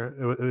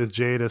familiar. Is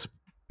Jade a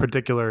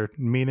particular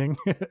meaning?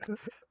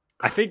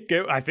 I think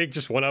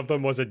just one of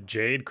them was a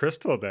jade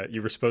crystal that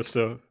you were supposed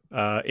to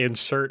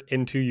insert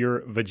into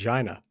your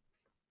vagina.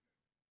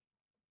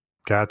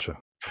 Gotcha.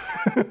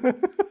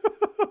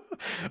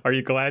 Are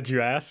you glad you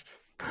asked?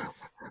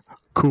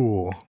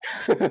 Cool.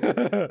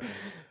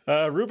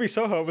 Ruby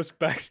Soho was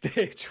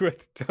backstage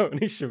with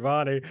Tony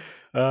Schiavone.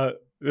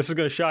 This is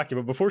going to shock you,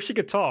 but before she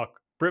could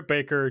talk, Britt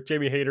Baker,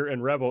 Jamie Hayter,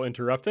 and Rebel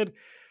interrupted.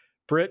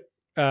 Britt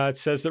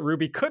says that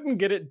Ruby couldn't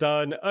get it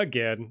done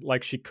again,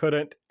 like she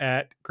couldn't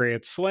at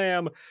Grand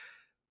Slam.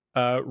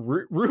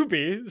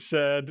 Ruby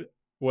said,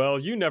 well,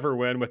 you never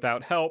win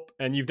without help,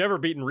 and you've never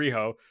beaten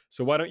Riho,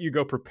 so why don't you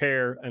go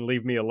prepare and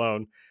leave me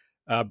alone?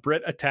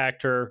 Britt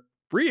attacked her.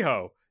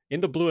 Riho, in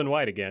the blue and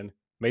white again,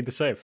 made the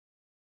save.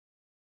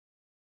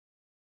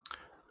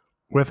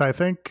 With, I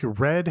think,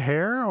 red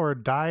hair or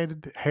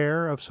dyed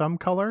hair of some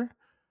color,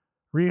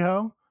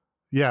 Riho.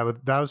 Yeah,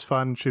 but that was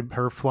fun.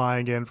 Her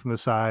flying in from the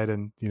side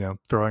and,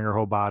 throwing her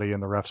whole body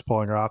and the refs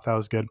pulling her off. That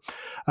was good.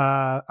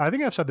 I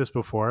think I've said this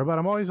before, but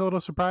I'm always a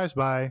little surprised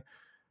by,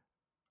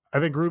 I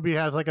think Ruby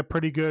has like a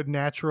pretty good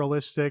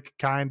naturalistic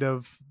kind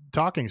of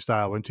talking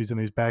style when she's in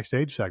these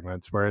backstage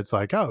segments where it's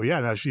like, oh yeah,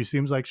 no, she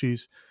seems like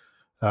she's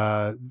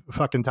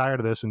fucking tired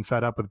of this and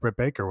fed up with Britt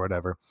Baker or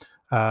whatever.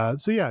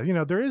 So yeah,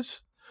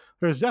 there's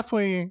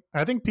definitely,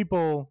 I think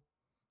people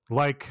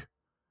like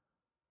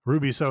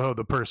Ruby Soho,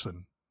 the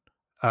person.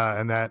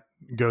 And that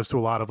goes to a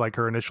lot of like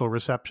her initial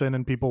reception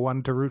and people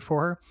wanted to root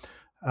for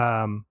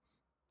her.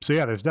 So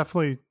yeah, there's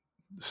definitely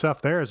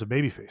stuff there as a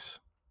babyface.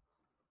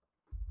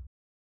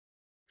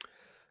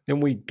 Then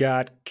we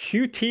got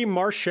QT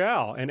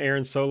Marshall and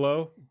Aaron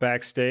Solo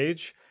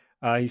backstage.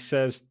 He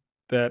says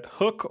that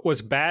Hook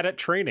was bad at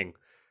training.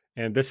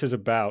 And this is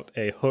about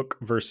a Hook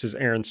versus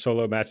Aaron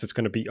Solo match that's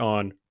going to be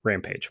on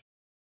Rampage.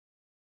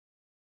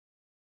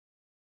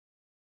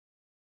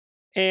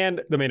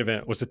 And the main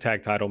event was the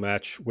tag title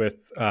match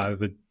with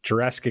the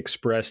Jurassic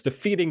Express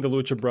defeating the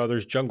Lucha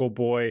Brothers. Jungle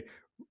Boy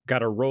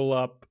got a roll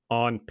up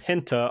on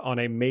Penta on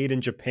a Made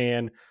in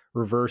Japan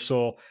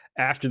reversal.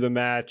 After the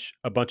match,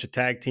 a bunch of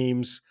tag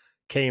teams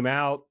came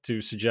out to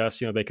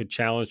suggest, they could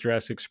challenge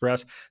Jurassic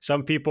Express.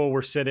 Some people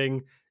were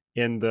sitting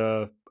in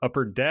the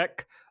upper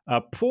deck.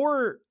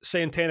 Poor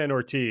Santana and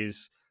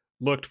Ortiz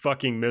looked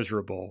fucking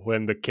miserable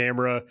when the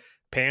camera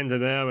panned to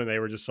them and they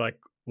were just like,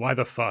 why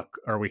the fuck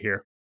are we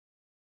here?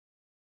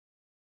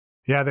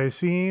 Yeah, they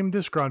seem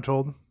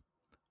disgruntled.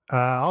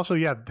 Also,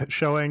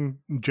 showing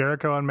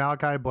Jericho and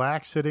Malachi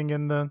Black sitting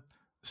in the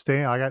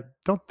stand. I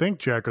don't think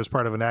Jericho's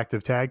part of an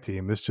active tag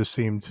team. This just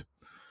seemed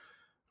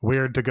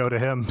weird to go to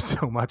him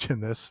so much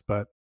in this,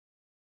 but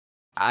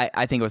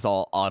I think it was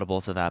all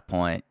audibles at that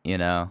point,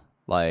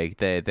 like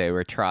they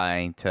were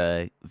trying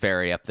to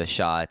vary up the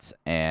shots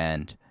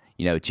and,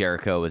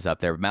 Jericho was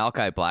up there.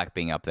 Malachi Black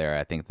being up there,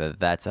 I think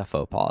that's a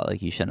faux pas.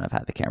 Like, you shouldn't have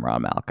had the camera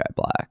on Malachi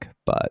Black,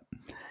 but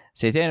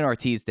Santana and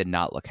Ortiz did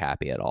not look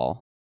happy at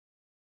all.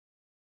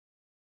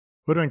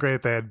 Would have been great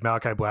if they had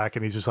Malachi Black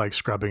and he's just like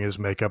scrubbing his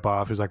makeup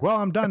off. He's like, well,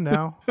 I'm done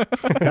now.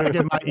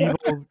 Gotta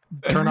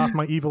turn off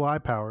my evil eye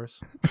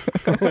powers.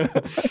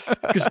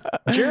 Because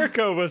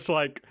Jericho was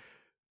like,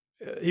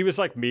 he was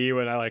like me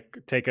when I like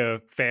take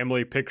a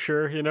family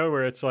picture,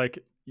 where it's like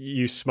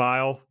you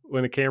smile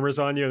when the camera's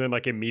on you and then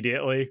like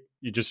immediately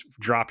you just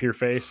drop your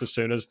face as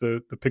soon as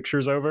the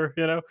picture's over,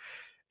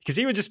 because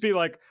he would just be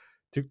like,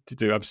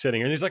 I'm sitting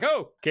here and he's like,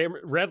 oh,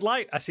 camera, red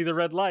light. I see the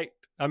red light.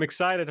 I'm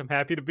excited. I'm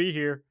happy to be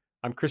here.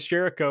 I'm Chris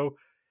Jericho.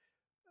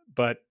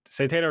 But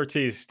Santana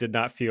Ortiz did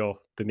not feel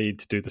the need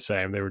to do the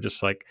same. They were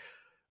just like,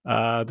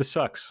 this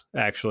sucks,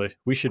 actually.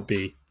 We should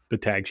be the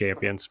tag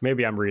champions.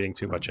 Maybe I'm reading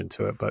too much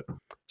into it, but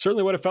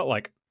certainly what it felt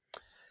like.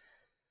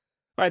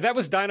 All right, that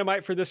was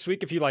Dynamite for this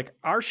week. If you like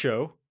our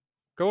show,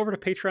 go over to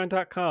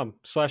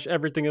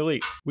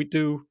patreon.com/everythingelite. We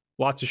do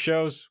lots of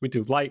shows. We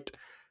do Light,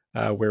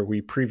 where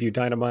we preview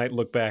Dynamite,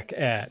 look back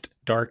at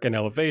Dark and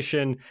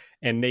Elevation,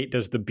 and Nate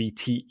does the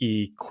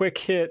BTE quick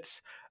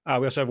hits. We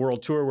also have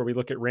World Tour, where we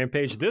look at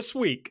Rampage. This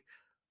week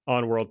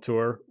on World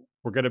Tour,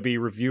 we're going to be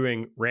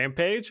reviewing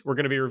Rampage. We're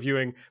going to be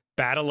reviewing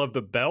Battle of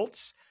the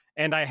Belts.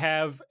 And I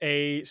have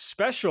a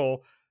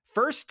special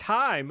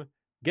first-time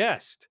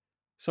guest,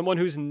 someone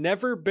who's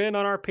never been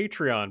on our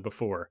Patreon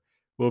before,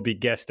 will be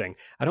guesting.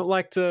 I don't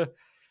like to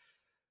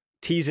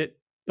tease it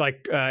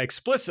like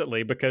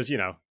explicitly because,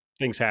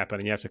 things happen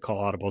and you have to call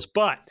audibles.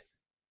 But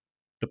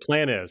the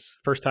plan is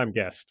first-time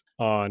guest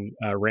on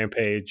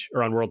Rampage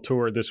or on World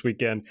Tour this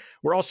weekend.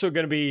 We're also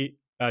going to be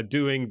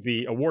doing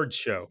the awards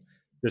show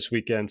this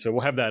weekend. So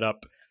we'll have that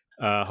up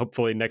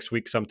hopefully next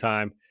week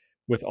sometime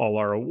with all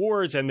our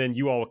awards. And then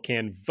you all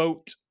can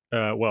vote.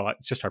 Well,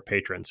 it's just our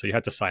patrons. So you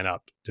have to sign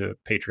up to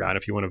Patreon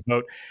if you want to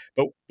vote.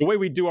 But the way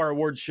we do our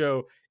awards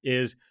show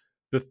is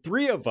the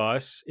three of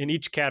us in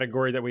each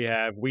category that we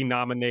have, we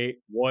nominate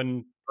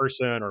one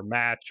person or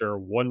match or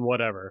one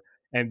whatever.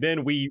 And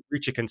then we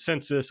reach a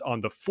consensus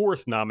on the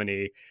fourth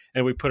nominee,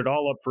 and we put it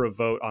all up for a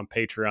vote on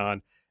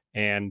Patreon.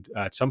 And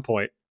at some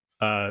point,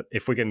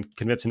 if we can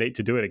convince Nate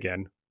to do it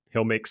again,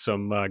 he'll make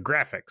some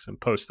graphics and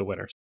post the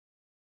winners.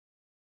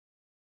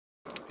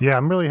 Yeah,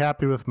 I'm really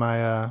happy with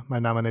my my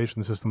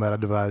nomination system that I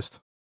devised.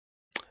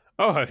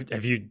 Oh,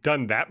 have you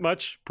done that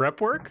much prep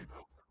work?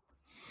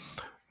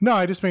 No,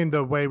 I just mean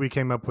the way we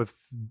came up with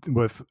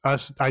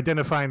us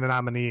identifying the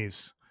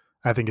nominees.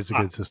 I think it's a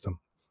good system.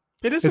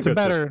 It's a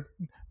good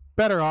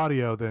better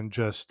audio than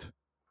just,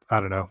 I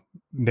don't know,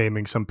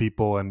 naming some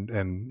people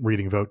and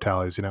reading vote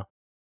tallies,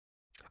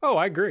 Oh,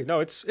 I agree.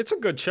 No, it's a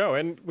good show,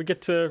 and we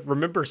get to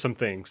remember some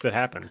things that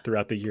happened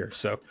throughout the year.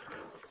 So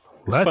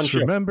let's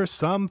remember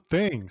some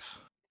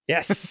things.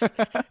 Yes.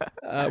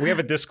 We have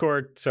a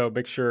Discord, so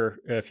make sure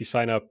if you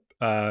sign up,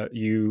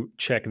 you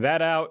check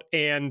that out.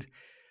 And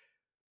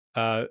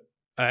a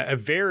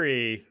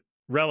very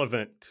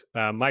relevant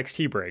Mike's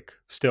Tea Break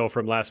still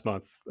from last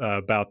month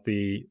about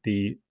the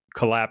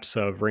collapse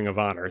of Ring of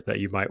Honor that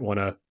you might want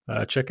to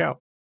check out.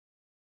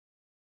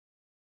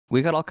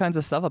 We got all kinds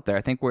of stuff up there.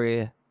 I think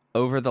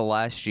over the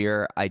last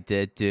year, I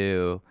did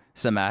do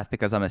some math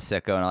because I'm a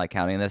sicko and I like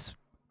counting this.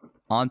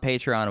 On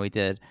Patreon, we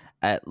did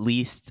at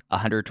least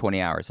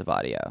 120 hours of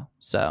audio.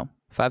 So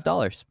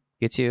 $5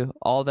 gets you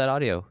all that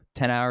audio,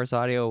 10 hours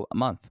audio a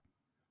month.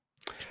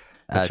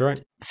 That's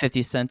right.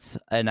 50 cents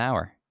an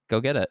hour.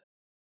 Go get it.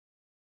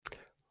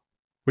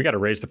 We got to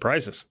raise the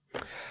prices.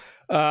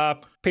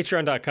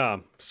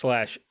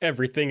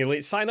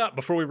 Patreon.com/everythingelite. Sign up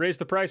before we raise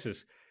the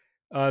prices.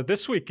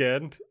 This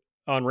weekend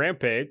on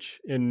Rampage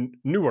in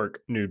Newark,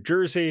 New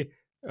Jersey,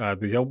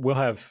 we'll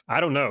have, I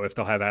don't know if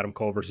they'll have Adam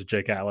Cole versus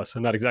Jake Atlas.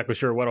 I'm not exactly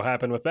sure what will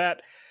happen with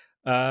that.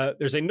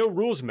 There's a no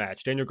rules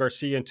match. Daniel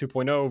Garcia and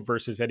 2.0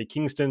 versus Eddie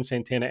Kingston,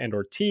 Santana and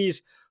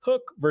Ortiz.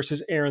 Hook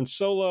versus Aaron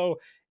Solo.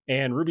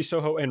 And Ruby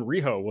Soho and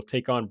Riho will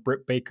take on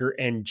Britt Baker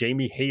and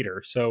Jamie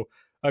Hayter. So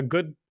a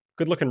good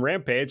looking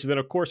Rampage. And then,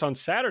 of course, on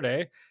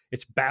Saturday,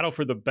 it's Battle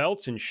for the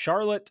Belts in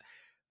Charlotte.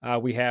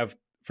 We have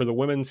for the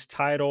women's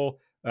title,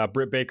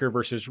 Britt Baker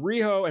versus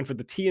Riho. And for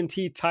the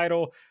TNT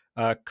title,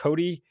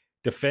 Cody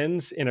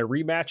defends in a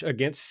rematch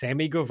against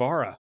Sammy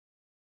Guevara.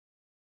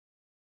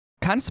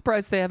 Kind of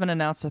surprised they haven't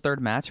announced a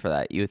third match for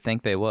that. You would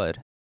think they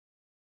would.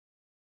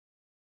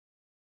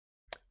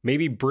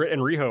 Maybe Britt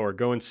and Riho are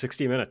going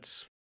 60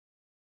 minutes.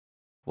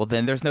 Well,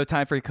 then there's no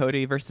time for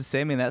Cody versus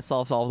Sammy, and that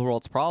solves all the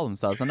world's problems,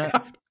 doesn't it? I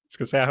was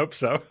going to say, I hope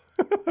so.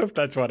 If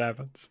that's what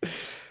happens.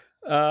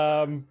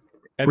 And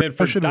then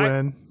for Who should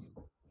win?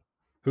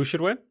 Who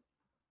should win?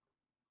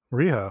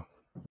 Riho.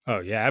 Oh,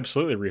 yeah,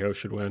 absolutely. Riho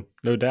should win.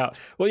 No doubt.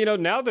 Well,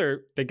 now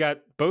they got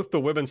both the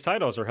women's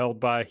titles are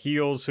held by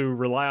heels who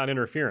rely on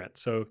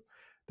interference. So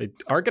they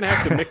are going to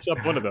have to mix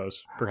up one of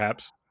those,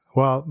 perhaps.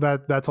 Well,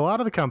 that's a lot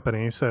of the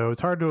company, so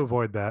it's hard to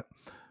avoid that.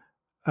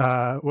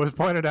 Was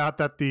pointed out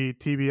that the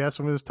TBS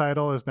women's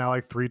title is now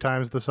like 3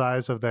 times the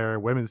size of their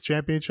women's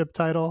championship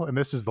title. And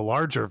this is the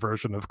larger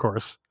version, of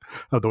course,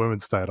 of the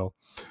women's title.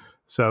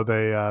 So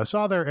they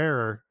saw their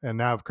error and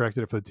now have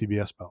corrected it for the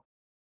TBS belt.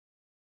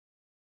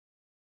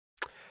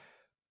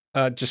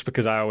 Just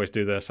because I always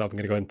do this, I'm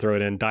going to go ahead and throw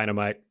it in.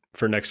 Dynamite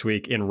for next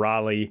week in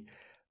Raleigh.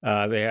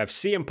 They have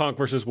CM Punk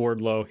versus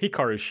Wardlow,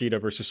 Hikaru Shida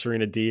versus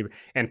Serena Deeb,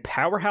 and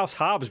Powerhouse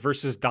Hobbs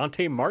versus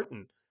Dante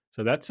Martin.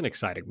 So that's an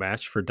exciting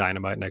match for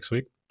Dynamite next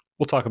week.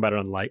 We'll talk about it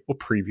on Light. We'll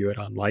preview it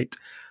on Light.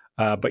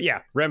 But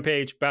yeah,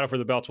 Rampage, Battle for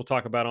the Belts, we'll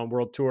talk about on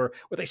World Tour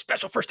with a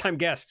special first-time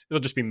guest. It'll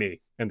just be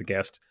me and the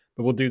guest,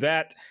 but we'll do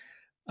that.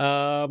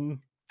 I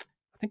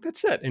think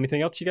that's it.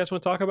 Anything else you guys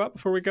want to talk about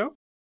before we go?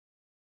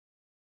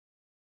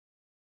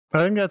 I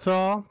think that's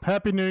all.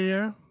 Happy New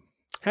Year.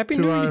 Happy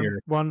to New our Year.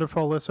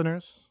 wonderful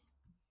listeners.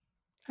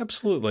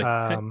 Absolutely.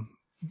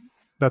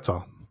 That's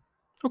all.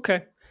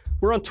 Okay.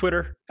 We're on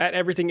Twitter at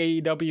Everything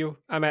AEW.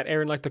 I'm at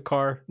Aaron Like the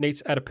Car.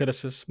 Nate's at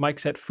Epitasis.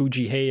 Mike's at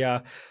Fuji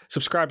Heya.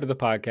 Subscribe to the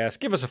podcast.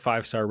 Give us a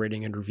 5-star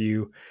rating and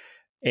review.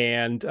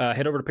 And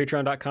head over to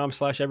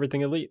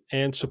patreon.com/everythingelite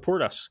and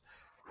support us.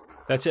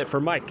 That's it for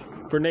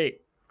Mike. For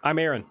Nate, I'm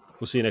Aaron.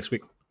 We'll see you next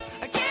week.